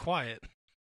 Peace and quiet.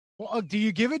 Well, do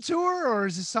you give it to her, or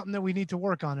is this something that we need to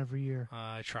work on every year?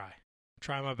 I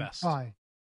try my best. Try.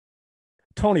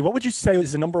 Tony, what would you say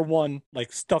is the number one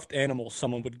stuffed animal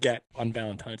someone would get on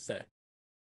Valentine's Day?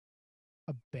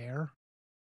 A bear.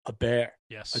 A bear.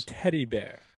 Yes. A teddy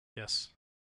bear. Yes.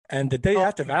 And the day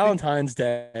after Valentine's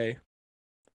Day,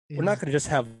 we're not going to just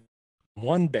have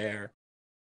one bear.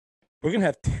 We're going to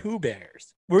have two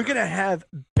bears. We're going to have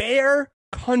Bear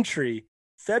Country,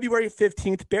 February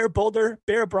 15th. Bear Boulder,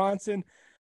 Bear Bronson,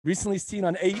 recently seen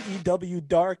on AEW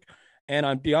Dark and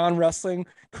on Beyond Wrestling,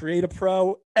 Create a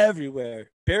Pro, everywhere.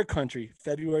 Bear Country,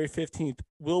 February 15th,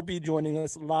 will be joining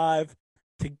us live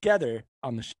together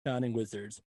on the Shining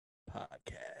Wizards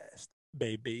podcast.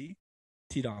 Baby.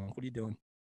 T-Don, what are you doing?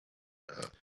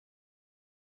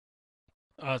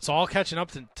 It's all catching up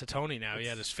to Tony now. He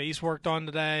had his face worked on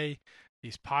today.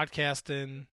 He's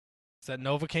podcasting. Is that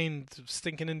Novocaine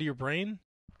stinking into your brain?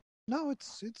 No,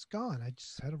 it's gone. I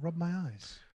just had to rub my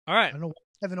eyes. All right. I don't know why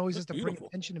Kevin always has to bring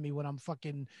attention to me when I'm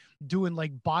fucking doing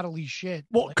bodily shit.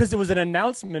 Well, because there was an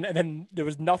announcement and then there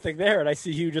was nothing there, and I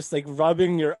see you just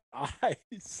rubbing your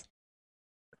eyes.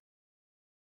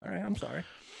 All right, I'm sorry.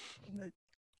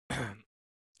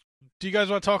 Do you guys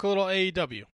want to talk a little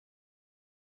AEW?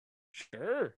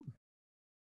 Sure.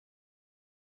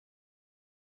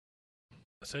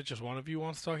 I said just one of you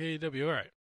wants to talk AEW. All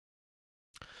right.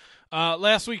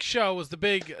 Last week's show was the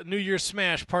big New Year's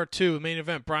Smash Part 2, main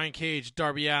event, Brian Cage,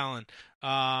 Darby Allin.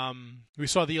 We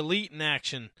saw the Elite in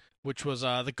action, which was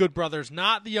the Good Brothers,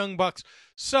 not the Young Bucks.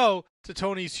 So, to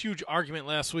Tony's huge argument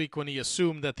last week when he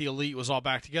assumed that the Elite was all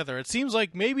back together, it seems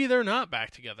like maybe they're not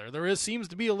back together. Seems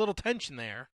to be a little tension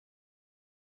there.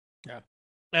 Yeah.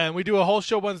 And we do a whole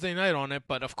show Wednesday night on it,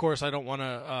 but of course I don't want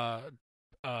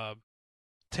to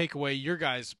take away your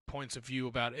guys' points of view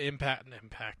about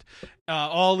Impact,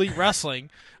 All Elite Wrestling.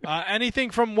 Anything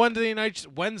from Wednesday night,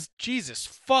 Jesus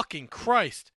fucking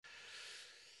Christ.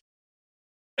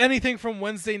 Anything from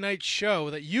Wednesday night show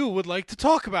that you would like to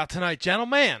talk about tonight,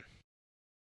 gentlemen?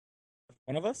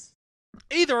 One of us?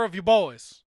 Either of you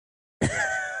boys.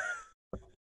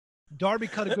 Darby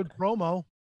cut a good promo.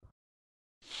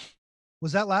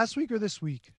 Was that last week or this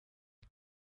week?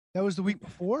 That was the week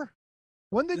before?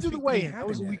 When did they do the weigh-in? That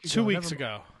was a week ago. 2 weeks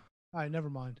ago. All right, never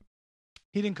mind.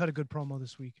 He didn't cut a good promo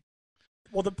this week.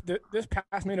 Well, this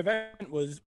past main event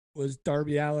was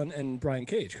Darby Allin and Brian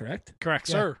Cage, correct? Correct,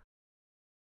 sir.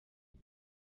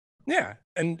 Yeah,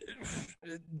 and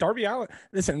Darby Allin.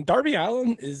 Listen, Darby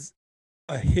Allin is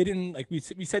a hidden, we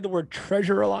say the word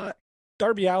treasure a lot.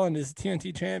 Darby Allin is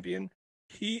TNT champion.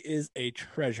 He is a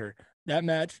treasure. That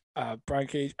match, Brian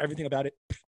Cage, everything about it,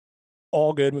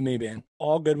 all good with me, man.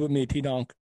 All good with me,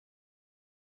 T-Donk.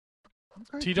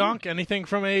 Okay, T-Donk, anything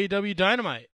from AEW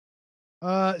Dynamite?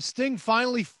 Sting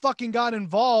finally fucking got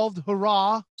involved.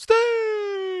 Hurrah.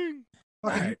 Sting!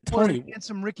 Fucking right, Tony,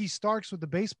 handsome Ricky Starks with the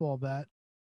baseball bat.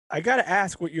 I got to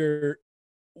ask what you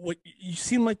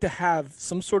seem like to have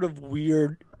some sort of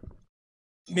weird,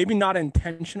 maybe not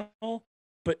intentional,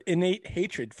 but innate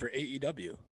hatred for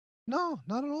AEW. No,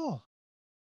 not at all.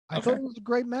 I thought it was a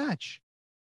great match.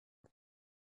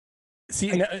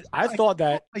 See, I thought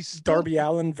that Darby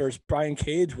Allin versus Brian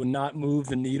Cage would not move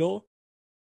the needle.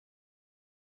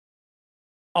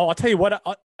 Oh, I'll tell you what,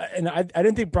 I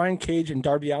didn't think Brian Cage and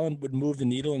Darby Allin would move the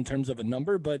needle in terms of a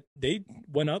number, but they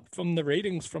went up from the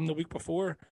ratings from the week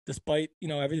before. Despite,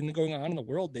 everything going on in the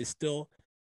world, they still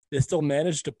they still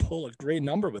managed to pull a great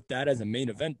number with that as a main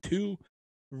event. Two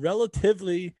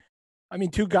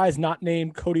guys not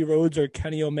named Cody Rhodes or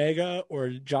Kenny Omega or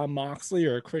Jon Moxley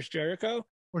or Chris Jericho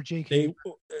or Jake Hager.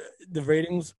 The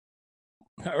ratings,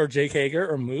 or Jake Hager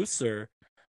or Moose or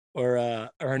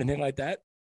anything like that.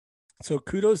 So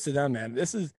kudos to them, man.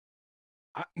 This is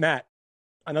Matt.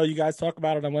 I know you guys talk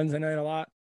about it on Wednesday night a lot.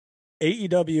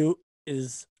 AEW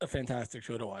is a fantastic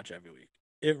show to watch every week.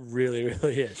 It really,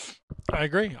 really is. I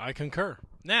agree. I concur.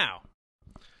 Now,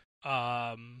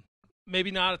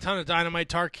 maybe not a ton of Dynamite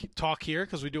talk here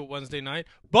because we do it Wednesday night,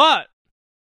 but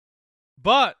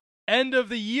end of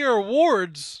the year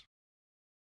awards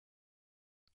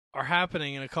are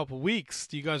happening in a couple weeks.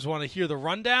 Do you guys want to hear the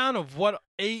rundown of what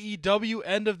AEW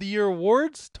end of the year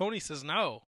awards? Tony says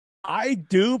no. I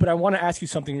do, but I want to ask you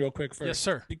something real quick first. Yes,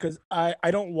 sir. Because I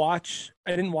didn't watch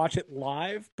it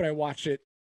live, but I watched it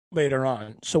later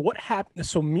on. So what happened?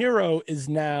 So Miro is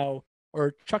now,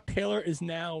 or Chuck Taylor is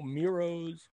now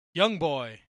Miro's young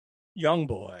boy.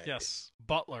 Yes.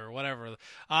 Butler, whatever.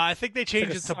 I think they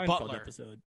changed it to Seinfeld Butler.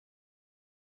 episode.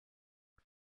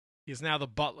 He's now the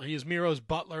Butler. He is Miro's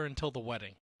Butler until the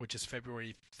wedding, which is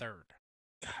February 3rd.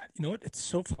 God, you know what? It's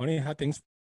so funny how things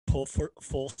pull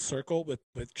full circle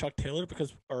with Chuck Taylor,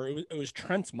 because it was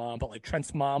Trent's mom, but like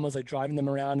Trent's mom was like driving them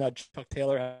around. Now Chuck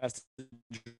Taylor has to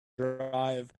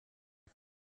drive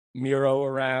Miro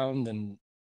around, and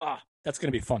that's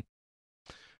gonna be fun.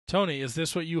 Tony, is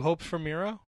this what you hoped for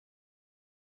Miro?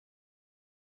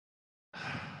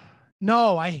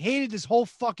 No, I hated this whole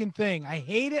fucking thing. I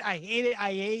hate it. I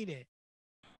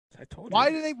told you. Why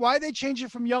did they change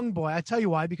it from Young Boy? I tell you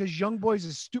why. Because Young Boy is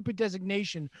a stupid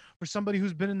designation for somebody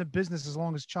who's been in the business as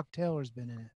long as Chuck Taylor's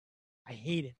been in it. I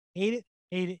hate it.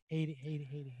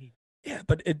 Yeah,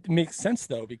 but it makes sense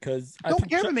though, because I don't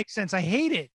care if it makes sense. I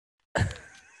hate it.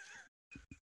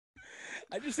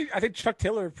 I think Chuck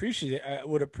Taylor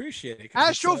would appreciate it.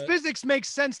 Astrophysics makes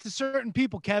sense to certain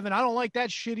people, Kevin. I don't like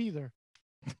that shit either.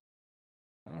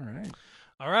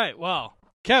 All right. Well,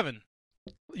 Kevin,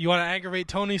 you want to aggravate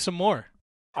Tony some more?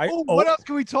 What else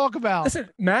can we talk about? Listen,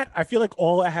 Matt, I feel like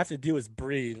all I have to do is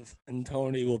breathe, and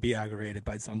Tony will be aggravated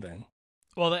by something.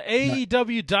 Well, the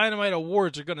AEW Dynamite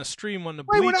Awards are going to stream on the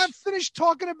Wait, we're not finished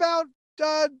talking about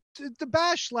the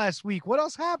Bash last week. What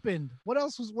else happened? What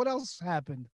else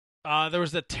happened? There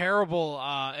was the terrible,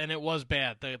 and it was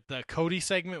bad, the Cody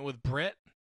segment with Britt.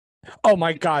 Oh,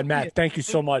 my God, Matt. Thank you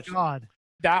so much. God.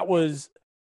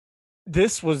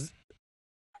 This was,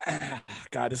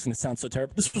 God, this is going to sound so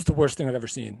terrible. This was the worst thing I've ever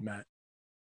seen, Matt.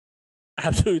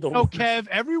 Absolutely the worst. Kev,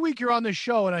 every week you're on the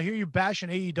show and I hear you bashing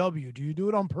AEW. Do you do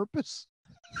it on purpose?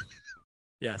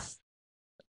 Yes,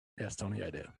 Tony,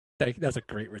 I do. That's a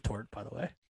great retort, by the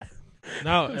way.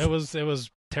 No, it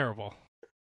was terrible.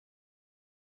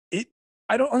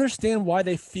 I don't understand why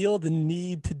they feel the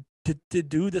need to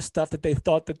do the stuff that they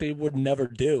thought that they would never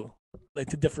do, like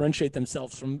to differentiate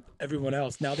themselves from everyone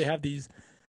else. Now they have these,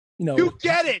 You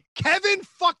get it. Kevin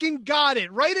fucking got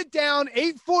it. Write it down.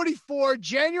 8:44,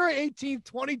 January 18th,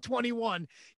 2021.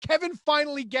 Kevin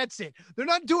finally gets it. They're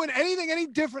not doing anything any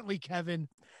differently, Kevin.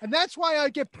 And that's why I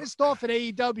get pissed off at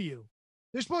AEW.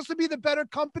 They're supposed to be the better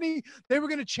company. They were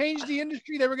going to change the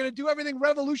industry. They were going to do everything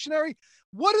revolutionary.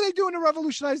 What are they doing to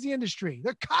revolutionize the industry?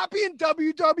 They're copying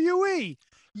WWE.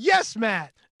 Yes,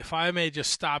 Matt. If I may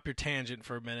just stop your tangent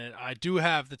for a minute, I do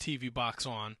have the TV box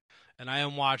on, and I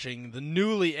am watching the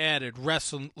newly added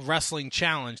wrestling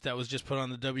challenge that was just put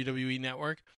on the WWE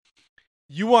network.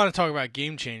 You want to talk about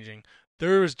game-changing.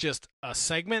 There was just a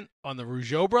segment on the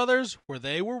Rougeau brothers where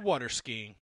they were water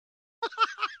skiing.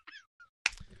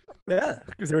 Yeah,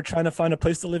 because they were trying to find a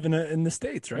place to live in the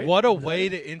States, right? What a way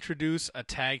to introduce a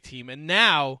tag team. And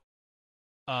now,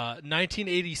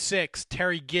 1986,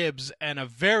 Terry Gibbs and a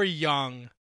very young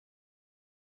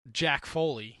Jack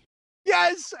Foley.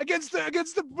 Yes, against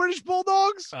the British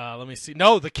Bulldogs? Let me see.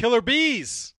 No, the Killer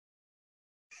Bees.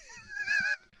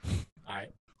 All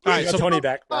right, so Tony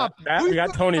back. We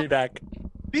got Tony back.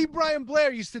 B. Brian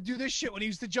Blair used to do this shit when he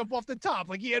used to jump off the top,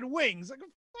 like he had wings. Like,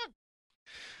 fuck,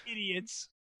 idiots.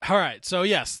 All right, so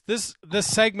yes, this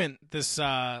segment,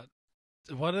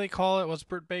 what do they call it? What's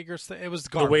Britt Baker's thing? It was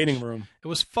garbage. The waiting room. It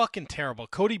was fucking terrible.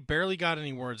 Cody barely got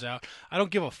any words out. I don't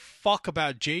give a fuck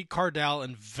about Jade Cardell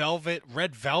and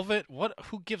Red Velvet.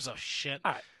 Who gives a shit?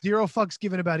 Zero fucks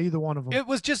given about either one of them. It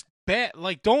was just bad.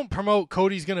 Like, don't promote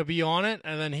Cody's going to be on it,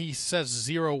 and then he says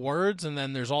 0 words, and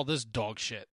then there's all this dog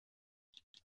shit.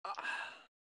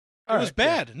 It was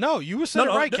bad. Yeah. No, you said it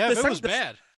right, Kev. It was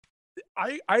bad.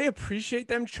 I appreciate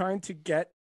them trying to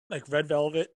get like Red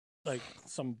Velvet like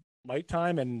some mic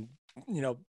time and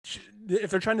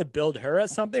if they're trying to build her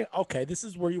as something, okay, this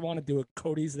is where you want to do it.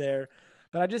 Cody's there,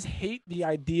 but I just hate the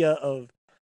idea of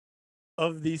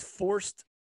these forced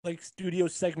like studio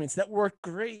segments that worked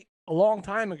great a long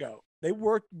time ago. They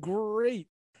worked great,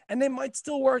 and they might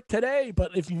still work today.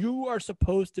 But if you are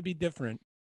supposed to be different,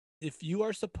 if you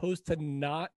are supposed to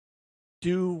not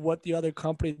do what the other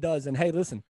company does, and hey,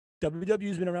 listen,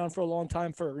 WWE's been around for a long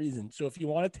time for a reason. So if you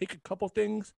want to take a couple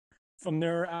things from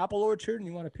their apple orchard and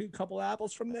you want to pick a couple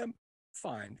apples from them,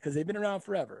 fine, because they've been around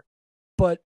forever.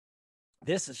 But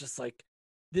this is just like,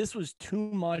 this was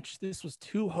too much. This was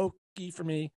too hokey for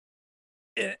me.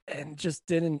 And just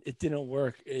didn't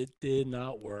work. It did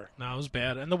not work. No, it was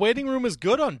bad. And the waiting room is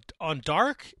good on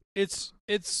Dark. It's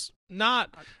not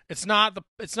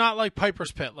like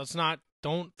Piper's Pit.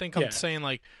 Don't think I'm saying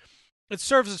like it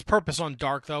serves its purpose on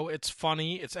Dark though. It's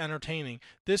funny, it's entertaining.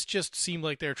 This just seemed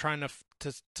like they were trying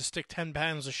to stick 10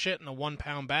 pounds of shit in a 1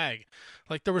 pound bag.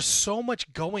 Like there was so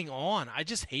much going on. I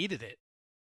just hated it.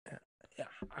 Yeah,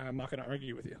 I'm not going to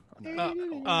argue with you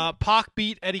on that. Pac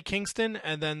beat Eddie Kingston,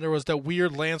 and then there was that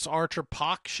weird Lance Archer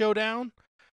Pac showdown,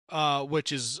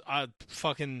 which is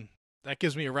that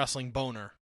gives me a wrestling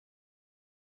boner.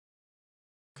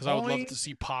 Because I would love to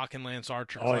see Pac and Lance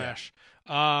Archer clash.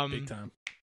 Yeah. Big time.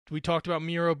 We talked about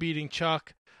Miro beating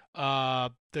Chuck.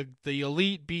 The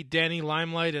Elite beat Danny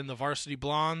Limelight and the Varsity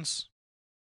Blondes.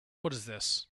 What is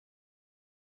this?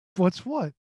 What's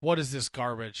what? What is this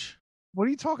garbage? What are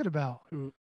you talking about?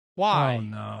 Why? Oh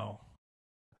no!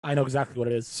 I know exactly what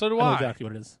it is. So do I know exactly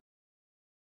what it is.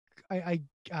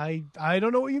 I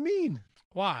don't know what you mean.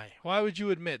 Why? Why would you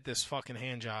admit this fucking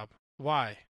hand job?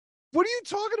 Why? What are you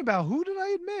talking about? Who did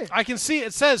I admit? I can see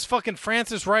it says fucking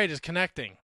Francis Wright is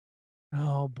connecting.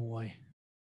 Oh boy.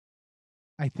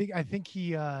 I think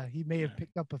he may have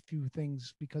picked up a few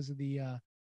things because of the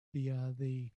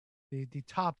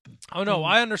top. Oh no,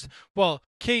 I understand. Well,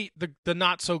 Kate, the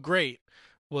not so great,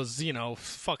 was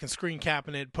fucking screen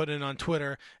capping it, putting it on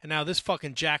Twitter, and now this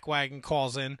fucking jackwagon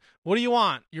calls in. What do you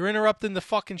want? You're interrupting the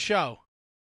fucking show.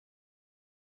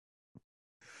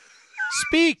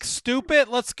 Speak, stupid.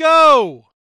 Let's go.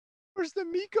 Where's the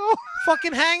Miko?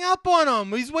 Fucking hang up on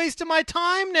him. He's wasting my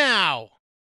time now.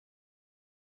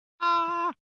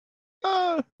 Oh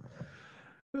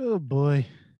boy.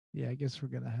 Yeah, I guess we're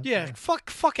gonna have. Yeah,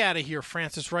 fuck out of here,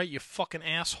 Francis Wright. You fucking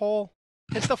asshole.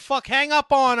 Hit the fuck. Hang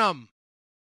up on him.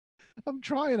 I'm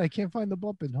trying. I can't find the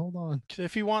button. Hold on.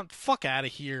 If you want, fuck out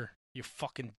of here, you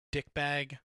fucking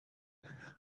dickbag.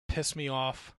 Piss me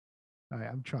off. All right,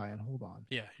 I'm trying. Hold on.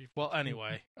 Yeah. Well,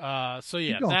 anyway. So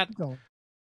yeah, keep going.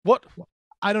 What?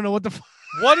 I don't know what the.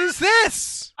 What is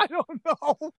this? I don't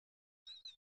know.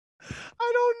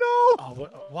 I don't know.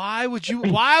 Why would you?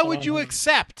 Why would you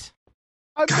accept?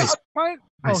 Guys,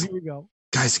 here we go.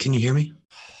 Guys, can you hear me?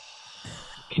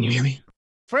 Can you hear me?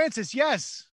 Francis,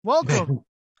 yes. Welcome. Okay.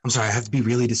 I'm sorry, I have to be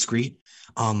really discreet.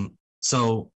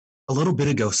 So a little bit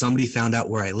ago, somebody found out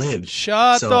where I lived.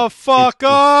 Shut the fuck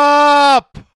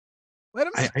up! Let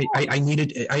him talk. I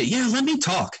needed. Yeah, let me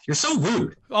talk. You're so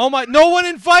rude. Oh my! No one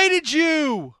invited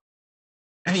you.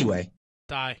 Anyway.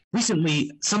 Die. Recently,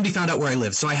 somebody found out where I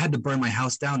live, so I had to burn my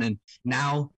house down, and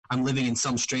now I'm living in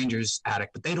some stranger's attic,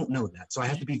 but they don't know that, so I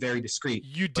have to be very discreet.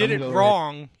 You did it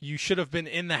wrong. You should have been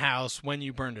in the house when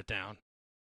you burned it down.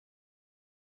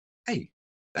 Hey,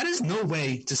 that is no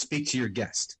way to speak to your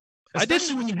guest,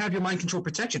 especially when you have your mind control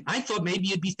protection. I thought maybe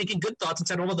you'd be thinking good thoughts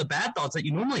instead of all the bad thoughts that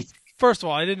you normally think. First of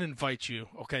all, I didn't invite you.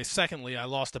 Okay. Secondly, I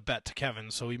lost a bet to Kevin,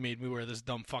 so he made me wear this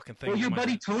dumb fucking thing. Well, your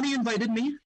buddy Tony invited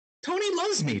me. Tony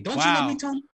loves me. Don't you love me,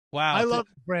 Tony? Wow. I love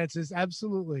Francis.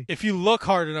 Absolutely. If you look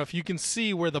hard enough, you can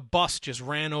see where the bus just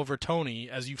ran over Tony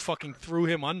as you fucking threw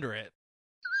him under it.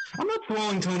 I'm not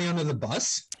throwing Tony under the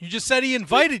bus. You just said he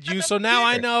invited you, so now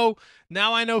I know.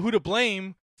 Now I know who to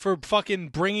blame for fucking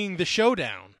bringing the show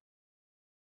down.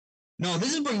 No,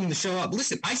 this is bringing the show up.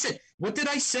 Listen, I said, what did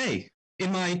I say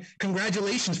in my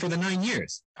congratulations for the 9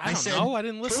 years? I don't know. I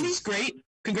didn't listen. Tony's great.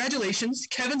 Congratulations.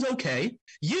 Kevin's okay.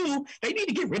 They need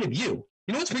to get rid of you.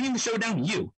 You know what's bringing the show down?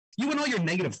 You and all your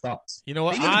negative thoughts. You know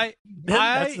what?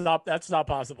 That's not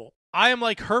possible. I am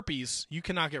like herpes. You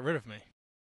cannot get rid of me.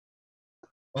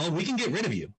 Well, we can get rid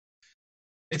of you.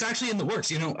 It's actually in the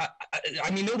works. I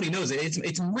mean, nobody knows it.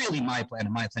 It's really my plan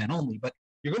and my plan only. But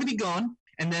you're going to be gone,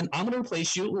 and then I'm going to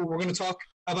replace you. We're going to talk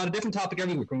about a different topic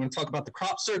every week. We're going to talk about the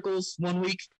crop circles one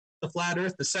week, the flat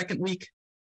Earth the second week.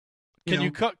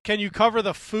 Can you cover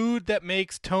the food that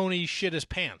makes Tony shit his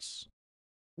pants?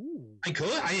 Ooh. I could.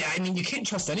 I mean, you can't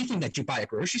trust anything that you buy at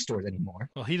grocery stores anymore.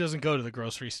 Well, he doesn't go to the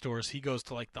grocery stores. He goes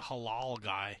to like the halal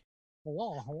guy.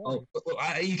 Halal. Oh,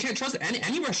 you can't trust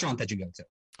any restaurant that you go to.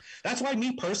 That's why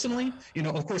me personally,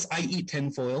 of course I eat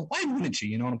tinfoil. Why wouldn't you?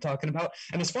 You know what I'm talking about?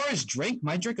 And as far as drink,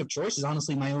 my drink of choice is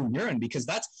honestly my own urine, because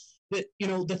that's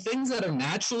the things that are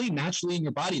naturally in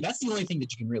your body. That's the only thing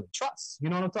that you can really trust. You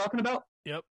know what I'm talking about?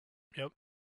 Yep.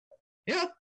 Yeah.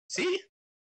 See?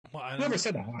 Well, Whoever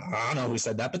said that? I don't know who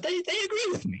said that, but they agree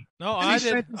with me. No, I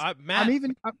did. Matt.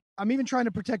 I'm even trying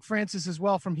to protect Francis as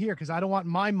well from here, because I don't want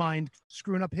my mind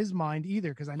screwing up his mind either,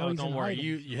 because I know he's don't in worry.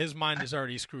 hiding. His mind is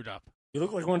already screwed up. You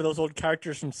look like one of those old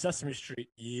characters from Sesame Street.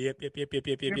 Yep. Kevin,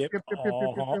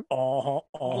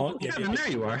 there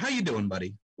you are. How you doing,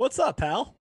 buddy? What's up,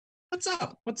 pal? What's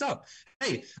up?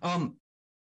 Hey, oh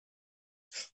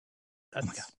my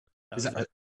God. Is that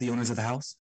the owners of the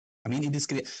house? I mean,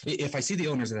 if I see the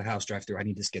owners of the house drive through, I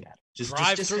need to skid at it.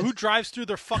 Drive through? Who drives through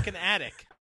their fucking attic?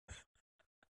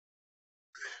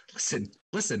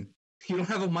 Listen. You don't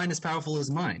have a mind as powerful as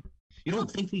mine. You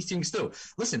don't think these things through.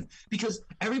 Listen, because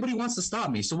everybody wants to stop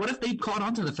me. So what if they caught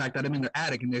on to the fact that I'm in their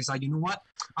attic and they decide, you know what?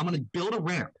 I'm going to build a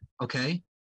ramp, okay?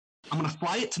 I'm going to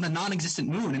fly it to the non-existent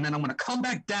moon, and then I'm going to come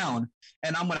back down,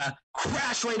 and I'm going to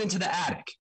crash right into the attic.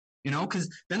 Because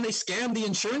then they scam the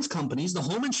insurance companies, the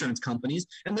home insurance companies,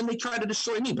 and then they try to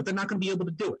destroy me, but they're not going to be able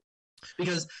to do it.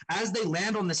 Because as they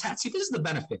land on this hat, see, this is the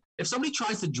benefit. If somebody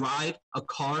tries to drive a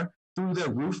car through their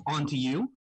roof onto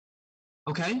you,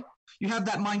 okay, you have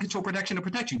that mind control protection to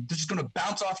protect you. They're just going to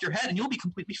bounce off your head, and you'll be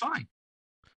completely fine.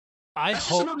 That's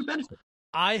just another benefit.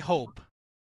 I hope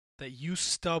that you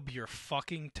stub your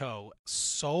fucking toe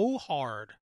so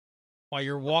hard while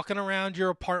you're walking around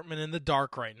your apartment in the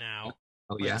dark right now.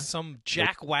 Oh, yeah? Some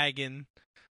jackwagon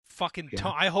fucking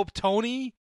I hope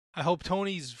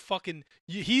Tony's fucking...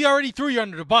 He already threw you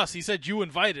under the bus. He said you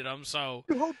invited him, so...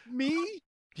 You hope me?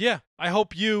 Yeah, I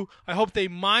hope they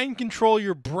mind control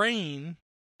your brain.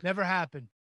 Never happened.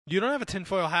 You don't have a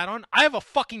tinfoil hat on? I have a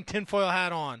fucking tinfoil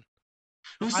hat on.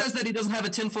 Who says that he doesn't have a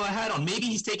tinfoil hat on? Maybe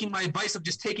he's taking my advice of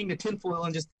just taking the tinfoil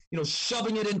and just,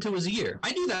 shoving it into his ear.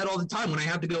 I do that all the time when I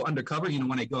have to go undercover,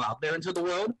 when I go out there into the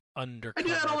world. Undercover. I do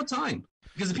that all the time.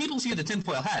 Because the people see the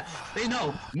tinfoil hat, they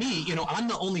know me, I'm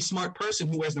the only smart person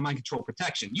who wears the mind control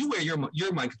protection. You wear your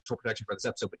mind control protection for this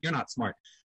episode, but you're not smart.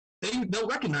 They'll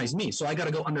recognize me, so I got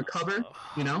to go undercover,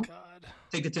 God.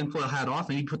 Take the tinfoil hat off,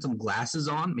 maybe put some glasses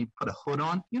on, maybe put a hood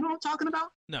on. You know what I'm talking about?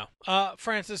 No.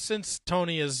 Francis, since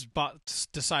Tony has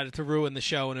decided to ruin the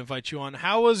show and invite you on,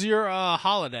 how was your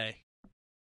holiday?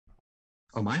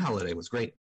 Oh, my holiday was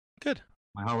great. Good.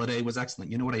 My holiday was excellent.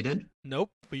 You know what I did?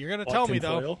 Nope, but you're going to tell me,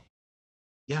 though.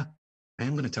 Yeah, I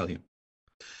am going to tell you.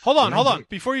 Hold on.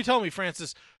 Before you tell me,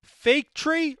 Francis, fake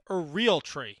tree or real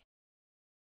tree?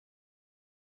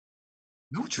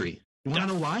 No tree. You want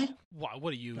to know why? Why?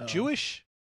 What are you, Jewish?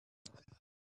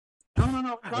 No.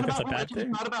 Not about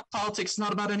religion, not about politics,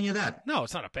 not about any of that. No,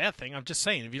 it's not a bad thing. I'm just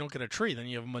saying, if you don't get a tree, then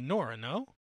you have a menorah,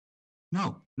 no?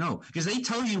 No. Because they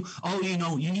tell you,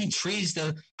 you need trees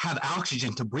to have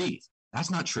oxygen to breathe.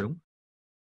 That's not true.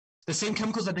 The same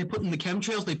chemicals that they put in the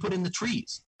chemtrails, they put in the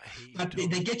trees. But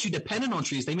they get you dependent on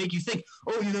trees. They make you think,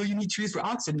 you need trees for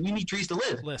oxygen. You need trees to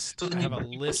live. I have a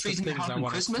list of things I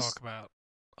wanted to talk about.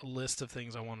 A list of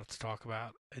things I wanted to talk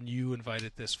about, and you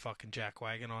invited this fucking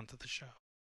jackwagon onto the show.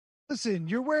 Listen,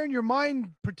 you're wearing your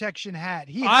mind protection hat.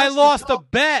 I lost a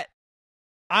bet.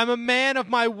 I'm a man of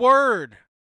my word.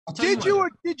 Did you or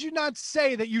did you not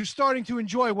say that you're starting to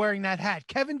enjoy wearing that hat?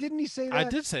 Kevin, didn't he say that? I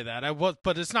did say that.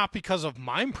 But it's not because of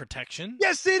mind protection.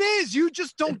 Yes, it is. You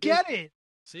just don't get it.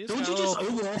 See, don't you just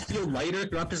overall feel lighter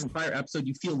throughout this entire episode?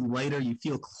 You feel lighter. You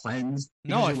feel cleansed.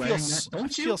 No, I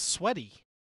feel sweaty.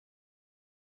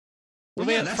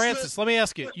 Francis, let me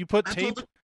ask you. You put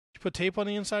tape on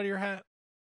the inside of your hat?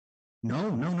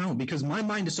 No, because my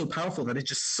mind is so powerful that it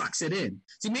just sucks it in.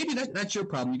 See, maybe that's your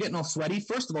problem. You're getting all sweaty.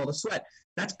 First of all, the sweat,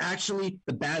 that's actually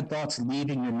the bad thoughts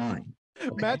leaving your mind. Okay?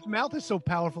 Matt's mouth is so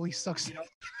powerful, he sucks it.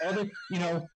 All the,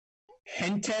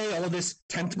 hentai, all of this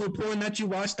tentacle porn that you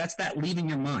watch, that's that leaving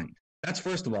your mind. That's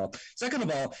first of all. Second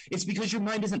of all, it's because your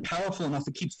mind isn't powerful enough,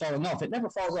 it keeps falling off. It never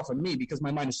falls off of me because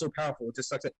my mind is so powerful, it just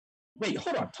sucks it. Wait,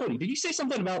 hold on, Tony, did you say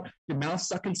something about your mouth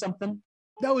sucking something?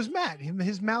 That was Matt.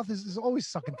 His mouth is always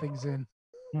sucking things in.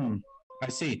 I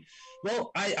see.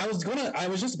 Well, I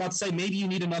was just about to say maybe you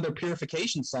need another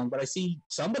purification song, but I see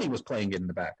somebody was playing it in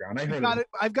the background.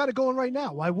 I've got it going right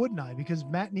now. Why wouldn't I? Because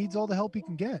Matt needs all the help he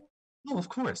can get. Oh, of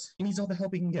course. He needs all the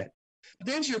help he can get. But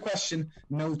to answer your question,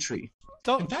 no tree.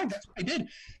 In fact, that's what I did.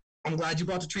 I'm glad you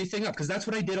brought the tree thing up because that's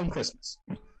what I did on Christmas.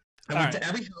 I went to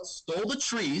every house, stole the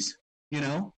trees,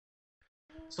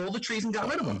 stole the trees and got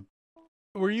rid of them.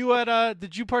 Were you at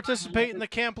did you participate in the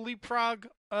Camp Leapfrog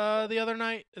the other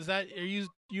night? Are you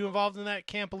involved in that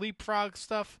Camp Leapfrog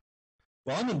stuff?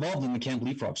 Well, I'm involved in the Camp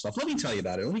Leapfrog stuff. Let me tell you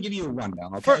about it. Let me give you a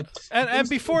rundown, For, okay? and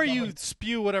before you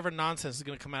spew whatever nonsense is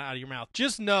going to come out of your mouth,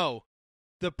 just know,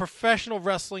 the professional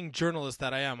wrestling journalist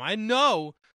that I am, I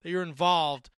know that you're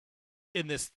involved in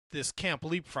this Camp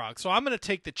Leapfrog. So I'm going to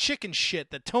take the chicken shit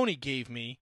that Tony gave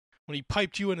me when he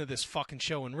piped you into this fucking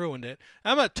show and ruined it.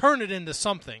 I'm going to turn it into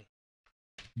something.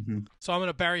 Mm-hmm. So I'm going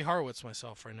to Barry Horowitz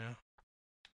myself right now.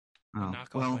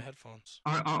 Knock off my headphones.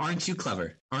 Aren't you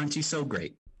clever? Aren't you so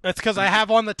great? That's because I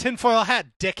have on the tinfoil hat,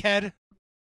 dickhead.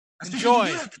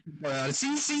 Enjoy.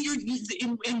 See,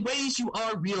 you're in ways you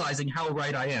are realizing how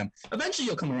right I am. Eventually,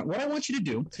 you'll come around. What I want you to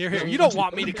do. Here. You don't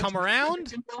want me to come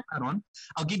around?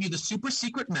 I'll give you the super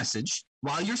secret message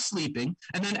while you're sleeping,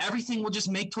 and then everything will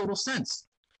just make total sense.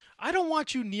 I don't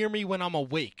want you near me when I'm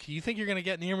awake. You think you're going to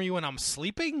get near me when I'm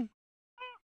sleeping?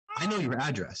 I know your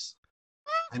address.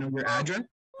 I know your address?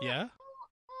 Yeah.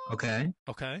 Okay. You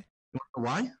want to know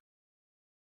why?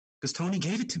 Because Tony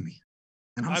gave it to me.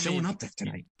 And I'm showing up there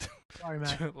tonight. Sorry,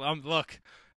 man. Look,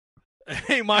 it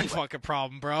ain't my fucking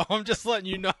problem, bro. I'm just letting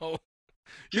you know.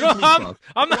 I'm not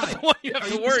the one you have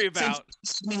to worry about.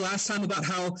 Me last time about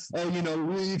how,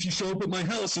 if you show up at my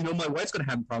house, my wife's going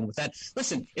to have a problem with that.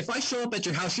 Listen, if I show up at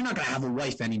your house, you're not going to have a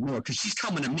wife anymore because she's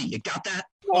coming to me. You got that?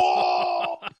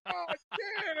 Oh, God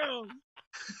damn.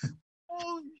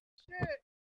 Holy shit.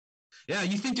 Yeah,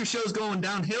 you think your show's going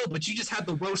downhill, but you just had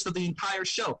the roast of the entire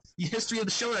show. The history of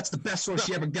the show, that's the best source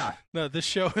you ever got. No, this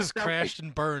show has crashed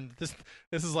and burned. This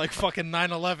is like fucking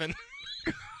 9/11.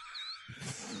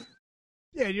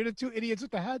 Yeah, you're the two idiots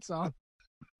with the hats on.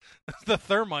 The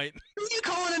thermite. Who are you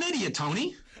calling an idiot,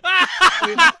 Tony?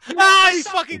 He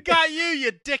fucking got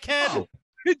you dickhead. Oh.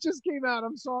 It just came out.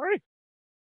 I'm sorry.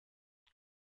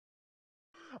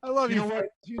 I love you.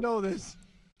 You know this.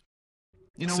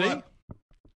 You know what?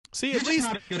 See, You're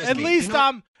at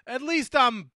least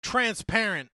I'm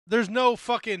transparent. There's no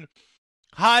fucking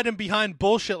hiding behind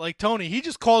bullshit like Tony. He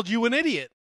just called you an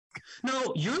idiot.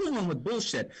 No, you're the one with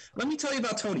bullshit. Let me tell you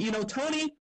about Tony.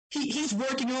 Tony, he's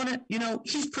working on it.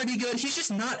 He's pretty good. He's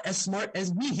just not as smart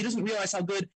as me. He doesn't realize how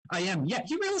good I am yet.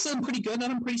 He realizes I'm pretty good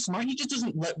and I'm pretty smart. He just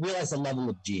doesn't realize the level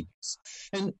of genius.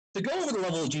 And to go over the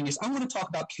level of genius, I'm going to talk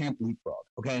about Camp Leapfrog,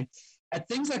 okay? At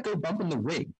Things That Go Bump in the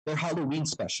Rig, their Halloween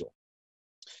special.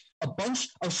 A bunch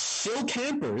of shill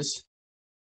campers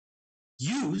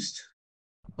used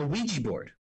a Ouija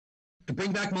board to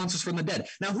bring back monsters from the dead.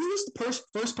 Now, who was the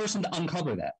first person to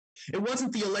uncover that? It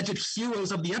wasn't the alleged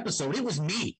heroes of the episode. It was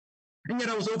me. And yet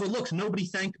I was overlooked. Nobody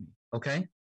thanked me, okay?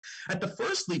 At the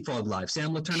first Leapfrog Live,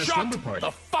 Sam Laterna's slumber party.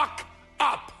 Shut the fuck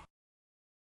up!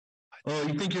 Oh,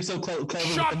 you think you're so clever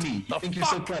with me? You think you're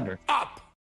so clever?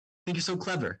 Think you're so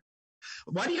clever?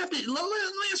 Why do you have to, let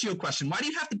me ask you a question. Why do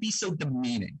you have to be so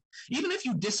demeaning? Even if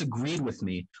you disagreed with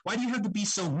me, why do you have to be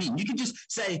so mean? You can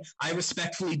just say, I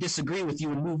respectfully disagree with you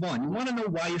and move on. You want to know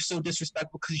why you're so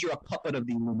disrespectful? Because you're a puppet of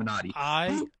the Illuminati.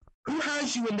 Who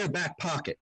has you in their back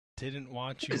pocket? Didn't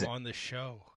want you on the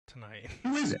show tonight.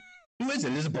 Who is it?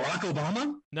 Is it Barack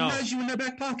Obama? No. Who has you in their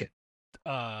back pocket?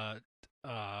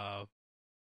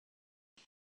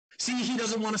 See, he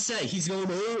doesn't want to say. He's going,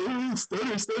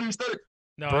 stutter.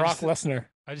 No, Brock Lesnar.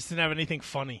 I just didn't have anything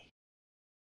funny.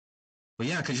 Well,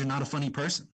 yeah, because you're not a funny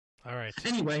person. All right.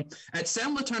 Anyway, at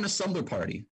Sam Laterna's slumber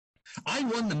party, I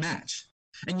won the match.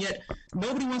 And yet,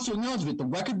 nobody wants to acknowledge it. The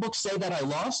record books say that I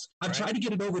lost. I've tried to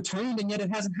get it overturned, and yet it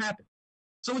hasn't happened.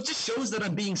 So it just shows that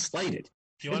I'm being slighted.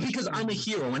 It's because I'm a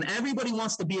hero, and everybody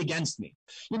wants to be against me.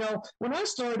 When I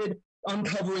started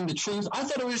uncovering the truth, I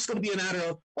thought it was just going to be a matter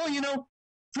of,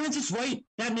 Francis Wright,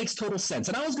 that makes total sense.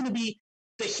 And I was going to be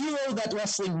the hero that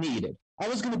wrestling needed. I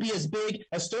was going to be as big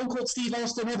as Stone Cold Steve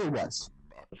Austin ever was.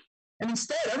 And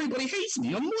instead, everybody hates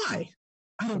me. Why?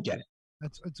 I don't get it.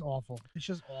 It's awful. It's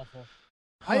just awful.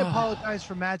 I apologize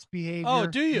for Matt's behavior. Oh,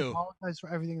 do you? I apologize for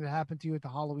everything that happened to you at the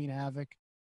Halloween Havoc.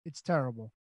 It's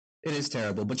terrible. It is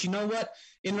terrible. But you know what?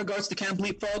 In regards to Camp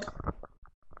Leapfrog,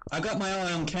 I got my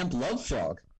eye on Camp Love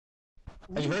Frog.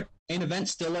 Have you heard? Main event,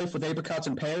 Still Life with Apricots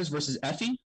and Pears versus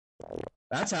Effie?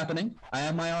 That's happening. I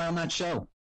have my eye on that show.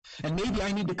 And maybe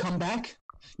I need to come back.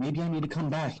 Maybe I need to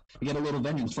come back to get a little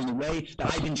vengeance from the way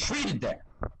that I've been treated there.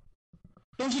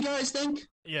 Don't you guys think?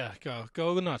 Yeah,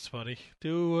 go nuts, buddy.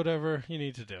 Do whatever you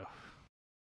need to do.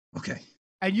 Okay.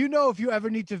 And if you ever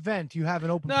need to vent, you have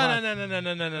an open. No.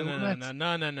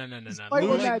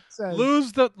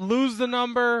 Lose the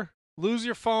number. Lose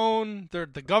your phone.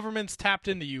 The government's tapped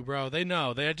into you, bro. They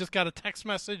know. They just got a text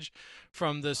message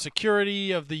from the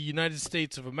security of the United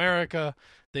States of America.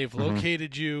 They've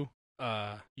located you.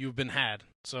 You've been had.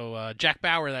 So Jack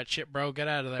Bauer, that shit, bro. Get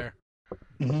out of there.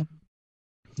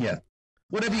 Yeah.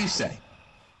 Whatever you say.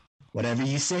 Whatever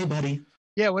you say, buddy.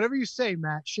 Yeah, whatever you say,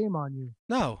 Matt. Shame on you.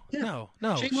 No.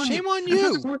 Shame on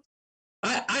you.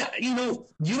 You know,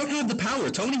 you don't have the power.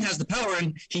 Tony has the power,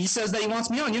 and he says that he wants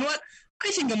me on. You know what?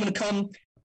 I think I'm going to come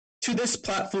to this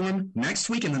platform next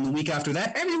week and then the week after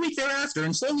that, every week thereafter,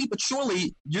 and slowly but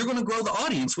surely, you're going to grow the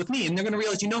audience with me, and they're going to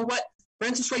realize, you know what?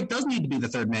 Francis Wright does need to be the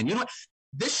third man. You know what?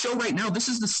 This show right now, this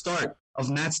is the start of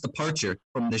Matt's departure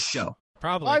from this show.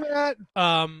 Probably. Bye,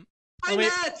 Matt.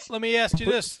 Let me ask you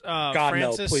this, God,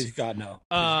 Francis. no. Please, God, no.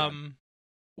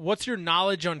 What's your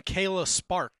knowledge on Kayla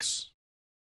Sparks?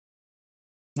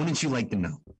 Wouldn't you like to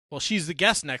know? Well, she's the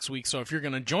guest next week, so if you're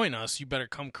going to join us, you better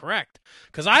come correct.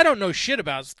 Because I don't know shit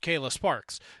about Kayla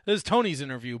Sparks. This is Tony's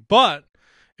interview, but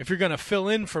if you're going to fill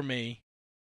in for me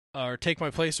or take my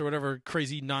place or whatever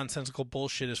crazy nonsensical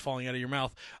bullshit is falling out of your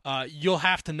mouth, you'll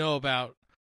have to know about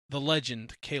the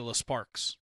legend Kayla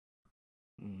Sparks.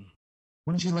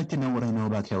 Wouldn't you like to know what I know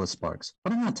about Kayla Sparks?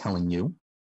 But I'm not telling you.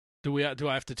 Do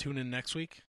I have to tune in next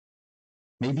week?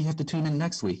 Maybe you have to tune in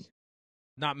next week.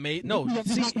 Not me. No, I'm not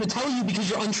going to tell you because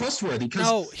you're untrustworthy.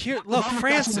 No, here, look,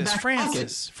 Francis.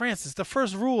 The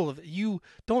first rule of you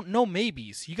don't know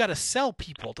maybes. You got to sell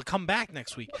people to come back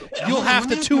next week. You'll have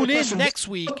to tune in next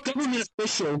week. What government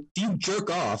official do you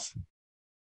jerk off?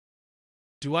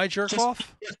 Do I jerk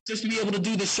off? Just to be able to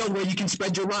do this show where you can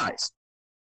spread your lies.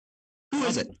 Who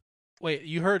is it? Wait,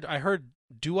 I heard,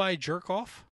 do I jerk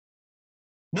off?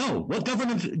 No. What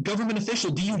government official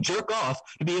do you jerk off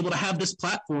to be able to have this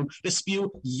platform to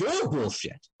spew your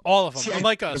bullshit? All of them.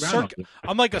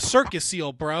 I'm like a circus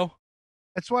seal, bro.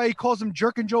 That's why he calls him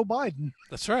Jerkin' Joe Biden.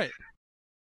 That's right.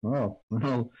 Oh,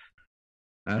 well,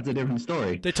 that's a different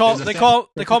story. They call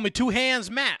me Two Hands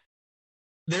Matt.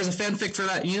 There's a fanfic for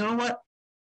that. You know what?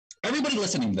 Everybody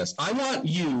listening to this, I want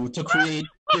you to create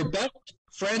your best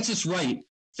Francis Wright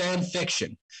fan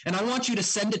fiction, and I want you to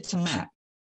send it to Matt.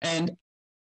 And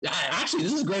actually,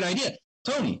 this is a great idea.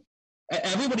 Tony,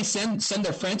 everybody send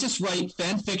their Francis Wright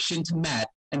fan fiction to Matt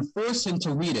and force him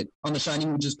to read it on the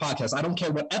Shining Wizards podcast. I don't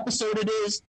care what episode it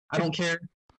is. I don't care.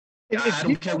 I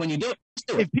don't care when you do it.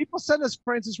 If people send us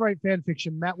Francis Wright fan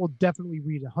fiction, Matt will definitely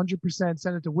read it. 100%.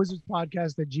 Send it to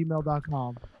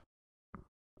wizardspodcast@gmail.com.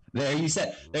 There you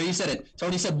said it.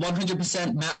 Tony said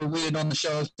 100%. Matt will read it on the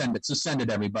show. Send it. So send it,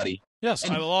 everybody. Yes,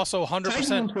 and I will also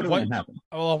 100% wipe.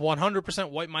 I will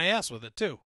 100% wipe my ass with it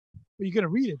too. But you're gonna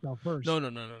read it though first. No.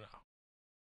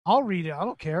 I'll read it. I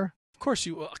don't care. Of course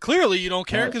you. Clearly you don't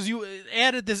care because you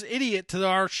added this idiot to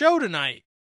our show tonight.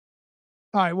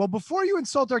 All right. Well, before you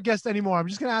insult our guest anymore, I'm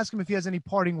just gonna ask him if he has any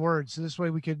parting words, so this way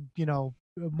we could,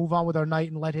 move on with our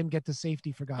night and let him get to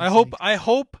safety for God's sake. I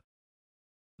hope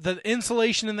the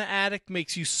insulation in the attic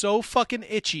makes you so fucking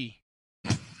itchy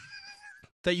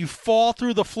that you fall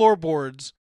through the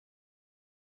floorboards.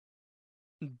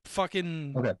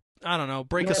 Fucking, okay. I don't know,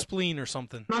 break a spleen or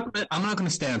something. I'm not going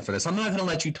to stand for this. I'm not going to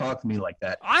let you talk to me like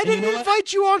that. I didn't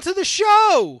invite you onto the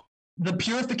show. The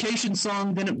purification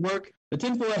song didn't work. The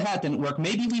tinfoil hat didn't work.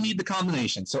 Maybe we need the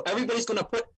combination. So everybody's going to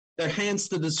put their hands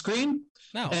to the screen.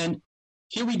 No. And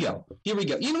here we go. You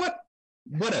know what?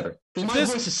 Whatever. My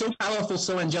voice is so powerful,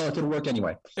 so angelic, it'll work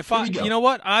anyway. You know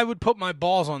what? I would put my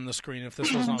balls on the screen if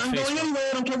this was on I'm Facebook. going anywhere.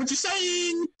 I don't care what you're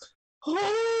saying.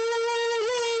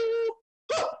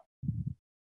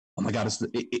 Oh my God, it's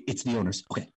the owners.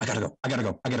 Okay, I gotta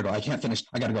go. I can't finish.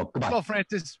 I gotta go. Goodbye. Go,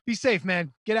 Francis. Be safe,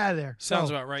 man. Get out of there.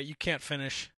 Sounds about right. You can't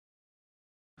finish.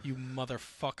 You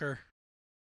motherfucker.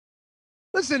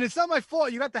 Listen, it's not my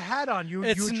fault. You got the hat on.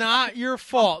 It's not your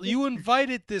fault. You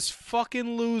invited this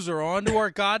fucking loser onto our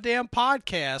goddamn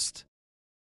podcast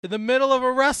in the middle of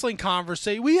a wrestling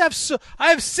conversation. I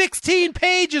have 16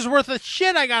 pages worth of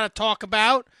shit I gotta talk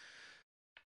about.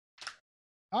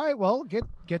 All right, well, get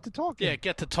to talking. Yeah,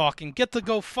 get to talking. Get to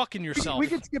go fucking yourself. We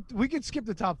could skip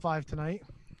the top 5 tonight.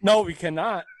 No, we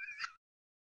cannot.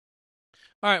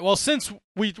 All right, well, since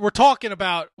we're talking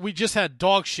about, we just had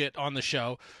dog shit on the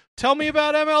show. Tell me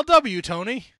about MLW,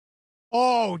 Tony.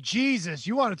 Oh, Jesus.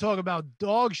 You want to talk about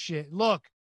dog shit. Look,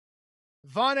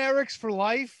 Von Erichs for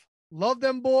life. Love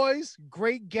them boys.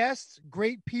 Great guests.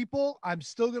 Great people. I'm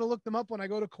still going to look them up when I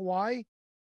go to Kauai.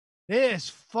 This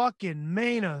fucking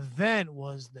main event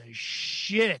was the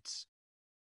shit.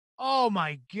 Oh,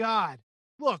 my God.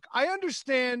 Look, I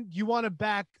understand you want to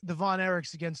back the Von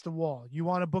Erichs against the wall. You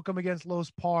want to book them against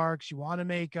Los Parks. You want to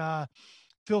make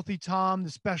Filthy Tom the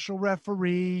special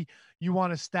referee. You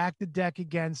want to stack the deck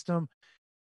against him.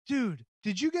 Dude,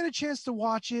 did you get a chance to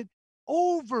watch it?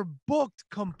 Overbooked,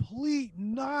 complete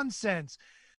nonsense.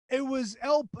 It was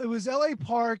LA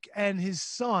Park and his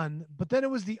son, but then it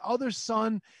was the other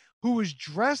son who was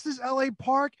dressed as LA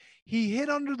Park. He hid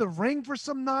under the ring for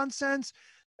some nonsense.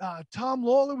 Tom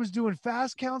Lawler was doing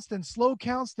fast counts, then slow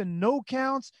counts, then no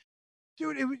counts.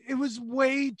 Dude, it was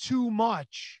way too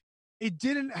much. It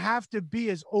didn't have to be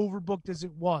as overbooked as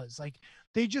it was. Like,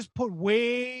 they just put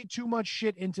way too much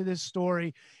shit into this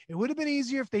story. It would have been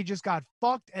easier if they just got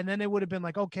fucked, and then it would have been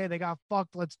like, okay, they got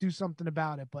fucked, let's do something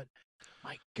about it. But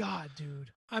my God, dude.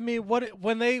 I mean,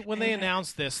 when they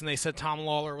announced this and they said Tom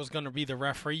Lawler was going to be the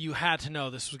referee, you had to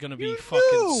know this was going to be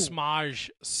fucking Smaj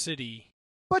City.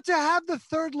 But to have the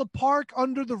third La Park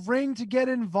under the ring to get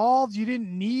involved, you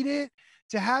didn't need it.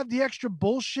 To have the extra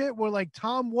bullshit where, like,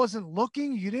 Tom wasn't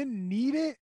looking, you didn't need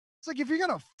it. It's like, if you're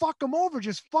going to fuck him over,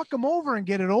 just fuck him over and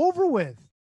get it over with.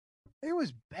 It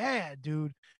was bad,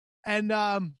 dude. And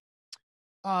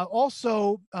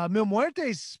also, Mil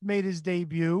Muertes made his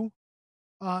debut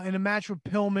in a match with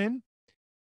Pillman.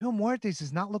 Mil Muertes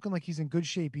is not looking like he's in good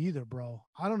shape either, bro.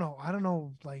 I don't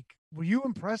know. Like, were you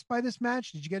impressed by this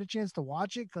match? Did you get a chance to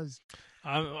watch it? Because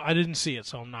I didn't see it,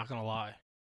 so I'm not going to lie.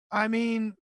 I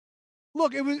mean,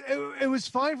 look, it was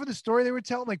fine for the story they were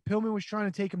telling. Like, Pillman was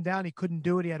trying to take him down. He couldn't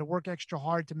do it. He had to work extra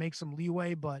hard to make some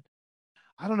leeway. But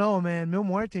I don't know, man. Mil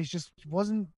Muertes just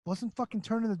wasn't fucking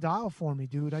turning the dial for me,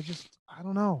 dude. I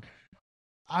don't know.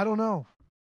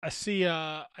 I see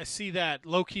that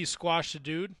Low-Ki squashed a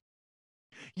dude.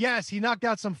 Yes, he knocked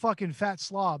out some fucking fat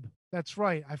slob. That's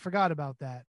right. I forgot about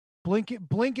that. Blink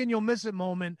and you'll miss it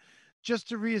moment just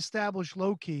to reestablish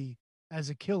Low-Ki as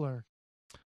a killer.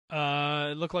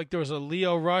 It looked like there was a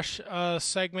Leo Rush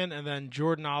segment, and then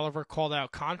Jordan Oliver called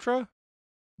out Contra.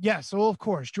 Yes, so of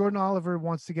course, Jordan Oliver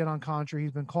wants to get on Contra.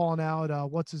 He's been calling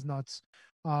out what's his nuts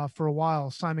for a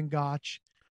while, Simon Gotch.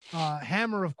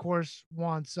 Hammer, of course,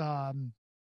 wants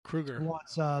Kruger.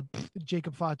 Wants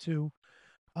Jacob Fatu.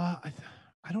 I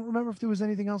don't remember if there was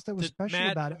anything else that was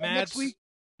special about it. Next week,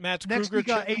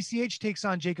 ACH takes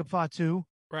on Jacob Fatu.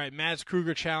 Right, Mads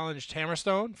Kruger challenged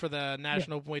Hammerstone for the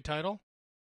national openweight title.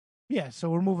 Yeah, so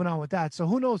we're moving on with that. So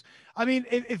who knows? I mean,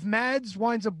 if Mads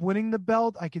winds up winning the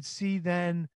belt, I could see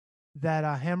then that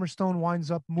Hammerstone winds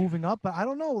up moving up. But I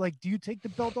don't know. Like, do you take the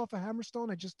belt off of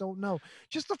Hammerstone? I just don't know.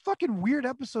 Just a fucking weird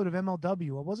episode of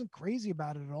MLW. I wasn't crazy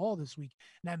about it at all this week.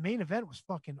 And that main event was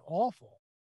fucking awful.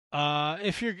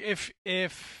 If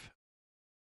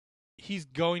he's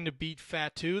going to beat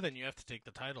Fatu, then you have to take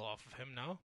the title off of him,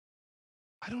 no?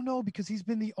 I don't know, because he's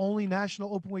been the only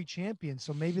national openweight champion.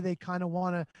 So maybe they kind of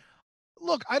want to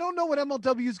look. I don't know what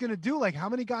MLW is going to do. Like, how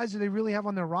many guys do they really have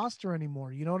on their roster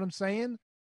anymore? You know what I'm saying?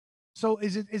 So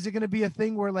is it going to be a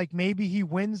thing where, like, maybe he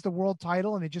wins the world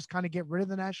title and they just kind of get rid of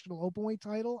the national openweight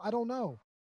title? I don't know.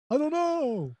 Rich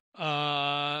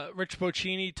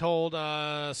Bocchini told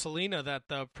Selena that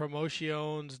the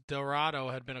Promociones Dorado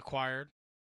had been acquired.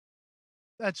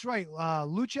 That's right.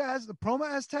 Lucha the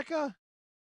Proma Azteca,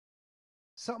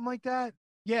 something like that.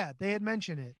 Yeah, they had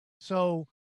mentioned it. So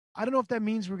I don't know if that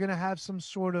means we're going to have some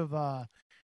sort of,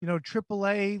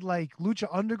 AAA like Lucha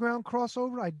Underground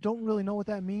crossover. I don't really know what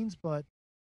that means, but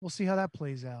we'll see how that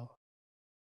plays out.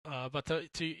 But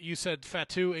you said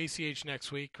Fatu ACH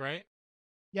next week, right?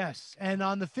 Yes, and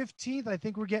on the 15th, I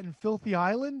think we're getting Filthy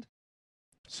Island.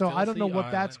 So I don't know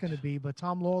what that's going to be, but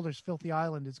Tom Lawler's Filthy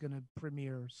Island is going to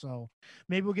premiere. So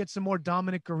maybe we'll get some more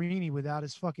Dominic Guarini without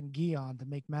his fucking gi on to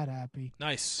make Matt happy.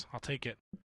 Nice. I'll take it.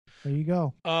 There you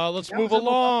go. Let's move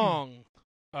along.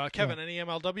 Kevin, any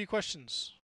MLW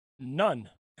questions? None,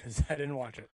 because I didn't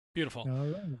watch it. Beautiful.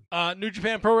 All right. New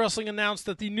Japan Pro Wrestling announced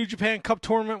that the New Japan Cup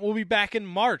tournament will be back in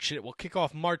March. It will kick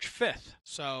off March 5th.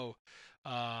 So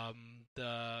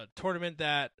the tournament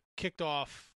that kicked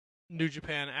off New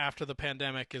Japan after the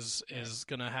pandemic is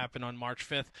going to happen on March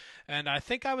 5th. And I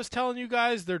think I was telling you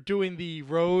guys they're doing the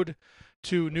Road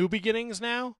to New Beginnings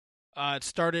now. It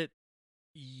started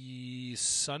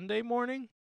Sunday morning.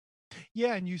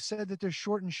 Yeah, and you said that they're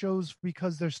shortened shows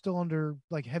because they're still under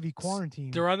like heavy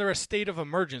quarantine. They're under a state of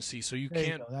emergency, so you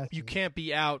can't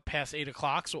be out past 8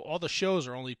 o'clock. So all the shows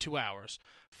are only 2 hours,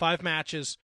 5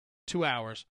 matches, 2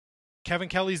 hours. Kevin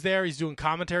Kelly's there. He's doing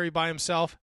commentary by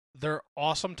himself. They're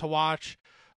awesome to watch.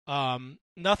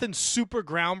 Nothing super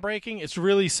groundbreaking. It's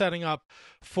really setting up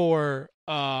for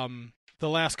the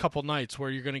last couple nights where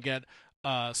you're going to get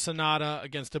Sonata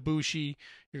against Ibushi.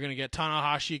 You're going to get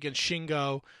Tanahashi against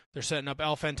Shingo. They're setting up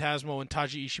El Phantasmo and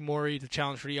Taji Ishimori to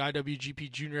challenge for the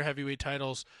IWGP Junior Heavyweight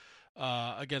titles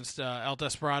against El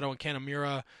Desperado and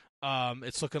Kanemaru.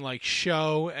 It's looking like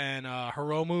Sho and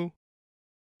Hiromu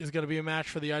is going to be a match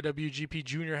for the IWGP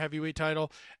Junior Heavyweight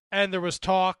title. And there was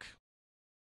talk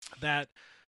that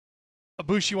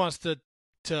Ibushi wants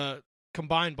to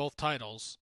combine both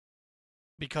titles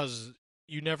because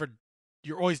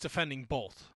you're always defending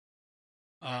both.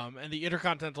 And the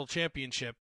Intercontinental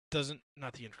Championship doesn't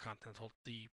not the Intercontinental,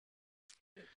 the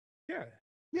Yeah.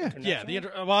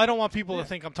 I don't want people to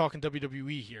think I'm talking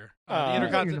WWE here. The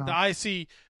Intercontinental,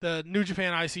 the New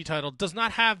Japan IC title does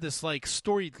not have this like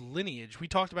storied lineage. We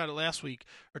talked about it last week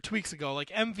or 2 weeks ago. Like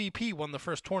MVP won the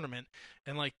first tournament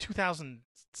in like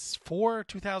 2004,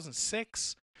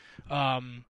 2006.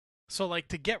 So like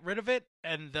to get rid of it,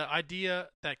 and the idea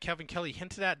that Kevin Kelly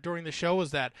hinted at during the show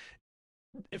was that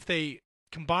if they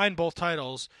combine both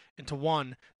titles into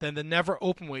one, then the Never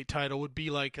Openweight title would be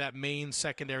like that main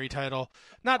secondary title.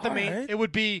 Not the All main. right. It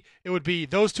would be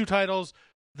those two titles,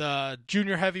 the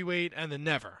junior heavyweight and the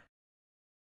Never.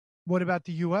 What about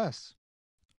the U.S.?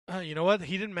 You know what?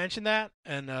 He didn't mention that,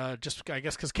 and just I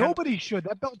guess because Nobody should.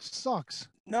 That belt sucks.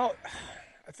 No,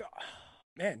 I feel,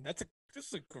 man, this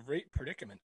is a great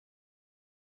predicament.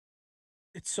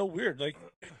 It's so weird. Like,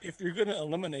 if you're gonna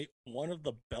eliminate one of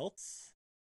the belts,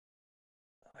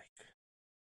 like,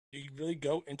 do you really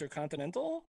go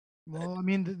Intercontinental? Well, I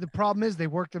mean, the problem is they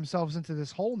work themselves into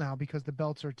this hole now because the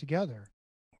belts are together.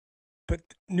 But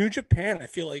New Japan, I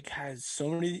feel like, has so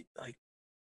many like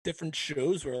different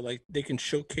shows where like they can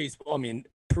showcase. Well, I mean,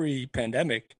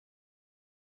 pre-pandemic,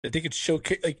 that they could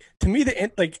showcase. Like, to me,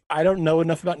 I don't know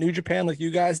enough about New Japan like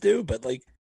you guys do, but like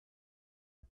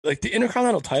the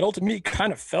Intercontinental title to me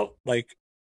kind of felt like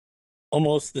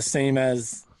almost the same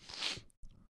as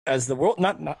the world.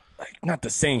 Not the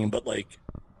same, but like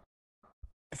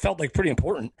it felt like pretty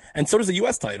important. And so does the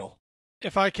U.S. title.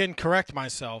 If I can correct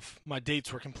myself, my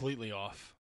dates were completely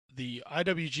off. The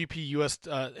IWGP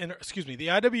the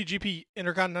IWGP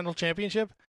Intercontinental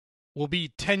Championship will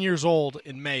be 10 years old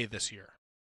in May this year.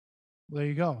 There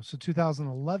you go. So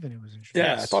 2011 it was introduced.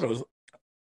 Yeah, I thought it was.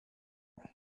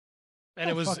 And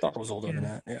I thought it was older than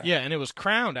that. Yeah. Yeah, and it was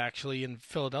crowned actually in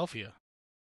Philadelphia,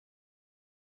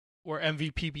 where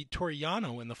MVP beat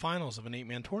Toriano in the finals of an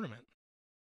 8-man tournament.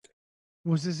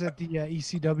 Was this at the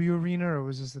ECW arena, or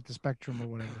was this at the Spectrum or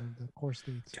whatever, the Core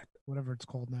States, whatever it's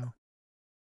called now?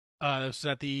 This was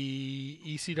at the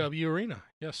ECW arena.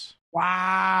 Yes.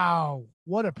 Wow,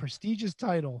 what a prestigious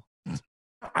title!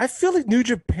 I feel like New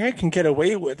Japan can get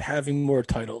away with having more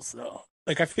titles, though.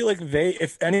 Like, I feel like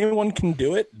if anyone can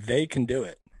do it, they can do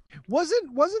it.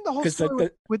 Wasn't the whole 'Cause, story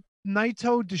like, with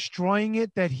Naito destroying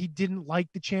it that he didn't like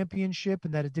the championship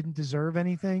and that it didn't deserve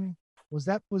anything? Was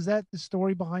that the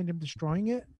story behind him destroying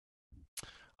it?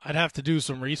 I'd have to do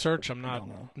some research. I'm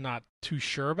not too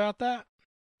sure about that.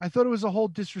 I thought it was a whole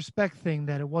disrespect thing,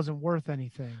 that it wasn't worth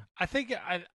anything. I think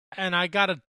I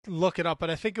gotta look it up, but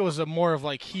I think it was more of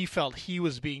like he felt he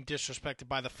was being disrespected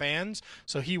by the fans,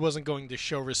 so he wasn't going to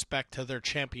show respect to their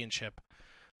championship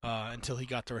until he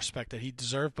got the respect that he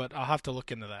deserved. But I'll have to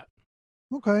look into that.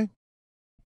 Okay.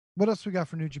 What else we got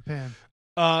for New Japan?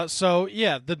 So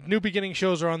yeah, the New Beginning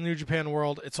shows are on New Japan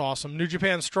World. It's awesome. New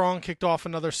Japan Strong kicked off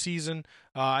another season.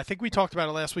 I think we talked about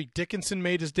it last week. Dickinson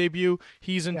made his debut.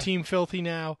 He's in Team Filthy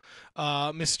now.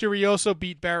 Mysterioso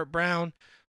beat Barrett Brown,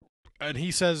 and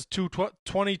he says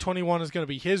 2021 is going to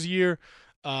be his year.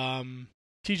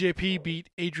 TJP beat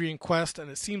Adrian Quest,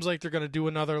 and it seems like they're going to do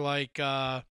another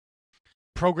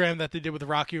program that they did with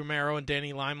Rocky Romero and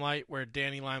Danny Limelight, where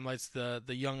Danny Limelight's the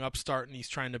young upstart and he's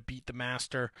trying to beat the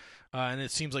master, and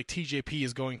it seems like TJP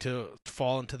is going to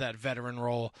fall into that veteran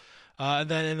role. And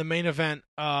then in the main event,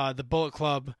 the Bullet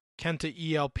Club, Kenta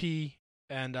ELP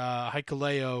and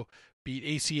Hikuleo beat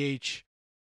ACH,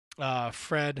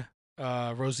 Fred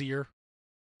Rozier,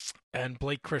 and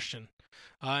Blake Christian.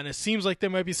 And it seems like they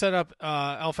might be set up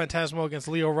El Phantasmo against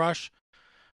Leo Rush.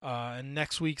 And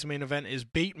next week's main event is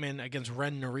Bateman against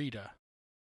Ren Narita.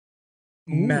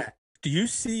 Matt, do you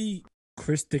see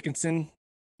Chris Dickinson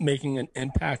making an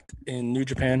impact in New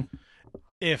Japan?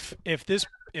 If this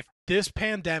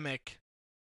pandemic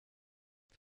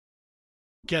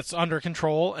gets under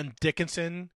control and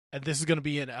Dickinson, and this is going to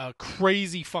be a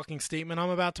crazy fucking statement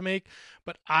I'm about to make,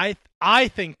 but I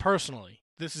think personally,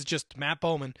 this is just Matt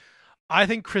Bowman, I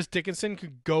think Chris Dickinson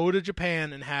could go to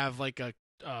Japan and have like a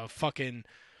fucking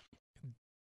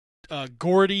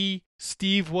Gordy,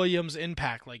 Steve Williams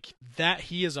impact like that.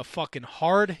 He is a fucking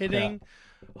hard-hitting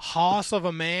hoss of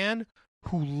a man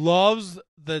who loves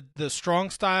the strong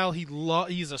style.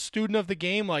 He's a student of the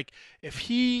game. Like, if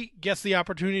he gets the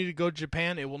opportunity to go to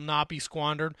Japan, it will not be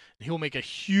squandered. He'll make a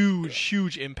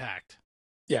huge impact.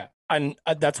 Yeah, and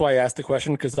that's why I asked the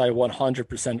question, because I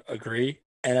 100% agree,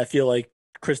 and I feel like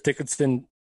Chris Dickinson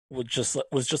was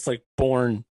just like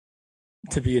born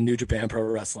to be in New Japan Pro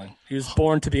Wrestling. He was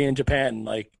born to be in Japan,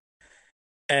 like,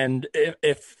 and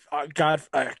if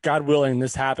God willing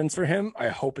this happens for him, I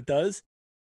hope it does.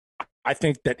 I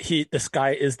think that this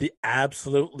guy is the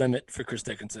absolute limit for Chris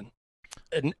Dickinson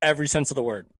in every sense of the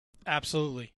word.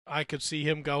 Absolutely. I could see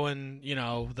him going,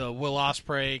 the Will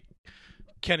Ospreay,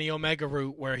 Kenny Omega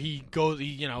route where he goes,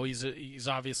 he's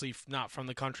obviously not from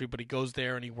the country, but he goes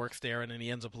there and he works there and then he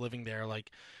ends up living there.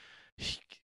 Like,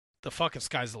 the fucking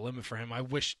sky's the limit for him. I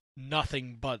wish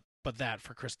nothing but that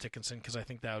for Chris Dickinson because I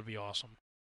think that would be awesome.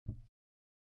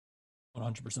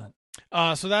 100%.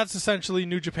 So that's essentially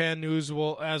New Japan news.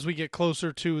 Well, as we get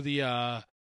closer to the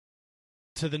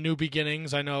new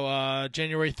beginnings, I know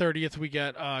January 30th we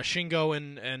get Shingo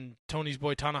and Tony's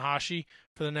boy Tanahashi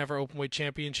for the Never Openweight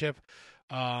Championship,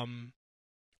 and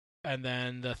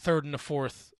then the 3rd and the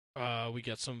 4th we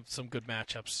get some good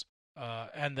matchups,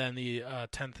 and then the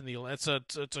 10th and the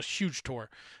 11th. It's a huge tour,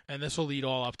 and this will lead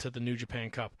all up to the New Japan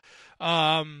Cup.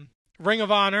 Ring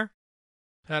of Honor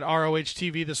at ROH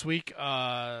TV this week.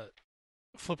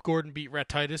 Flip Gordon beat Rhett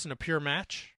Titus in a pure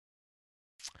match.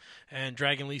 And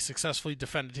Dragon Lee successfully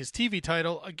defended his TV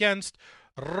title against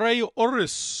Rey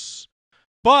Horus.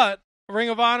 But Ring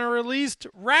of Honor released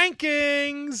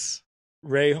rankings.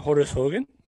 Ray Horace Hogan?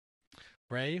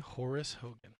 Ray Horace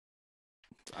Hogan.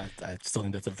 I still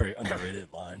think that's a very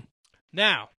underrated line.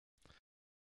 Now,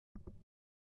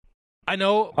 I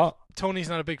know Tony's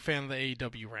not a big fan of the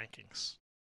AEW rankings.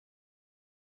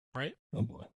 Right? Oh,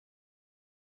 boy.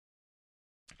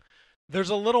 There's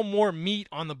a little more meat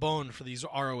on the bone for these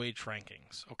ROH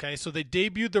rankings, okay? So they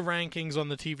debuted the rankings on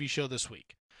the TV show this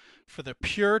week for the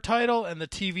pure title and the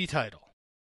TV title,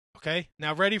 okay?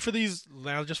 Now, ready for these?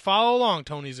 Now, just follow along,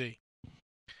 Tony Z.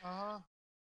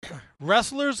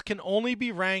 Wrestlers can only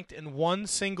be ranked in one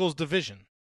singles division.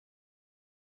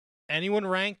 Anyone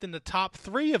ranked in the top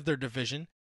 3 of their division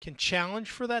can challenge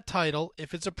for that title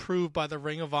if it's approved by the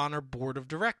Ring of Honor Board of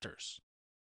Directors.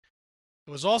 It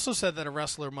was also said that a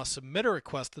wrestler must submit a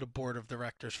request to the board of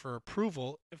directors for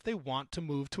approval if they want to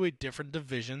move to a different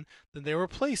division than they were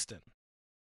placed in.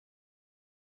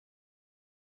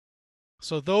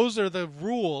 So those are the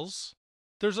rules.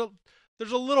 There's a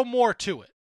little more to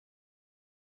it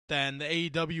than the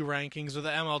AEW rankings or the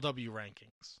MLW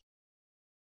rankings.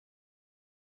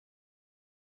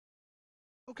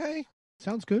 Okay,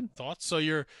 sounds good. Thoughts? So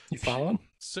you following?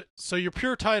 So your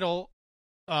pure title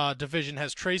division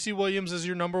has Tracy Williams as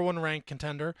your number 1 ranked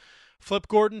contender, Flip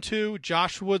Gordon 2,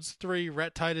 Josh Woods 3,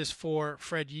 Rhett Titus 4,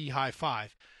 Fred Yehi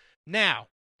 5. Now,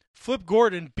 Flip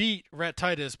Gordon beat Rhett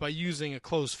Titus by using a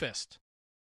closed fist.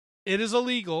 It is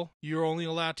illegal. You're only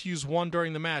allowed to use one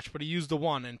during the match, but he used the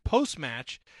one. And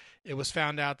post-match, it was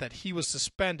found out that he was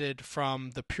suspended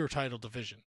from the pure title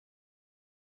division.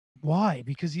 Why?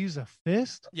 Because he used a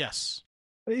fist? Yes.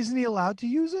 But isn't he allowed to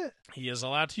use it? He is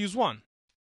allowed to use one.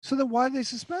 So then why did they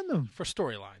suspend him? For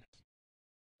storyline.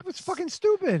 It's fucking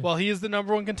stupid. Well, he is the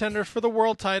number 1 contender for the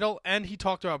world title, and he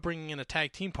talked about bringing in a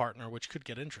tag team partner, which could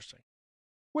get interesting.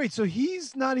 Wait, so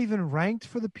he's not even ranked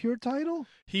for the pure title?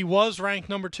 He was ranked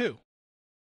number 2.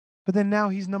 But then now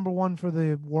he's number 1 for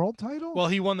the world title? Well,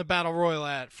 he won the Battle Royal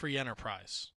at Free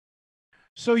Enterprise.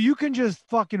 So you can just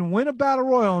fucking win a Battle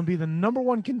Royal and be the number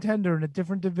 1 contender in a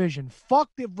different division. Fuck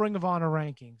the Ring of Honor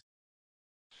rankings.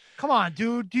 Come on,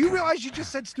 dude. Do you realize you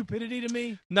just said stupidity to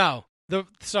me? No.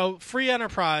 So Free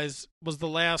Enterprise was the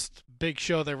last big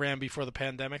show they ran before the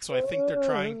pandemic, so I think they're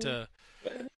trying to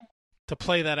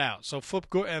play that out. So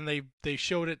and they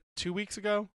showed it 2 weeks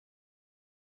ago.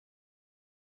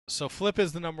 So Flip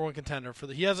is the number 1 contender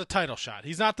he has a title shot.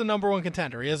 He's not the number 1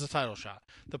 contender. He has a title shot.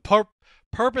 The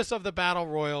purpose of the Battle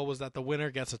Royal was that the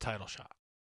winner gets a title shot.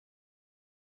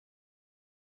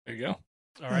 There you go.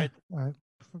 All right. All right.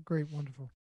 Great.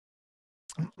 Wonderful.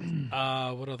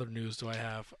 What other news do I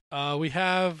have? We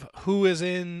have who is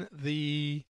in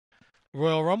the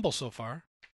Royal Rumble so far.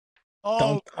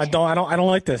 I don't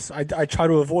like this. I try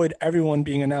to avoid everyone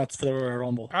being announced for the Royal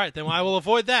Rumble. All right, then I will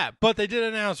avoid that. But they did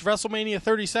announce WrestleMania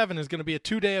 37 is going to be a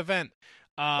 2-day event.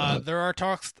 There are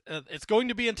talks. It's going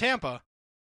to be in Tampa,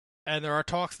 and there are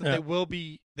talks that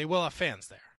they will have fans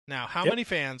there. Now, how many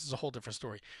fans is a whole different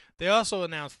story. They also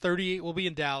announced 38 will be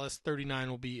in Dallas, 39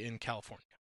 will be in California.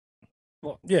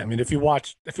 Well, yeah, I mean, if you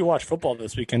watch football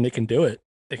this weekend, they can do it.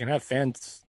 They can have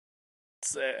fans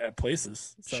at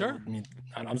places. So, sure. I mean,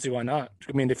 I don't see why not.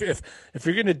 I mean, if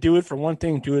you're going to do it for one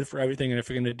thing, do it for everything. And if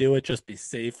you're going to do it, just be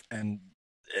safe. And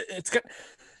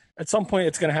at some point,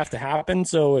 it's going to have to happen.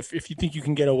 So if you think you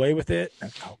can get away with it,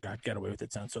 oh God, get away with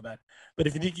it sounds so bad. But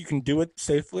if you think you can do it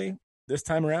safely this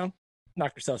time around,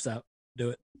 knock yourselves out. Do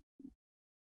it.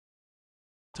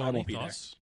 Tony, I won't be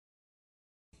thoughts?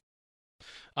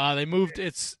 They moved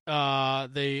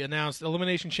they announced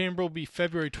Elimination Chamber will be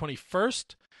February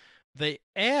 21st. They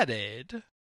added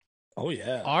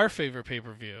our favorite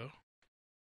pay-per-view,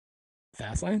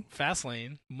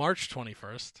 Fastlane, March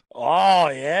 21st. Oh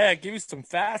yeah, give me some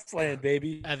Fastlane,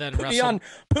 baby. And then put me on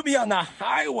the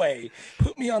highway.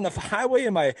 Put me on the highway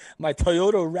in my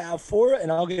Toyota RAV4,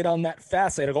 and I'll get on that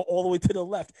fast lane. I'll go all the way to the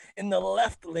left. In the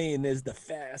left lane is the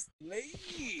fast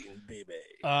lane, baby.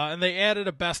 And they added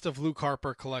a Best of Luke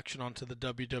Harper collection onto the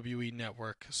WWE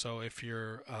Network. So if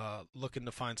you're looking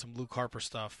to find some Luke Harper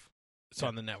stuff, it's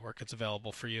on the network. It's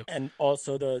available for you. And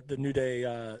also the New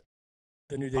Day.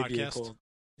 The New Day podcast. vehicle,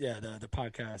 the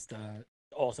podcast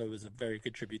also was a very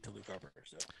good tribute to Luke Harper.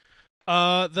 So,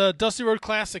 the Dusty Road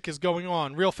Classic is going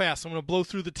on real fast. I'm going to blow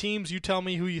through the teams. You tell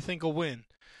me who you think will win.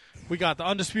 We got the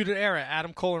Undisputed Era,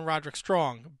 Adam Cole and Roderick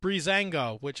Strong.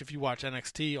 Breezango, which if you watch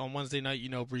NXT on Wednesday night, you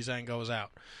know Breezango is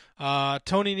out.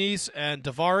 Tony Nese and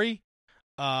Daivari.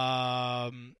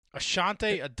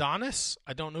 Ashante Adonis,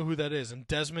 I don't know who that is, and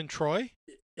Desmond Troy.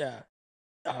 Yeah.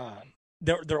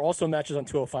 There are also matches on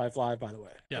 205 Live, by the way,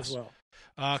 yes. as well.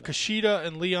 Kushida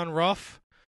and Leon Ruff,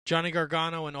 Johnny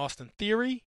Gargano and Austin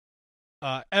Theory,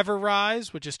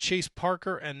 Everrise, which is Chase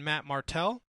Parker and Matt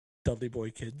Martell. Dudley Boy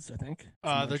Kids, I think.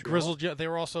 The Grizzled, they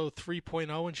were also 3.0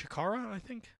 in Shikara, I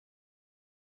think.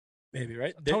 Maybe,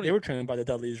 right? They were trained by the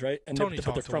Dudleys, right? And Tony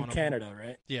they're from Canada,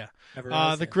 right? Yeah.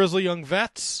 Everrise, the Grizzly Young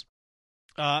Vets.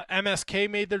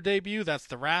 MSK made their debut. That's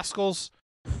the Rascals.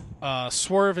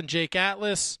 Swerve and Jake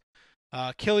Atlas.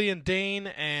 Killian Dane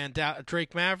and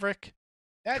Drake Maverick.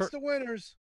 That's the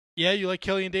winners. Yeah, you like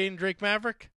Killian Dane and Drake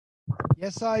Maverick?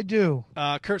 Yes, I do.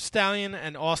 Kurt Stallion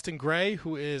and Austin Gray,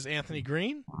 who is Anthony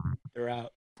Green. They're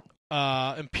out.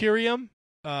 Imperium,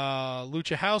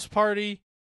 Lucha House Party,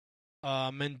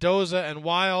 Mendoza and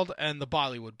Wild, and the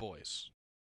Bollywood Boys.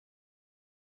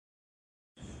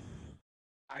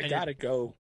 I gotta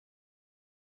go.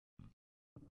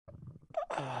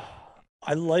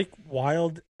 I like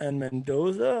Wild and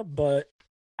Mendoza, but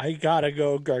I gotta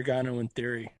go Gargano and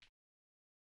Theory.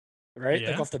 Right?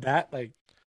 Yeah. Like off the bat, like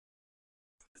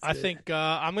I think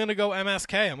I'm gonna go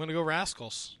MSK. I'm gonna go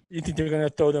Rascals. You think they're gonna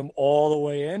throw them all the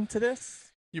way into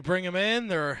this? You bring them in.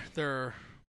 They're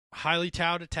highly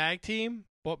touted tag team.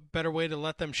 What better way to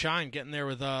let them shine? Getting there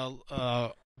with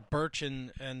Birch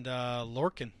and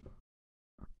Lorcan.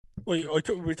 Wait, are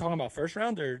we talking about first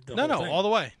round or the No, whole thing? all the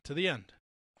way to the end.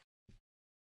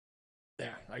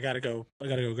 Yeah, I gotta go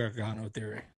Gargano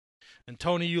Theory. And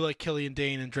Tony, you like Killian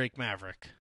Dane and Drake Maverick.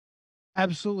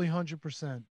 Absolutely,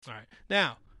 100%. All right,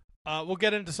 now we'll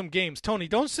get into some games. Tony,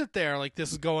 don't sit there like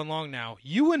this is going long now.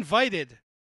 You invited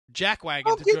Jackwagon.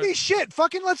 Don't give me shit.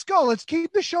 Fucking let's go. Let's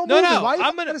keep the show No, moving. no, Why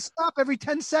I'm gonna stop every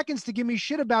 10 seconds to give me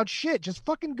shit about shit? Just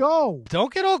fucking go.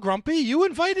 Don't get all grumpy. You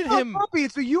invited him. Grumpy.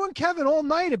 It's you and Kevin all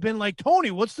night have been like,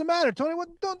 Tony, what's the matter? Tony, what?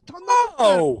 Don't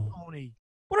Tony.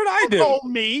 What did I do?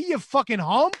 Don't me, you fucking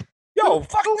hump. Yo,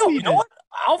 fuck no. You know what?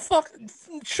 I'll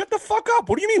shut the fuck up.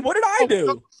 What do you mean? What did I do?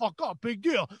 Shut the fuck up. Big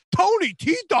deal. Tony,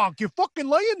 T-Donk, you're fucking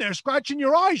laying there scratching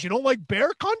your eyes. You don't like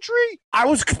bear country? I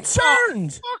was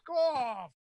concerned. Fuck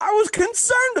off. I was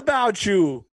concerned about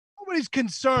you. Nobody's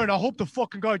concerned. I hope the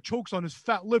fucking guy chokes on his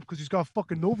fat lip because he's got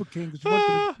fucking Novocaine.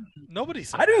 Nobody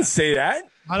said I didn't say that.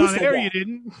 Not on air, you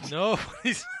didn't.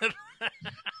 Nobody said that.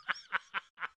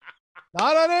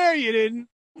 Not on air, you didn't.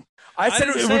 I said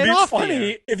it would be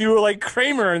funny if you were like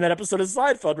Kramer in that episode of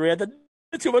Seinfeld where he had the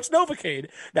too much Novocaine.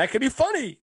 That could be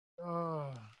funny.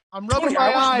 I'm rubbing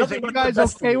my eyes. Are you guys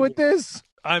okay with this?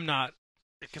 I'm not.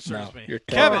 It concerns me. You're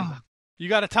Kevin, you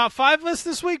got a top 5 list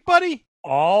this week, buddy?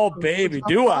 Oh, baby,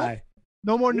 do I?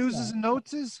 No more newses and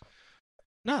noteses?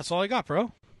 No, that's all I got,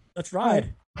 bro. Let's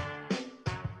ride.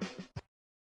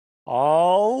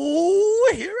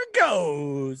 Oh, here it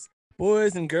goes.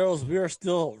 Boys and girls, we are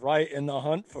still right in the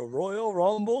hunt for Royal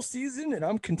Rumble season, and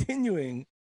I'm continuing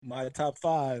my top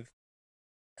 5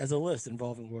 as a list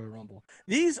involving Royal Rumble.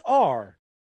 These are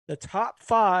the top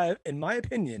 5, in my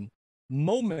opinion,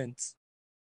 moments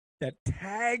that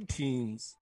tag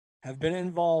teams have been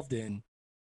involved in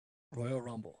Royal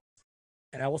Rumble.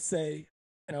 And I will say,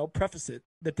 and I'll preface it,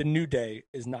 that the New Day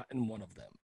is not in one of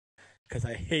them. Because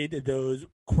I hated those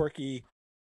quirky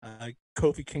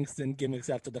Kofi Kingston gimmicks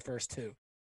after the first 2.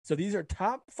 So these are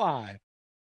top 5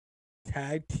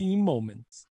 tag team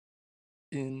moments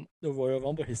in the Royal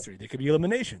Rumble history. They could be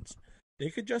eliminations.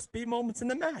 They could just be moments in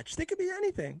the match. They could be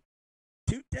anything.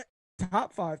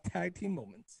 Top 5 tag team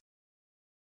moments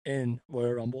in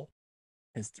Royal Rumble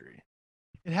history.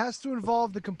 It has to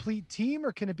involve the complete team,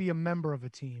 or can it be a member of a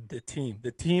team? The team.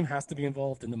 The team has to be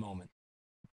involved in the moment.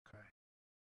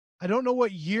 I don't know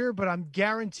what year, but I'm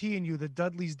guaranteeing you the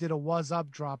Dudleys did a Was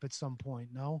Up drop at some point,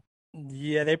 no?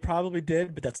 Yeah, they probably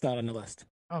did, but that's not on the list.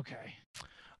 Okay.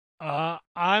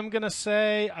 I'm going to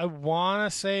say, I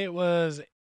want to say it was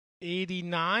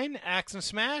 1989, Axe and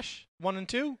Smash 1 and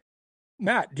 2.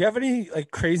 Matt, do you have any like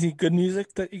crazy good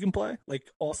music that you can play? Like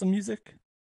awesome music?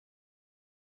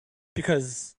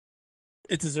 Because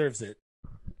it deserves it.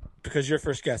 Because your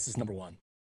first guess is number 1.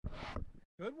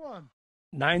 Good one.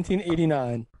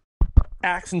 1989,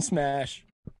 Axe and Smash.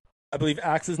 I believe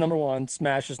Axe is number 1,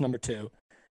 Smash is number 2.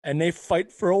 And they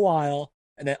fight for a while,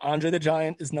 and then Andre the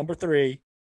Giant is number 3.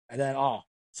 And then,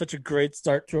 such a great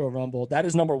start to a Rumble. That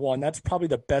is number 1. That's probably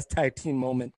the best tag team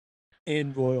moment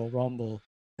in Royal Rumble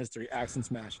history. Axe and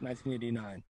Smash,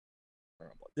 1989.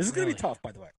 This is going to be tough,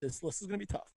 by the way. This list is going to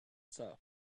be tough. So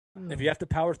if you have to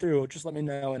power through, just let me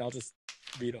know, and I'll just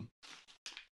read them.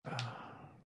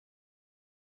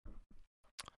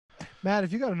 Matt,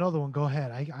 if you got another one, go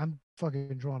ahead. I'm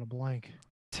fucking drawing a blank.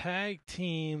 Tag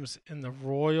teams in the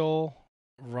Royal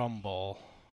Rumble.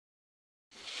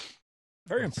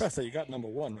 Very impressed that you got number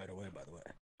 1 right away, by the way.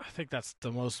 I think that's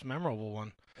the most memorable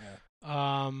one. Yeah.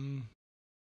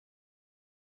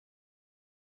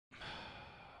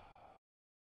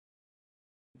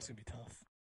 It's going to be tough.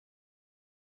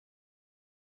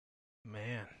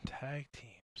 Man, tag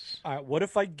teams. All right, what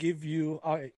if I give you...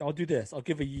 I'll do this. I'll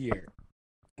give a year.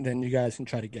 And then you guys can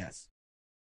try to guess.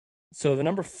 So the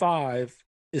number 5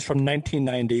 is from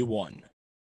 1991.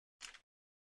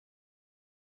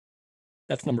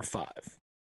 That's number 5.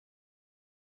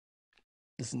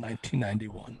 This is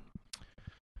 1991.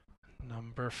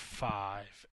 Number 5.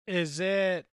 Is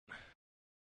it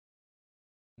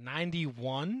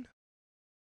 91?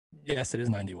 Yes, it is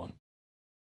 91.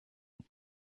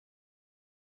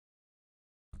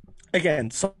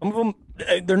 Again, some of them,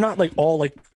 they're not like all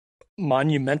like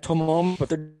monumental moments, but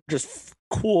they're just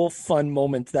cool, fun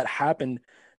moments that happen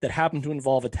to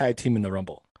involve a tag team in the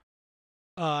Rumble.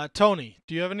 Tony,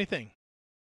 do you have anything?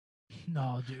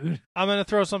 No, dude. I'm going to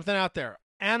throw something out there.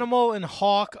 Animal and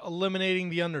Hawk eliminating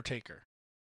The Undertaker.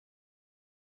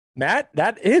 Matt,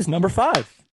 that is number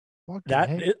 5. That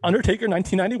is Undertaker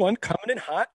 1991, coming in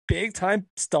hot, big time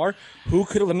star. Who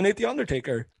could eliminate The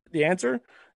Undertaker? The answer,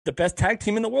 the best tag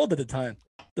team in the world at the time,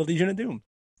 the Legion of Doom.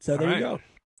 So there you go.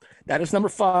 That is number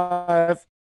 5.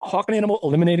 Hawk and Animal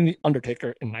eliminating The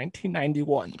Undertaker in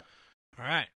 1991. All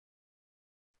right.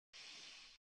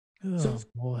 Oh,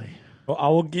 boy. Well, I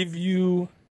will give you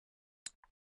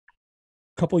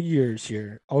a couple years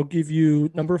here. I'll give you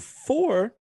number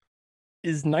 4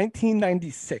 is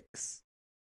 1996.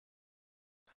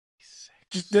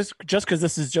 Just because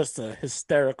this is just a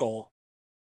hysterical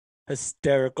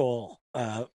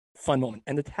fun moment.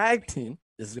 And the tag team,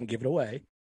 this is going to give it away.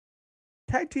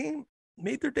 Tag team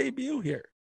made their debut here.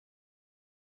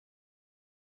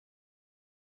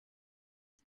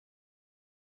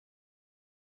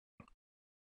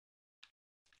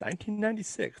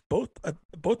 (1996).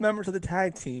 Both members of the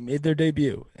tag team made their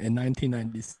debut in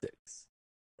 1996.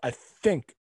 I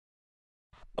think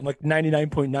I'm like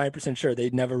 99.9% sure they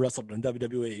never wrestled in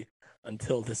WWE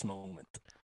until this moment.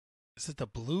 Is it the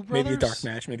Blue Brothers? Maybe a dark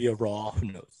match, maybe a Raw, who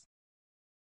knows?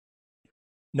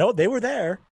 No, they were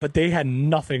there, but they had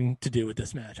nothing to do with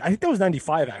this match. I think that was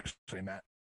 95, actually, Matt.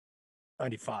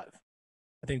 95.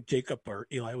 I think Jacob or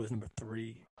Eli was number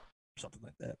 3 or something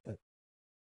like that. But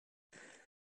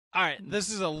all right, this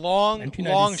is a long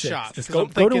shot. Just go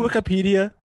to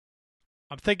Wikipedia.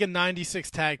 I'm thinking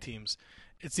 96 tag teams.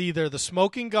 It's either the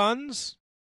Smoking Guns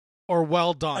or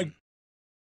Well Done.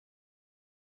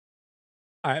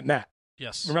 All right, Matt.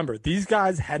 Yes. Remember, these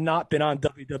guys had not been on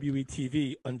WWE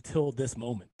TV until this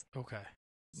moment. Okay.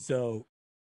 So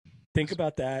think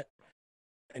about that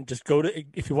and just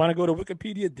if you want to go to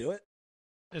Wikipedia, do it.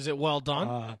 Is it Well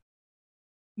Done?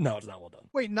 No, it's not Well Done.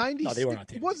 Wait, 90s? No, they were on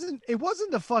TV. It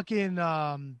wasn't the fucking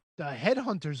the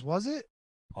Headhunters, was it?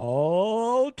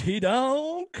 Oh,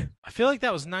 T-Donk. I feel like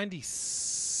that was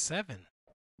 97.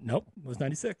 Nope, it was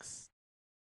 96.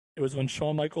 It was when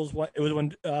Shawn Michaels it was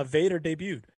when Vader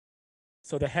debuted.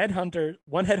 So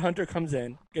one headhunter comes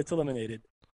in, gets eliminated.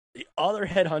 The other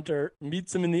headhunter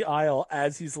meets him in the aisle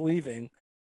as he's leaving,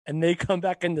 and they come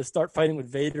back in to start fighting with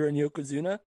Vader and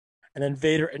Yokozuna, and then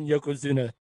Vader and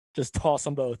Yokozuna just toss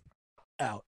them both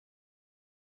out.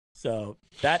 So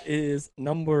that is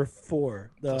number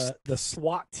 4, the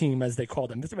SWAT team, as they call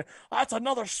them. That's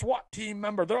another SWAT team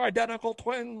member. They're identical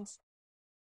twins.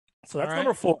 So that's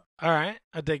number 4. All right,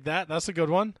 I dig that. That's a good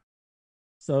one.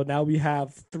 So now we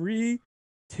have 3,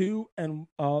 2, and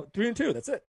 3 and 2. That's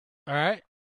it. All right.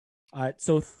 All right.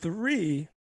 So 3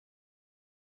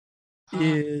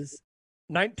 is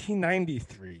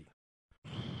 1993.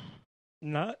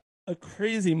 Not a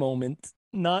crazy moment.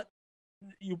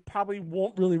 You probably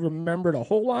won't really remember it a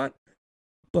whole lot,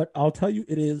 but I'll tell you,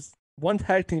 it is one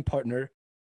tag team partner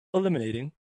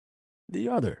eliminating the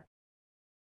other.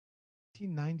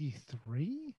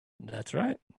 1993? That's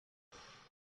right.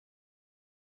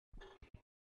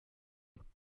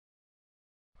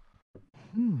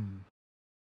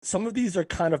 Some of these are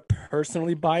kind of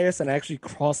personally biased, and I actually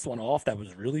crossed one off that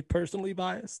was really personally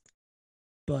biased.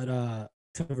 But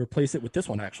to replace it with this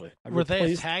one, actually. Were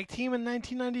they a tag team in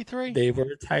 1993? They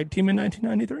were a tag team in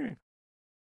 1993.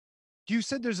 You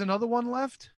said there's another one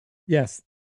left? Yes.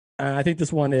 I think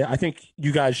this one, I think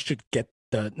you guys should get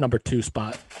the number 2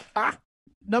 spot.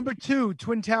 Number 2,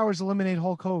 Twin Towers eliminate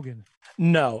Hulk Hogan.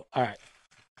 No. All right.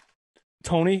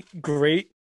 Tony,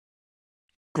 great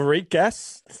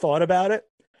guess. Thought about it.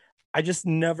 I just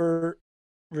never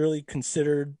really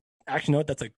considered. Actually, no,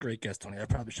 that's a great guess, Tony. I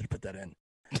probably should have put that in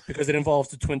because it involves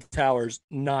the Twin Towers,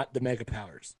 not the Mega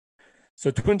Powers.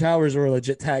 So Twin Towers are a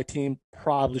legit tag team.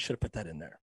 Probably should have put that in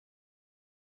there,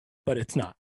 but it's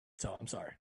not. So I'm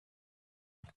sorry.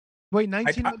 Wait,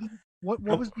 1990.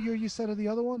 What was the year you said of the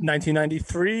other one?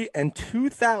 1993 and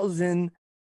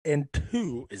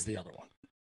 2002 is the other one.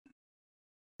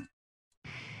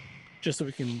 Just so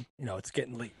we can, it's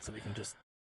getting late, so we can just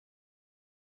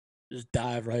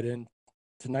dive right in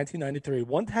to 1993.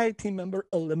 One tag team member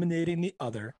eliminating the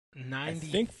other.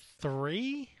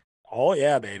 93? Oh,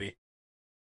 yeah, baby.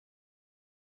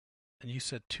 And you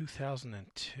said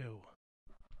 2002.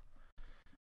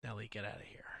 Nelly, get out of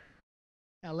here.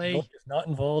 LA is not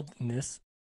involved in this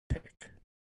pick,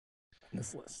 in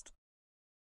this list.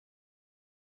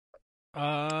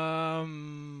 Let's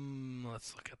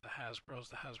look at the Hasbros.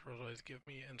 The Hasbros always give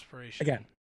me inspiration. Again,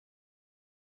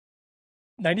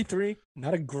 93,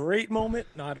 not a great moment,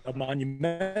 not a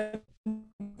monumental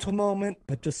moment,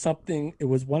 but just something. It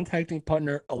was one tag team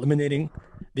partner eliminating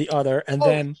the other, and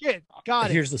then shit.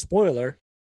 Got it. Here's the spoiler.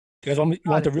 Do you guys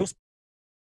want the real?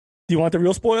 Do you want the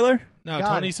real spoiler? No,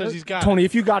 Tony says he's got Tony, it.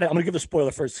 if you got it, I'm gonna give the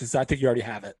spoiler first because I think you already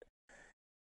have it.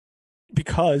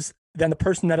 Because then the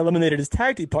person that eliminated his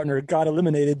tag team partner got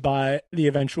eliminated by the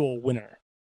eventual winner.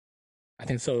 I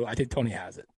think so. I think Tony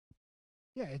has it.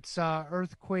 Yeah, it's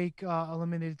Earthquake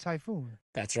eliminated Typhoon.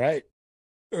 That's right.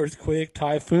 Earthquake,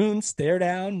 Typhoon, stare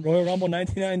down, Royal Rumble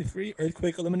 1993.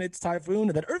 Earthquake eliminates Typhoon,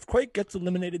 and then Earthquake gets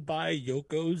eliminated by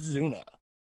Yokozuna.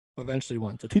 Eventually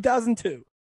won. So 2002,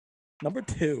 number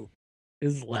 2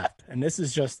 is left. And this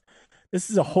is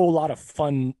a whole lot of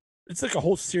fun. It's like a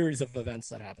whole series of events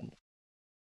that happened.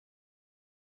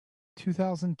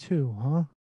 2002, huh?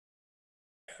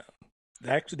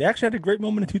 They actually had a great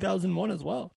moment in 2001 as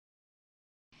well.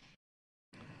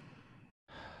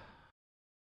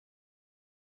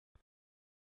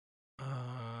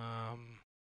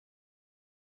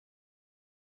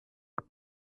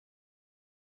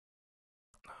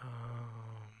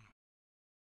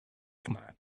 Come on.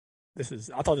 I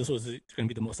thought this was going to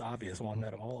be the most obvious one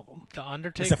out of all of them. The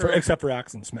Undertaker, except for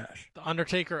Axe and Smash. The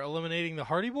Undertaker eliminating the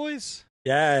Hardy Boys?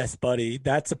 Yes, buddy.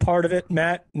 That's a part of it.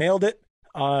 Matt nailed it.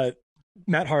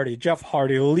 Matt Hardy, Jeff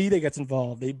Hardy, Lita gets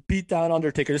involved. They beat down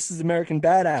Undertaker. This is American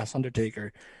Badass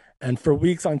Undertaker. And for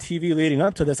weeks on TV leading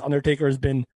up to this, Undertaker has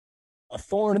been a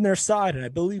thorn in their side. And I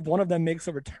believe one of them makes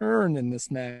a return in this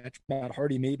match, Matt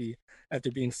Hardy maybe, after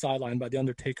being sidelined by The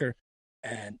Undertaker.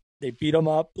 And they beat him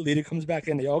up. Lita comes back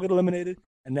in. They all get eliminated.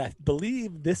 And I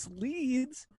believe this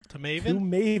leads to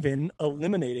Maven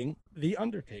eliminating The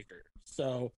Undertaker.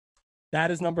 So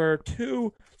that is number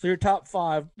 2. So your top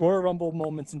 5 Royal Rumble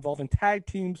moments involving tag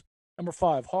teams. Number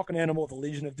 5, Hawk and Animal, the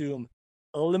Legion of Doom,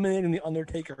 eliminating The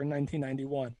Undertaker in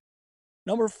 1991.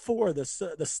 Number 4,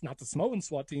 not the Samoan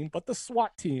SWAT team, but the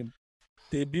SWAT team,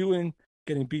 debuting,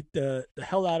 getting beat the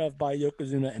hell out of by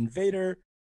Yokozuna and Vader.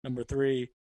 Number 3,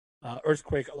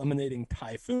 Earthquake eliminating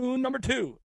Typhoon. Number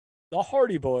 2, the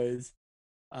Hardy Boys.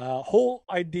 Whole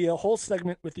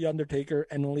segment with The Undertaker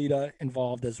and Lita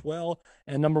involved as well.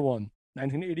 And number 1,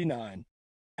 1989,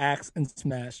 Axe and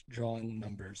Smash drawing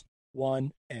numbers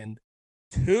 1 and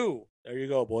 2. There you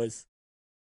go, boys.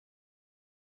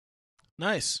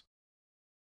 Nice.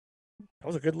 That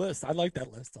was a good list. I like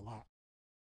that list a lot.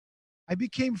 I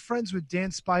became friends with Dan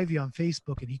Spivey on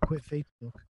Facebook, and he quit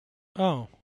Facebook. Oh.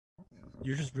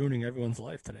 You're just ruining everyone's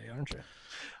life today, aren't you?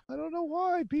 I don't know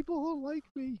why. People don't like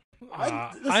me.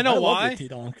 I know why.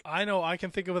 I know. I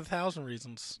can think of 1,000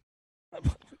 reasons.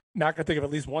 Matt can think of at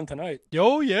least one tonight.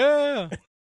 Yo, yeah.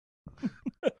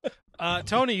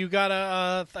 Tony, you got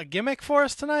a gimmick for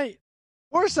us tonight?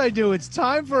 Of course I do. It's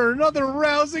time for another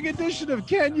rousing edition of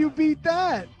Can You Beat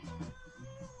That?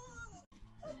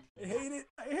 I hate it.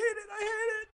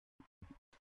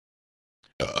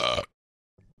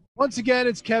 Once again,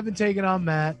 it's Kevin taking on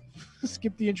Matt.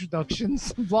 Skip the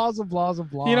introductions. Blah, blah, blah,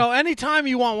 blah. You know, anytime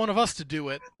you want one of us to do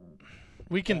it,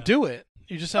 we can do it.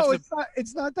 You just have No, to.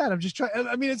 it's not that. I'm just trying.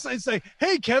 I mean, it's like,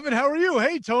 hey, Kevin, how are you?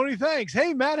 Hey, Tony, thanks.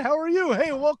 Hey, Matt, how are you?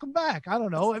 Hey, welcome back. I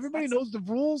don't know. Everybody knows the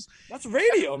rules. That's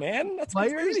radio, man. That's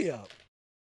Players. radio.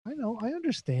 I know, I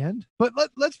understand. But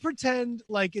let's pretend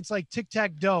like it's like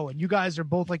tic-tac-toe and you guys are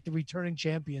both like the returning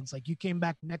champions. Like you came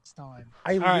back next time.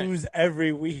 I lose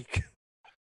every week.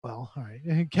 Well, all right.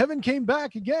 And Kevin came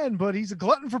back again, but he's a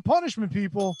glutton for punishment,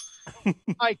 people. All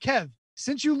right, Kev,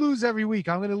 since you lose every week,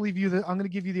 I'm going to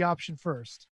give you the option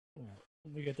first. Let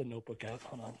me get the notebook out.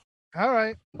 Hold on. All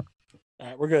right. All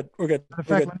right, we're good. We're good. In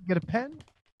fact, let me get a pen.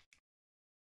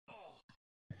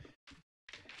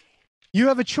 You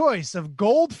have a choice of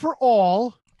gold for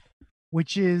all,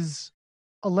 which is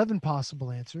 11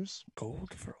 possible answers.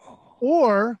 Gold for all.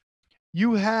 Or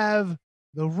you have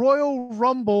the Royal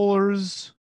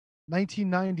Rumblers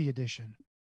 1990 edition.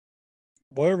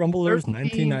 Royal Rumblers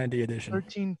 1990 edition.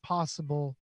 13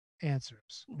 possible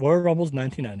answers. Royal Rumbles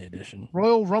 1990 edition.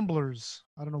 Royal Rumblers.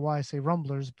 I don't know why I say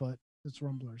Rumblers, but it's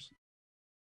Rumblers.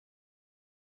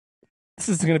 This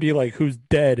is going to be like who's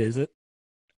dead, is it?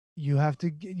 You have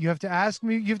to ask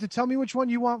me. You have to tell me which one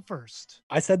you want first.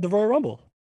 I said the Royal Rumble.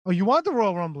 Oh, you want the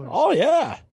Royal Rumblers? Oh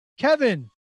yeah, Kevin.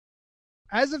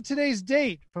 As of today's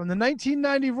date, from the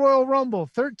 1990 Royal Rumble,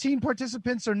 13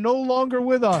 participants are no longer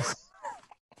with us.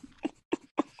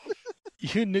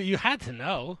 You knew. You had to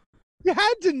know. You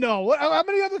had to know. How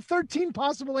many other 13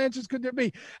 possible answers could there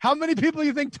be? How many people do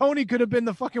you think Tony could have been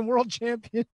the fucking world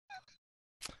champion?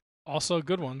 Also a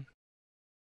good one.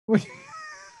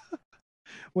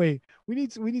 Wait, we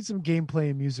need some gameplay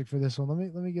and music for this one.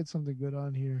 Let me get something good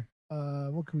on here.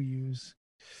 What can we use?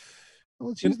 Well,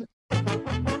 let's use the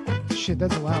shit.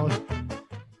 That's loud.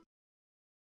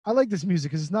 I like this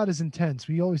music because it's not as intense.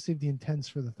 We always save the intense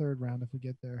for the third round if we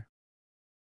get there.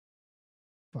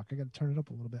 Fuck, I got to turn it up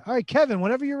a little bit. All right, Kevin,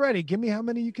 whenever you're ready, give me how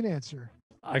many you can answer.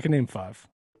 I can name 5.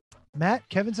 Matt,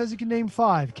 Kevin says he can name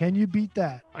 5. Can you beat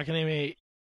that? I can name 8.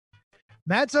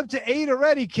 Matt's up to 8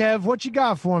 already, Kev. What you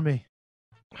got for me?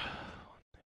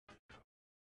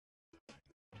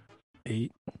 8.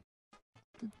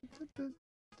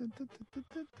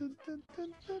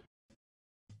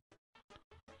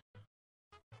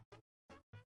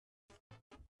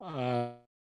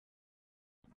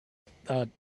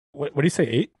 What do you say?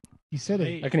 8? You said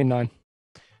 8. I can name 9.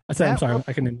 I said, Matt, I'm sorry.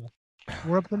 I can name 9.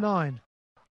 We're up to 9.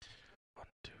 1,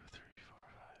 2, 3, 4,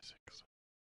 5, 6.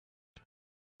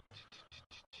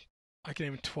 I can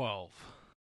name 12.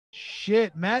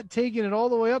 Shit, Matt taking it all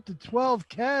the way up to 12.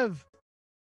 Kev.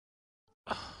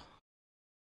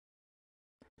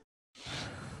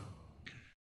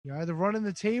 You're either running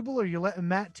the table or you're letting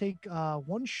Matt take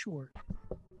one short.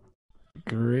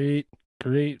 Great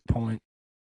point.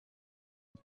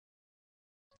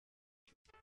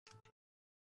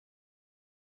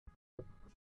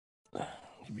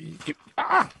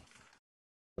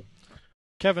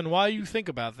 Kevin, while you think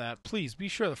about that, please be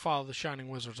sure to follow the Shining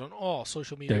Wizards on all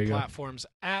social media platforms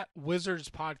at Wizards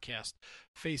Podcast,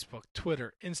 Facebook,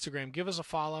 Twitter, Instagram. Give us a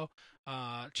follow.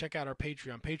 Check out our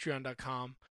Patreon,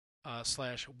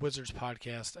 patreon.com/Wizards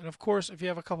Podcast. And of course, if you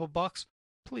have a couple bucks,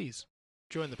 please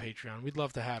join the Patreon. We'd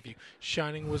love to have you.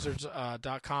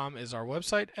 ShiningWizards.com is our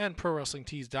website, and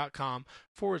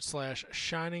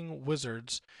ProWrestlingTees.com/Shining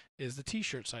Wizards is the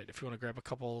t-shirt site if you want to grab a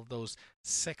couple of those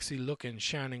sexy looking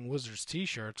Shining Wizards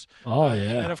t-shirts. Oh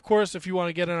yeah. And of course, if you want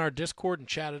to get in our Discord and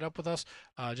chat it up with us,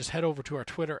 just head over to our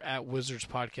Twitter at Wizards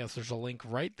Podcast. There's a link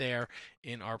right there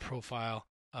in our profile,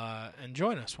 and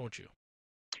join us, won't you?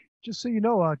 Just so you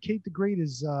know, Kate the Great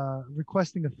is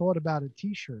requesting a thought about a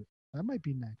t-shirt. That might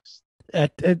be next.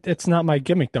 It's not my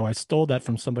gimmick though. I stole that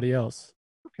from somebody else.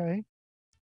 Okay.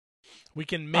 We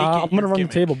can make it. I'm gonna run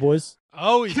gimmick. the table, boys.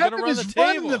 Oh, he's Kevin gonna run the is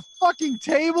running table. the fucking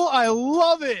table. I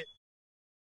love it.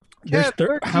 There's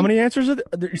how many answers are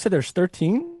there? You said there's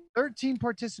 13? 13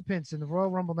 participants in the Royal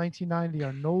Rumble 1990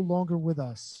 are no longer with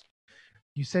us.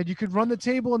 You said you could run the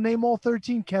table and name all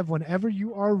 13. Kev, whenever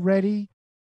you are ready,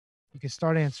 you can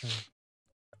start answering.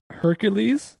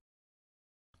 Hercules?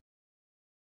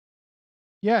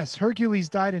 Yes, Hercules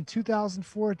died in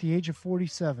 2004 at the age of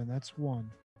 47. That's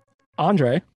 1.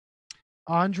 Andre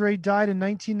died in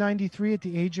 1993 at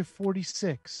the age of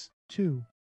 46. 2.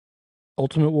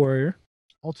 Ultimate Warrior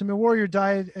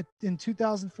died in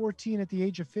 2014 at the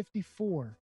age of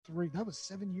 54. 3. That was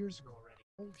 7 years ago already.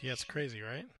 Holy Yeah, it's crazy,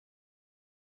 right?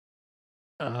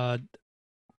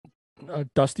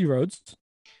 Dusty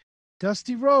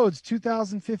Rhodes,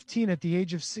 2015 at the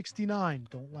age of 69.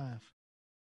 Don't laugh.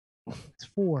 It's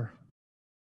 4.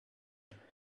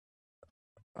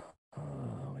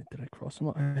 Wait, did I cross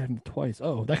him? I have him twice.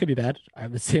 Oh, that could be bad. I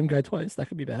have the same guy twice. That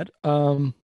could be bad.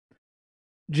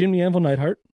 Jimmy Anvil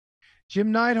Neidhart.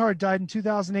 Jim Neidhart died in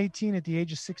 2018 at the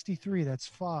age of 63. That's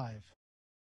 5.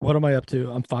 What am I up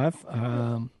to? I'm 5.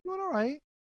 Doing all right.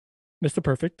 Mr.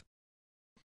 Perfect.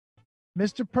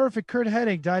 Mr. Perfect, Kurt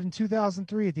Hennig, died in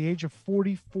 2003 at the age of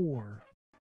 44.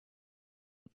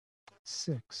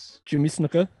 6. Jimmy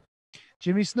Snuka.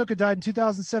 Jimmy Snuka died in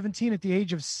 2017 at the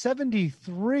age of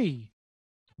 73.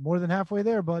 More than halfway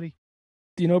there, buddy.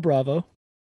 Dino Bravo.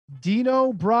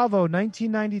 Dino Bravo,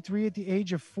 1993 at the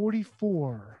age of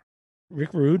 44.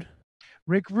 Rick Rude.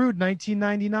 Rick Rude,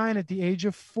 1999 at the age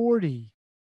of 40.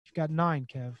 You've got 9,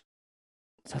 Kev.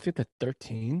 So I think that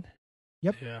 13.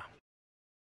 Yep. Yeah.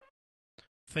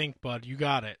 Think, bud. You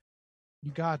got it.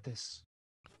 You got this.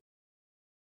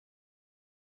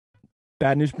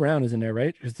 Bad News Brown is in there,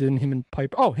 right? Because didn't him and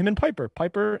Piper? Oh, him and Piper.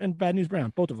 Piper and Bad News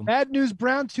Brown, both of them. Bad News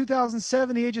Brown,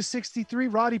 2007, the age of 63.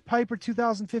 Roddy Piper,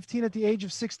 2015, at the age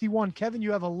of 61. Kevin,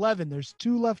 you have 11. There's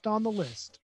 2 left on the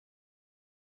list.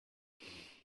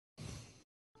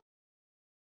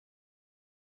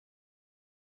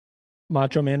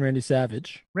 Macho Man Randy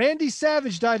Savage. Randy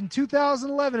Savage died in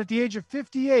 2011 at the age of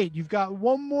 58. You've got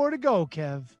 1 more to go,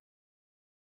 Kev.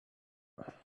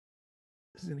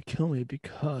 This is going to kill me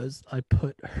because I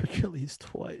put Hercules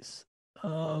twice.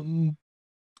 Akeem's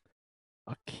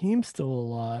still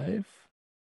alive.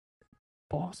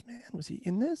 Boss Man, was he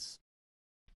in this?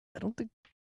 I don't think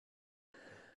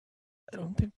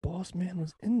Boss Man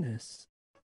was in this.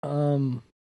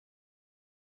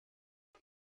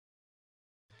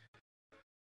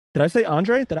 Did I say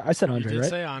Andre? I said Andre, You did right?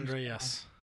 say Andre, yes.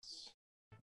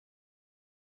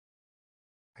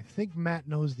 I think Matt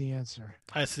knows the answer.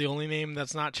 That's the only name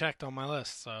that's not checked on my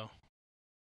list, so.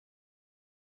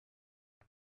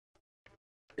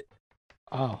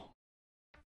 Oh.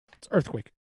 It's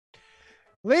Earthquake.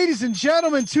 Ladies and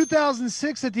gentlemen,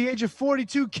 2006 at the age of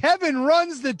 42, Kevin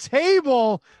runs the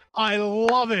table. I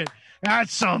love it.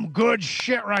 That's some good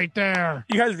shit right there.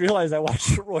 You guys realize I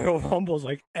watch Royal Rumbles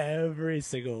like every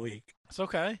single week. It's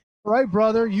okay. Right,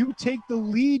 brother. You take the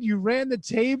lead. You ran the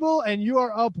table, and you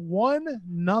are up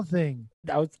 1-0.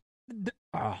 That was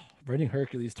running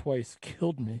Hercules twice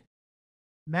killed me.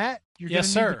 Matt, you're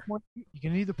Yes, gonna sir. you're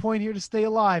gonna need the point here to stay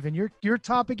alive, and your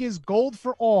topic is gold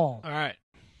for all. All right.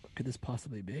 What could this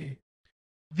possibly be?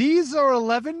 These are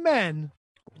 11 men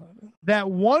that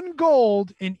won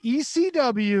gold in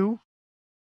ECW,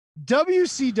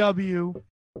 WCW,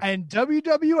 and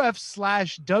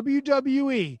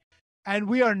WWF/WWE. And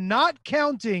we are not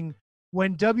counting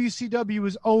when WCW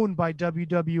was owned by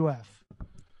WWF.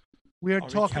 We are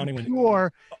talking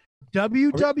pure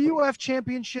WWF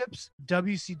championships,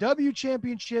 WCW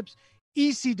championships,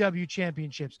 ECW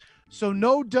championships. So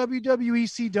no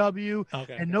WWECW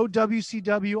and no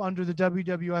WCW under the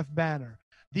WWF banner.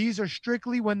 These are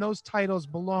strictly when those titles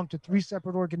belong to 3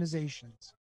 separate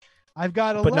organizations. I've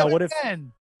got 11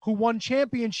 men who won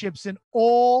championships in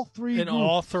all 3 In groups.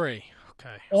 all 3.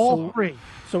 Okay. All 3.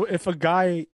 So if a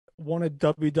guy won a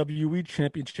WWE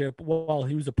championship while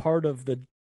he was a part of the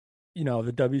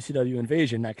WCW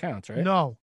invasion, that counts, right?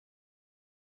 No.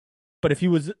 But if he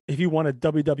won a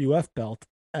WWF belt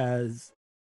as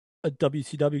a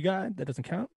WCW guy, that doesn't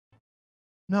count?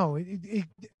 No,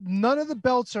 none of the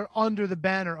belts are under the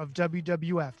banner of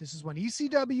WWF. This is when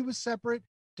ECW was separate,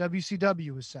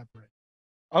 WCW was separate.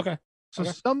 Okay. So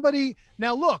somebody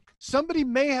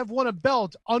may have won a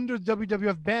belt under the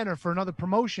WWF banner for another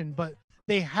promotion, but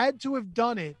they had to have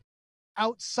done it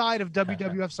outside of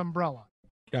WWF's umbrella.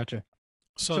 Gotcha.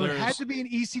 So it had to be an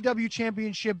ECW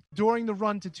championship during the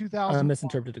run to 2000. I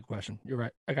misinterpreted the question. You're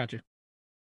right. I got you.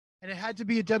 And it had to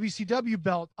be a WCW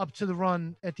belt up to the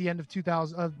run at the end of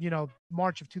 2000,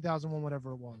 March of 2001,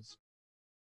 whatever it was.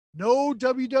 No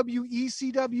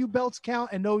WWECW belts count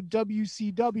and no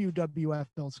WCW WF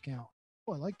belts count.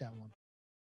 Oh, I like that one.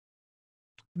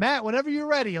 Matt, whenever you're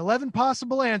ready, 11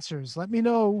 possible answers. Let me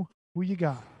know who you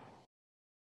got.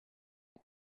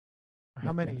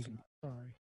 How many?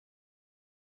 Sorry.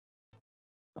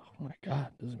 Oh my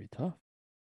God, this is gonna be tough.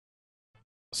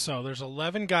 So there's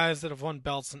 11 guys that have won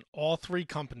belts in all 3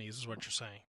 companies, is what you're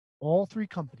saying. All 3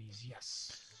 companies,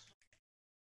 yes.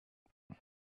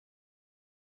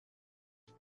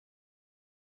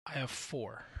 I have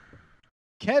 4.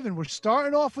 Kevin, we're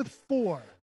starting off with 4.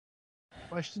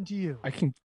 Question to you. I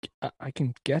can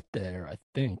get there, I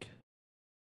think.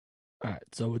 All right,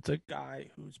 so it's a guy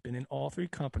who's been in all 3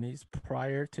 companies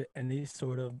prior to any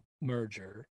sort of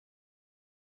merger,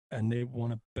 and they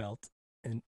won a belt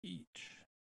in each.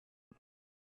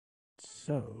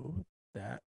 So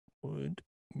that would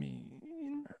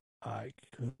mean I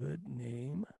could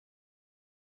name.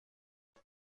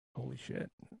 Holy shit.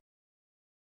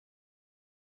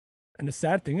 And the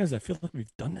sad thing is, I feel like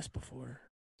we've done this before.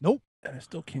 Nope. And I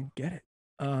still can't get it.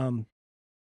 I'll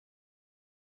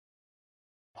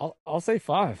say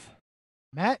 5.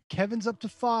 Matt, Kevin's up to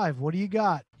 5. What do you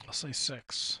got? I'll say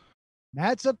 6.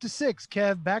 Matt's up to 6.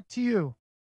 Kev, back to you.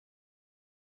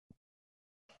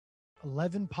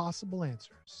 11 possible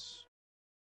answers.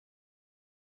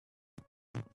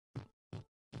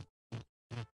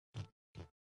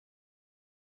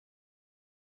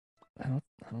 I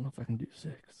don't know if I can do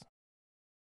 6.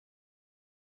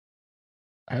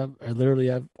 I literally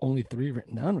have only 3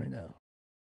 written down right now.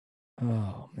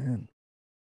 Oh man.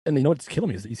 And you know what's killing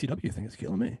me is the ECW thing is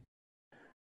killing me.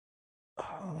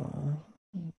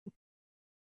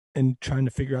 And trying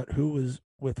to figure out who was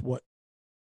with what,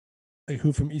 like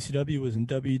who from ECW was in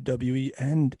WWE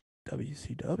and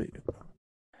WCW.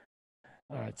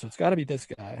 All right, so it's got to be this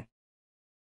guy.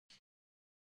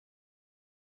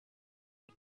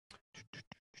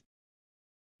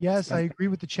 Yes, I agree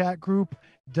with the chat group.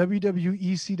 WWE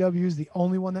ECW is the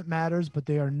only one that matters, but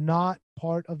they are not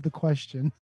part of the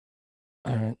question.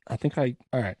 All right,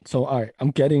 all right. So, all right, I'm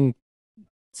getting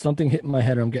something hitting my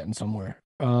head. Or I'm getting somewhere.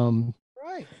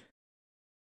 Right.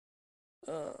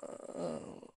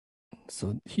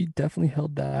 So he definitely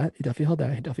held that. He definitely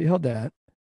held that.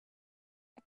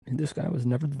 And this guy was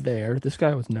never there. This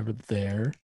guy was never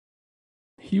there.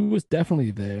 He was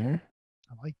definitely there.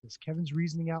 I like this. Kevin's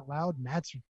reasoning out loud.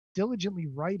 Matt's diligently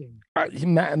writing. All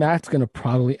right, Matt's going to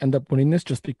probably end up winning this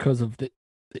just because of the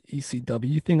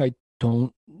ECW thing. I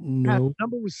don't know. Matt, the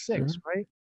number was 6, right?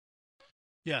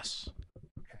 Yes.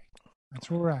 Okay.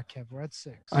 That's where we're at, Kev. We're at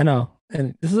 6. I know.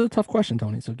 And this is a tough question,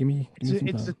 Tony. So give me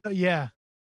some time. Yeah.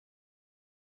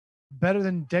 Better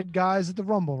than dead guys at the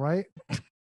Rumble, right?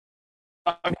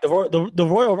 I mean, the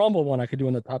Royal Rumble one I could do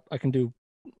in the top. I can do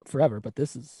forever, but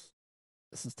this is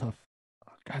tough.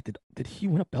 Oh, God, did he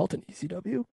win a belt in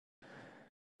ECW?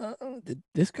 Did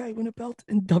this guy win a belt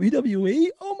in WWE?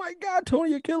 Oh my God, Tony,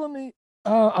 you're killing me.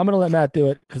 I'm gonna let Matt do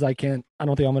it because I can't. I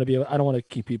don't think I'm gonna be able. I don't want to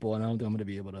keep people, and I don't think I'm gonna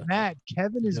be able to. Matt,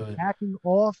 Kevin is backing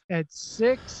off at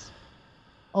 6.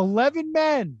 11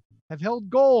 men have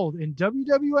held gold in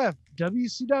WWF,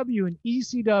 WCW, and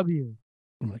ECW.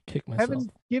 I'm gonna kick myself.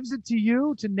 Kevin gives it to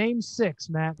you to name 6,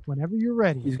 Matt. Whenever you're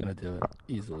ready. He's gonna do it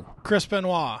easily. Chris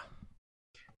Benoit.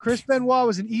 Chris Benoit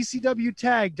was an ECW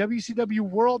tag, WCW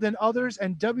World and Others,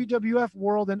 and WWF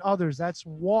World and Others. That's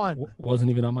 1.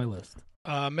 Wasn't even on my list.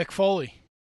 Mick Foley.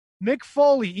 Mick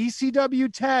Foley,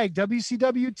 ECW tag,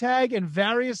 WCW tag, and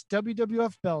various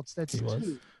WWF belts. That's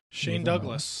 2. Shane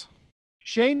Douglas.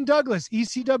 Shane Douglas,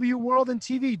 ECW World and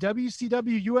TV,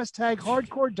 WCW US Tag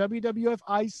Hardcore, WWF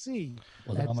IC.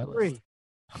 Wasn't on my 3. list.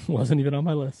 Wasn't even on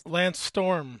my list. Lance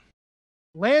Storm.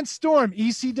 Lance Storm,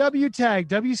 ECW tag,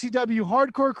 WCW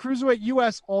Hardcore Cruiserweight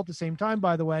US, all at the same time,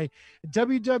 by the way.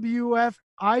 WWF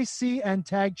IC and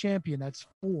Tag Champion. That's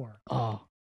 4. Oh.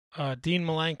 Dean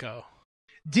Malenko.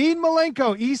 Dean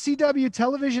Malenko, ECW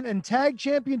Television and Tag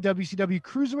Champion, WCW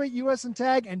Cruiserweight US and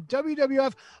Tag, and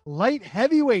WWF Light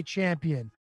Heavyweight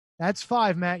Champion. That's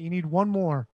 5, Matt. You need 1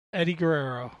 more. Eddie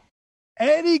Guerrero.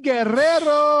 Eddie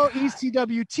Guerrero,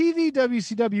 ECW TV,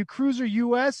 WCW Cruiser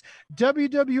US,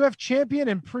 WWF Champion,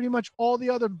 and pretty much all the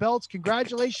other belts.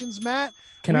 Congratulations, Matt.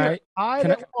 Can I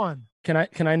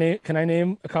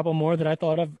name a couple more that I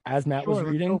thought of as Matt was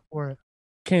reading? Go for it.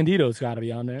 Candido's got to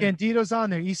be on there. Candido's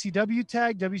on there. ECW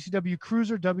tag, WCW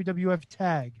Cruiser, WWF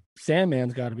tag.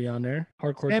 Sandman's got to be on there.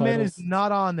 Hardcore Sandman titles. is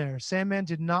not on there. Sandman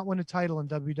did not win a title in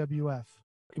WWF.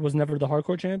 He was never the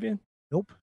hardcore champion?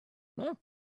 Nope. No.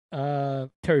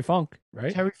 Terry Funk,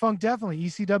 right? Terry Funk, definitely.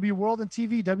 ECW World and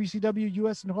TV, WCW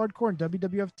US and Hardcore, and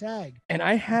WWF tag. And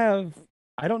I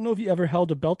don't know if he ever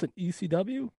held a belt in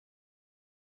ECW,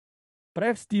 but I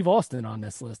have Steve Austin on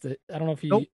this list. I don't know if he.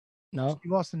 Nope. No,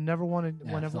 Steve Austin never won it.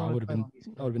 Yeah, Whenever so I would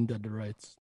have been dead to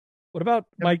rights. What about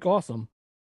Mike Awesome?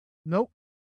 Nope.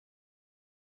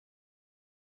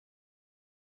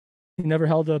 He never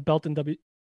held a belt in He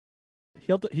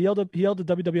held the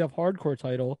WWF Hardcore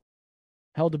title.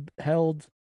 Held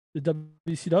the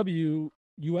WCW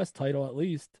US title at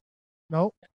least.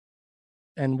 Nope.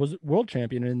 And was world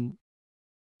champion in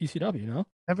ECW. No.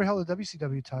 Never held a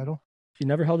WCW title. He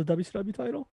never held a WCW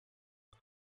title.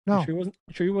 No. You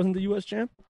sure he wasn't the US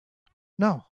champ?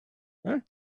 No. All right.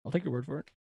 I'll take your word for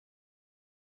it.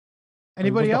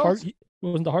 Anybody else?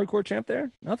 Wasn't the hardcore champ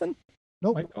there? Nothing?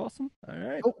 Nope. Mike Awesome? All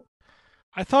right. Nope.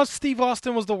 I thought Steve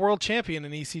Austin was the world champion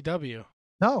in ECW.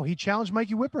 No, he challenged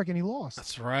Mikey Whipwreck and he lost.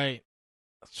 That's right.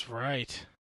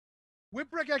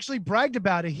 Whipwreck actually bragged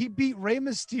about it. He beat Rey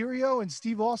Mysterio and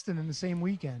Steve Austin in the same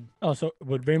weekend. Oh, so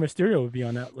would Rey Mysterio be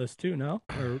on that list too? No,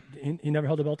 or he never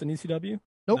held a belt in ECW?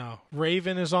 Nope. No.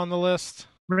 Raven is on the list.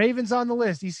 Raven's on the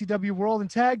list. ECW World and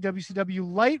Tag,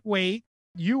 WCW Lightweight,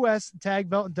 U.S. Tag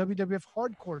Belt, and WWF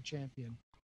Hardcore Champion.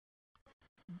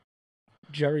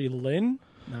 Jerry Lynn?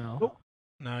 No. Nope.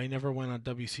 No, he never won a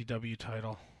WCW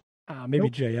title. Maybe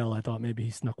Nope. JL. I thought maybe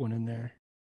he snuck one in there.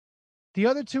 The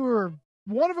other two are,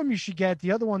 one of them you should get.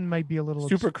 The other one might be a little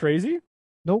Super Crazy?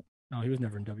 Nope. No, he was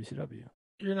never in WCW.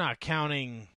 You're not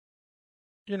counting.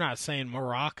 You're not saying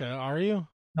Maraca, are you?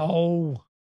 No.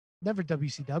 Never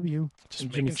WCW. Just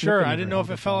And Jimmy making sure. Snuka I didn't never know if held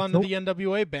it the fell belt. under Nope. the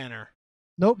NWA banner.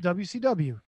 Nope,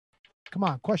 WCW. Come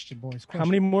on, question, boys. Question. How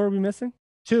many more are we missing?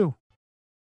 Two.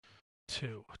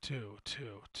 Two.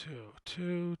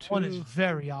 One is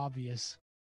very obvious.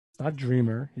 It's not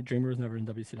Dreamer. Dreamer was never in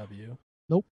WCW.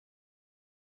 Nope.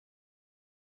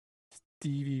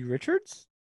 Stevie Richards?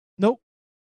 Nope.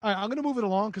 All right, I'm gonna move it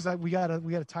along because we got a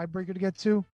tiebreaker to get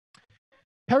to.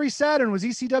 Perry Saturn was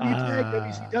ECW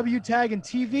Tag, WCW Tag and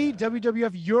TV,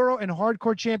 WWF Euro and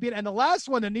Hardcore Champion, and the last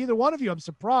one that neither one of you, I'm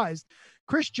surprised,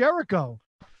 Chris Jericho,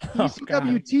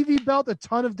 ECW TV belt, a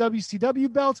ton of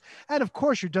WCW belts, and of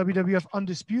course your WWF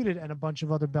Undisputed and a bunch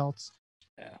of other belts.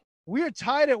 Yeah. We are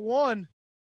tied at 1,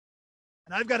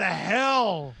 and I've got a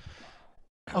hell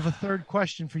of a third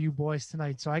question for you boys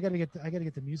tonight. So I gotta get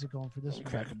the music going for this one.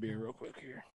 Crack a beer real quick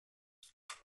here.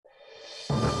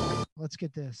 Let's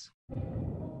get this.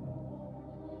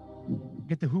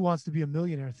 Get the Who Wants to Be a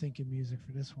Millionaire thinking music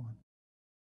for this one.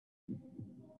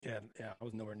 Yeah, I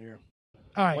was nowhere near.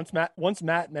 All right. Once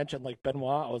Matt mentioned like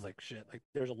Benoit, I was like, shit. Like,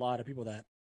 there's a lot of people that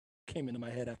came into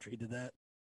my head after he did that.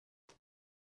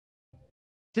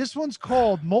 This one's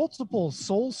called Multiple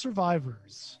Soul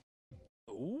Survivors.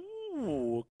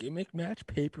 Ooh, gimmick match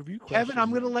pay-per-view question. Kevin,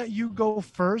 I'm going to let you go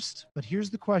first, but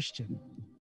here's the question.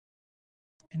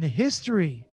 In the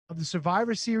history of the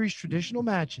Survivor Series traditional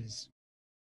matches,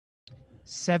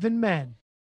 7 men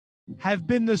have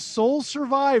been the sole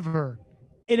survivor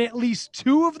in at least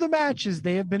 2 of the matches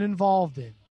they have been involved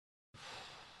in.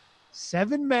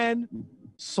 7 men,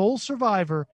 sole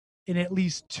survivor in at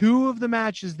least 2 of the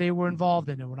matches they were involved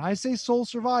in. And when I say sole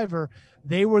survivor,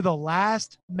 they were the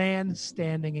last man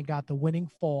standing and got the winning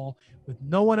fall with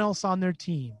no one else on their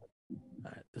team.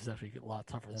 This is actually a lot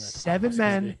tougher than I thought it 7 was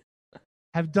gonna men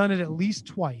have done it at least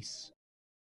twice.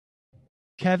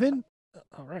 Kevin?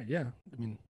 All right, yeah. I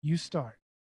mean, you start.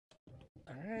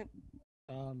 All right.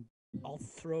 I'll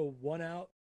throw one out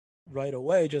right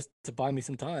away just to buy me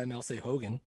some time. I'll say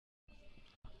Hogan.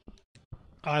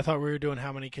 I thought we were doing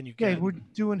how many can you Yeah, get? we're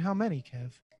doing how many,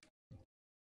 Kev?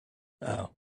 Oh,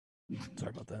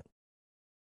 sorry about that.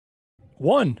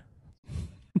 1.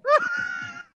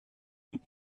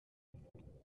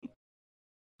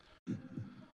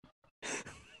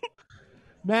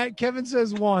 Matt, Kevin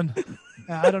says 1.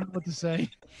 I don't know what to say.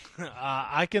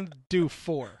 I can do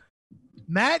 4.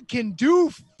 Matt can do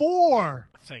 4.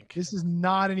 I think. This is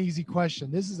not an easy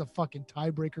question. This is a fucking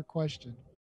tiebreaker question.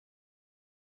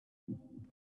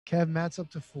 Kev, Matt's up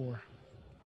to 4.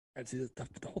 I'd see the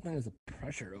whole thing is the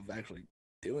pressure of actually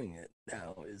doing it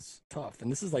now is tough.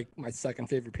 And this is like my second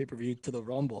favorite pay-per-view to the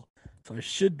Rumble. So I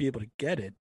should be able to get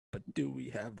it. But do we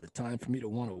have the time for me to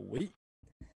want to wait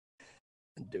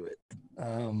and do it?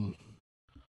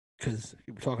 Because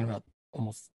we're talking about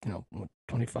almost,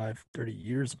 25, 30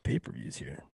 years of pay-per-views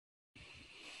here.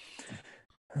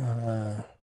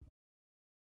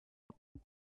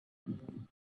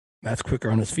 Matt's quicker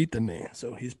on his feet than me,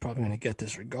 so he's probably going to get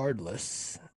this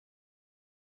regardless.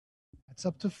 That's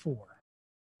up to 4.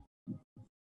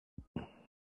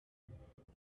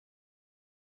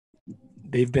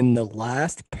 They've been the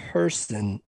last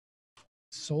person.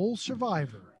 Sole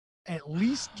survivor at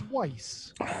least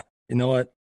twice. You know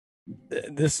what?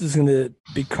 This is going to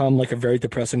become like a very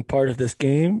depressing part of this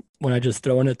game when I just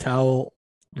throw in a towel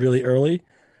really early.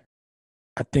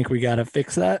 I think we got to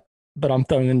fix that, but I'm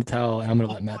throwing in the towel and I'm going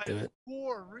to let Matt do it.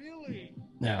 4, really?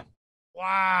 Yeah.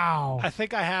 Wow. I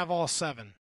think I have all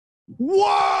 7.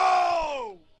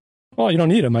 Whoa! Well, you don't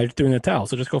need them. I'm doing a towel,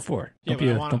 so just go for it. Yeah,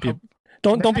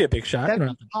 Don't be a big shot. You don't 7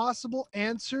 have to- possible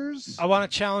answers. I want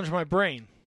to challenge my brain.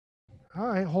 All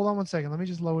right, hold on one second. Let me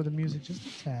just lower the music just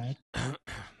a tad.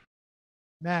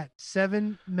 Matt,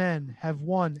 7 men have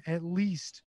been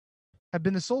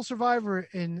the sole survivor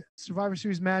in Survivor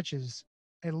Series matches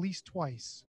at least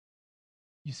twice.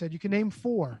 You said you can name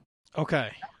 4.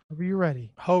 Okay. Whenever you're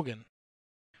ready. Hogan.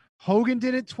 Hogan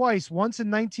did it twice. Once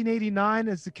in 1989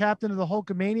 as the captain of the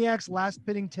Hulkamaniacs, last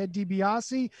pitting Ted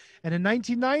DiBiase, and in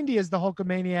 1990 as the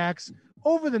Hulkamaniacs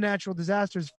over the natural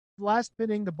disasters, last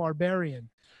pitting the Barbarian.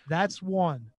 That's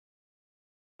 1.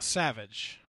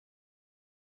 Savage.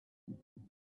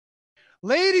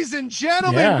 Ladies and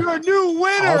gentlemen, Yeah. your new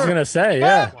winner. I was gonna say,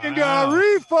 yeah. Captain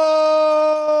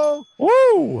Garifo.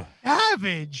 Woo!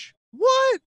 Savage.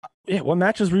 What? Yeah, what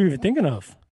matches were you even thinking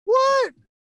of? What?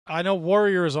 I know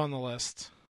Warrior is on the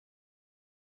list.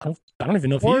 I don't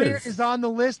even know if Warrior he is. on the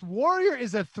list. Warrior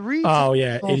is a 3 Oh,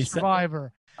 yeah, 87.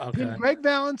 survivor. Okay. Pinned Greg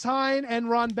Valentine and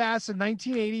Ron Bass in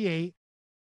 1988.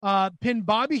 Pinned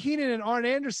Bobby Heenan and Arn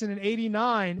Anderson in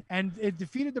 89. And it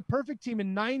defeated the Perfect Team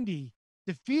in 90,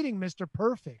 defeating Mr.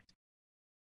 Perfect.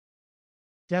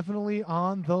 Definitely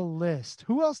on the list.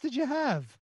 Who else did you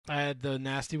have? I had the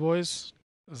Nasty Boys.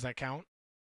 Does that count?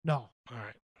 No. All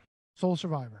right. Soul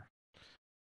Survivor.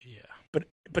 Yeah.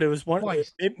 But it was one.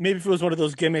 Maybe if it was one of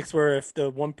those gimmicks where if the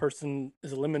one person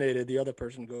is eliminated, the other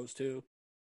person goes too.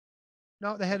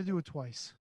 No, they had to do it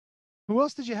twice. Who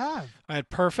else did you have? I had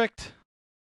Perfect.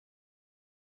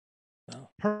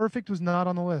 Perfect was not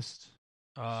on the list.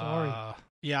 Sorry.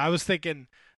 Yeah, I was thinking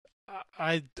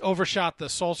I overshot the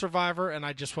Soul Survivor, and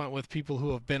I just went with people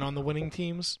who have been on the winning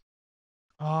teams.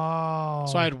 Oh.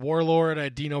 So I had Warlord, I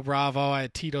had Dino Bravo, I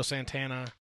had Tito Santana.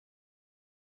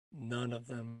 None of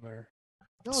them are.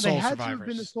 No, Soul they had to have Survivors.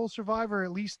 been the Soul Survivor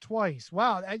at least twice.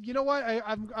 Wow, you know what?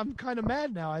 I'm kind of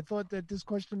mad now. I thought that this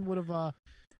question would have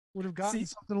gotten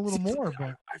something a little more,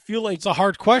 but I feel like it's a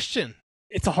hard question.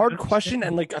 It's a hard question,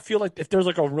 and like I feel like if there's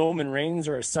like a Roman Reigns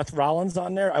or a Seth Rollins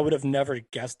on there, I would have never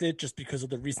guessed it just because of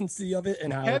the recency of it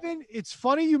and how. Kevin, it's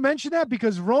funny you mentioned that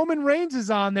because Roman Reigns is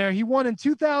on there. He won in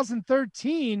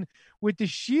 2013 with the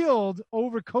Shield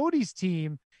over Cody's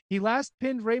team. He last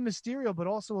pinned Rey Mysterio, but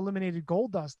also eliminated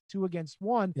Goldust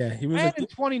 2-1. Yeah, he was. And in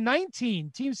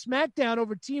 2019, Team SmackDown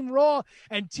over Team Raw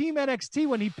and Team NXT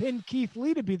when he pinned Keith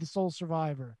Lee to be the sole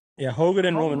survivor. Yeah, Hogan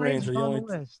and Roman Reigns are is the on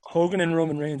only. list. Hogan and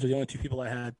Roman Reigns are the only two people I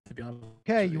had, to be honest.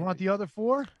 Okay, you want the other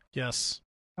four? Yes.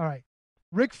 All right.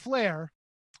 Ric Flair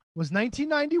was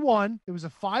 1991. There was a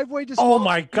 5-way Oh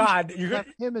my God, You got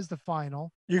him as the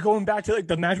final. You're going back to like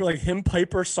the match with like him,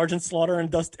 Piper, Sergeant Slaughter,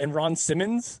 and Ron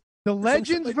Simmons. The Or some shit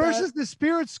Legends like versus that? the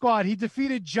Spirit Squad. He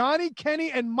defeated Johnny,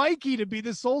 Kenny, and Mikey to be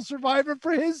the sole survivor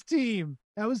for his team.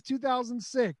 That was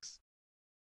 2006.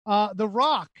 The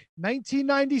Rock,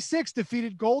 1996,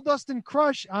 defeated Goldust and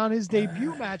Crush on his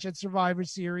debut match at Survivor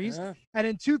Series. And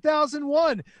in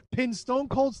 2001, pinned Stone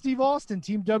Cold Steve Austin,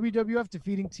 Team WWF,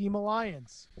 defeating Team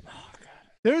Alliance.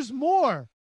 There's more.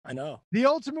 I know. The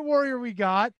Ultimate Warrior we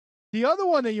got. The other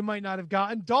one that you might not have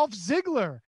gotten, Dolph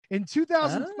Ziggler. In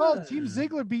 2012, Team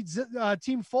Ziggler beat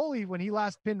Team Foley when he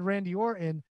last pinned Randy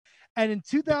Orton. And in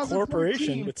 2014,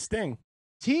 Corporation with Sting.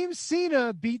 Team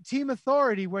Cena beat Team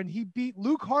Authority when he beat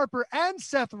Luke Harper and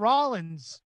Seth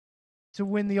Rollins to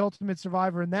win the Ultimate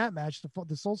Survivor in that match,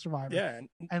 the Soul Survivor. Yeah,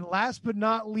 and last but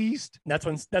not least, that's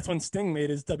when Sting made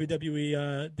his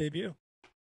WWE debut.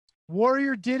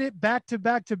 Warrior did it back to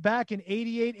back to back in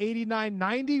 88, 89,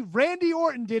 90. Randy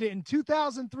Orton did it in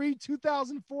 2003,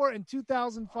 2004, and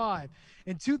 2005.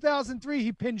 In 2003,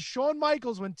 he pinned Shawn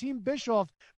Michaels when Team Bischoff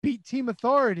beat Team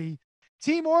Authority.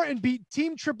 Team Orton beat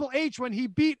Team Triple H when he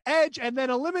beat Edge and then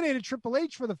eliminated Triple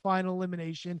H for the final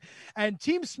elimination. And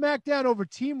Team SmackDown over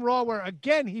Team Raw, where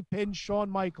again he pinned Shawn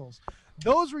Michaels.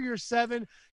 Those were your 7.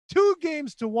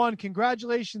 2-1.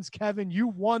 Congratulations, Kevin. You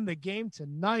won the game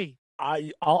tonight.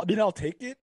 I'll take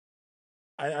it.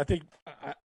 I think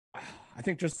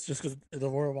just because the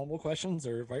Royal Rumble questions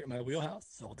are right in my wheelhouse,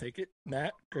 so I'll take it.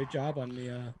 Matt, great job on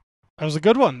the. That was a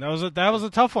good one. That was a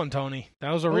tough one, Tony.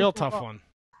 That was a real tough one.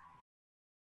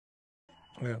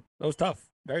 Yeah, that was tough.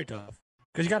 Very tough.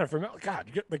 Because you got to remember, God,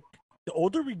 like the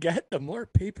older we get, the more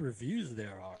pay-per-views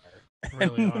there are,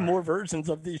 Really and the are. more versions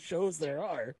of these shows there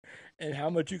are, and how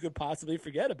much you could possibly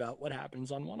forget about what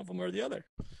happens on one of them or the other.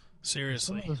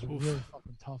 Seriously. Those were Oof. really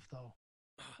fucking tough, though.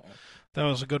 That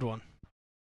was a good one.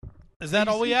 Is that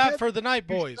all we have for the night,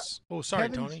 boys? Oh, sorry,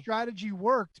 Kevin's Tony. strategy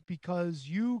worked because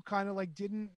you kind of like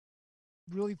didn't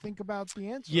really think about the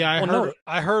answer. Yeah,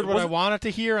 I heard what I wasn't- wanted to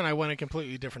hear, and I went a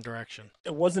completely different direction.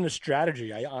 It wasn't a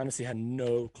strategy. I honestly had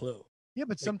no clue. Yeah,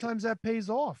 but sometimes that pays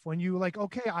off when you like,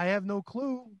 okay, I have no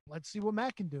clue. Let's see what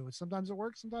Matt can do. Sometimes it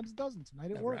works, sometimes it doesn't.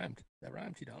 Tonight it That worked. rhymed. That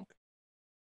rhymed, you dunk.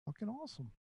 Fucking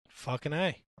awesome. Fucking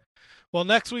A. Well,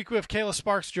 next week we have Kayla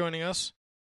Sparks joining us,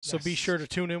 so be Yes. sure to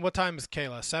tune in. What time is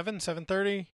Kayla? 7,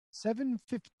 7:30?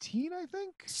 7:15, I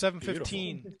think.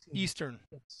 7:15 Beautiful. Eastern.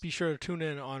 Be sure to tune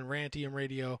in on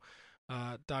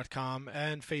rantiumradio.com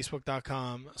and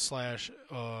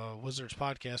facebook.com/Wizards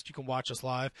Podcast. You can watch us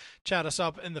live, chat us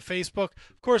up in the Facebook.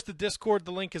 Of course, the Discord,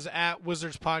 the link is at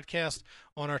Wizards Podcast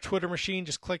on our Twitter machine.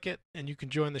 Just click it and you can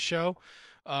join the show.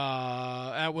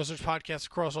 At Wizards Podcast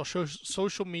across all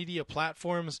social media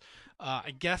platforms.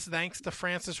 I guess thanks to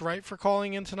Francis Wright for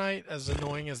calling in tonight, as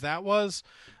annoying as that was.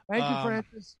 Thank you,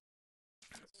 Francis.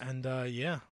 And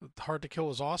yeah, Hard to Kill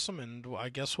was awesome, and I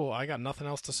guess I got nothing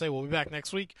else to say. We'll be back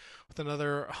next week with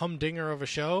another humdinger of a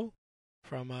show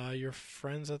from your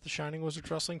friends at the Shining Wizards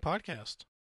Wrestling Podcast.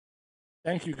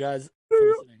 Thank you guys for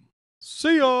listening.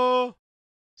 See ya!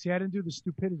 See, I didn't do the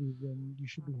stupidity, then you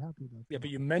should be happy about that. Yeah, but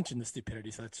you mentioned the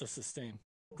stupidity, so it's just the same.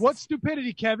 What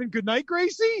stupidity, Kevin? Good night,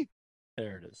 Gracie?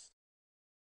 There it is.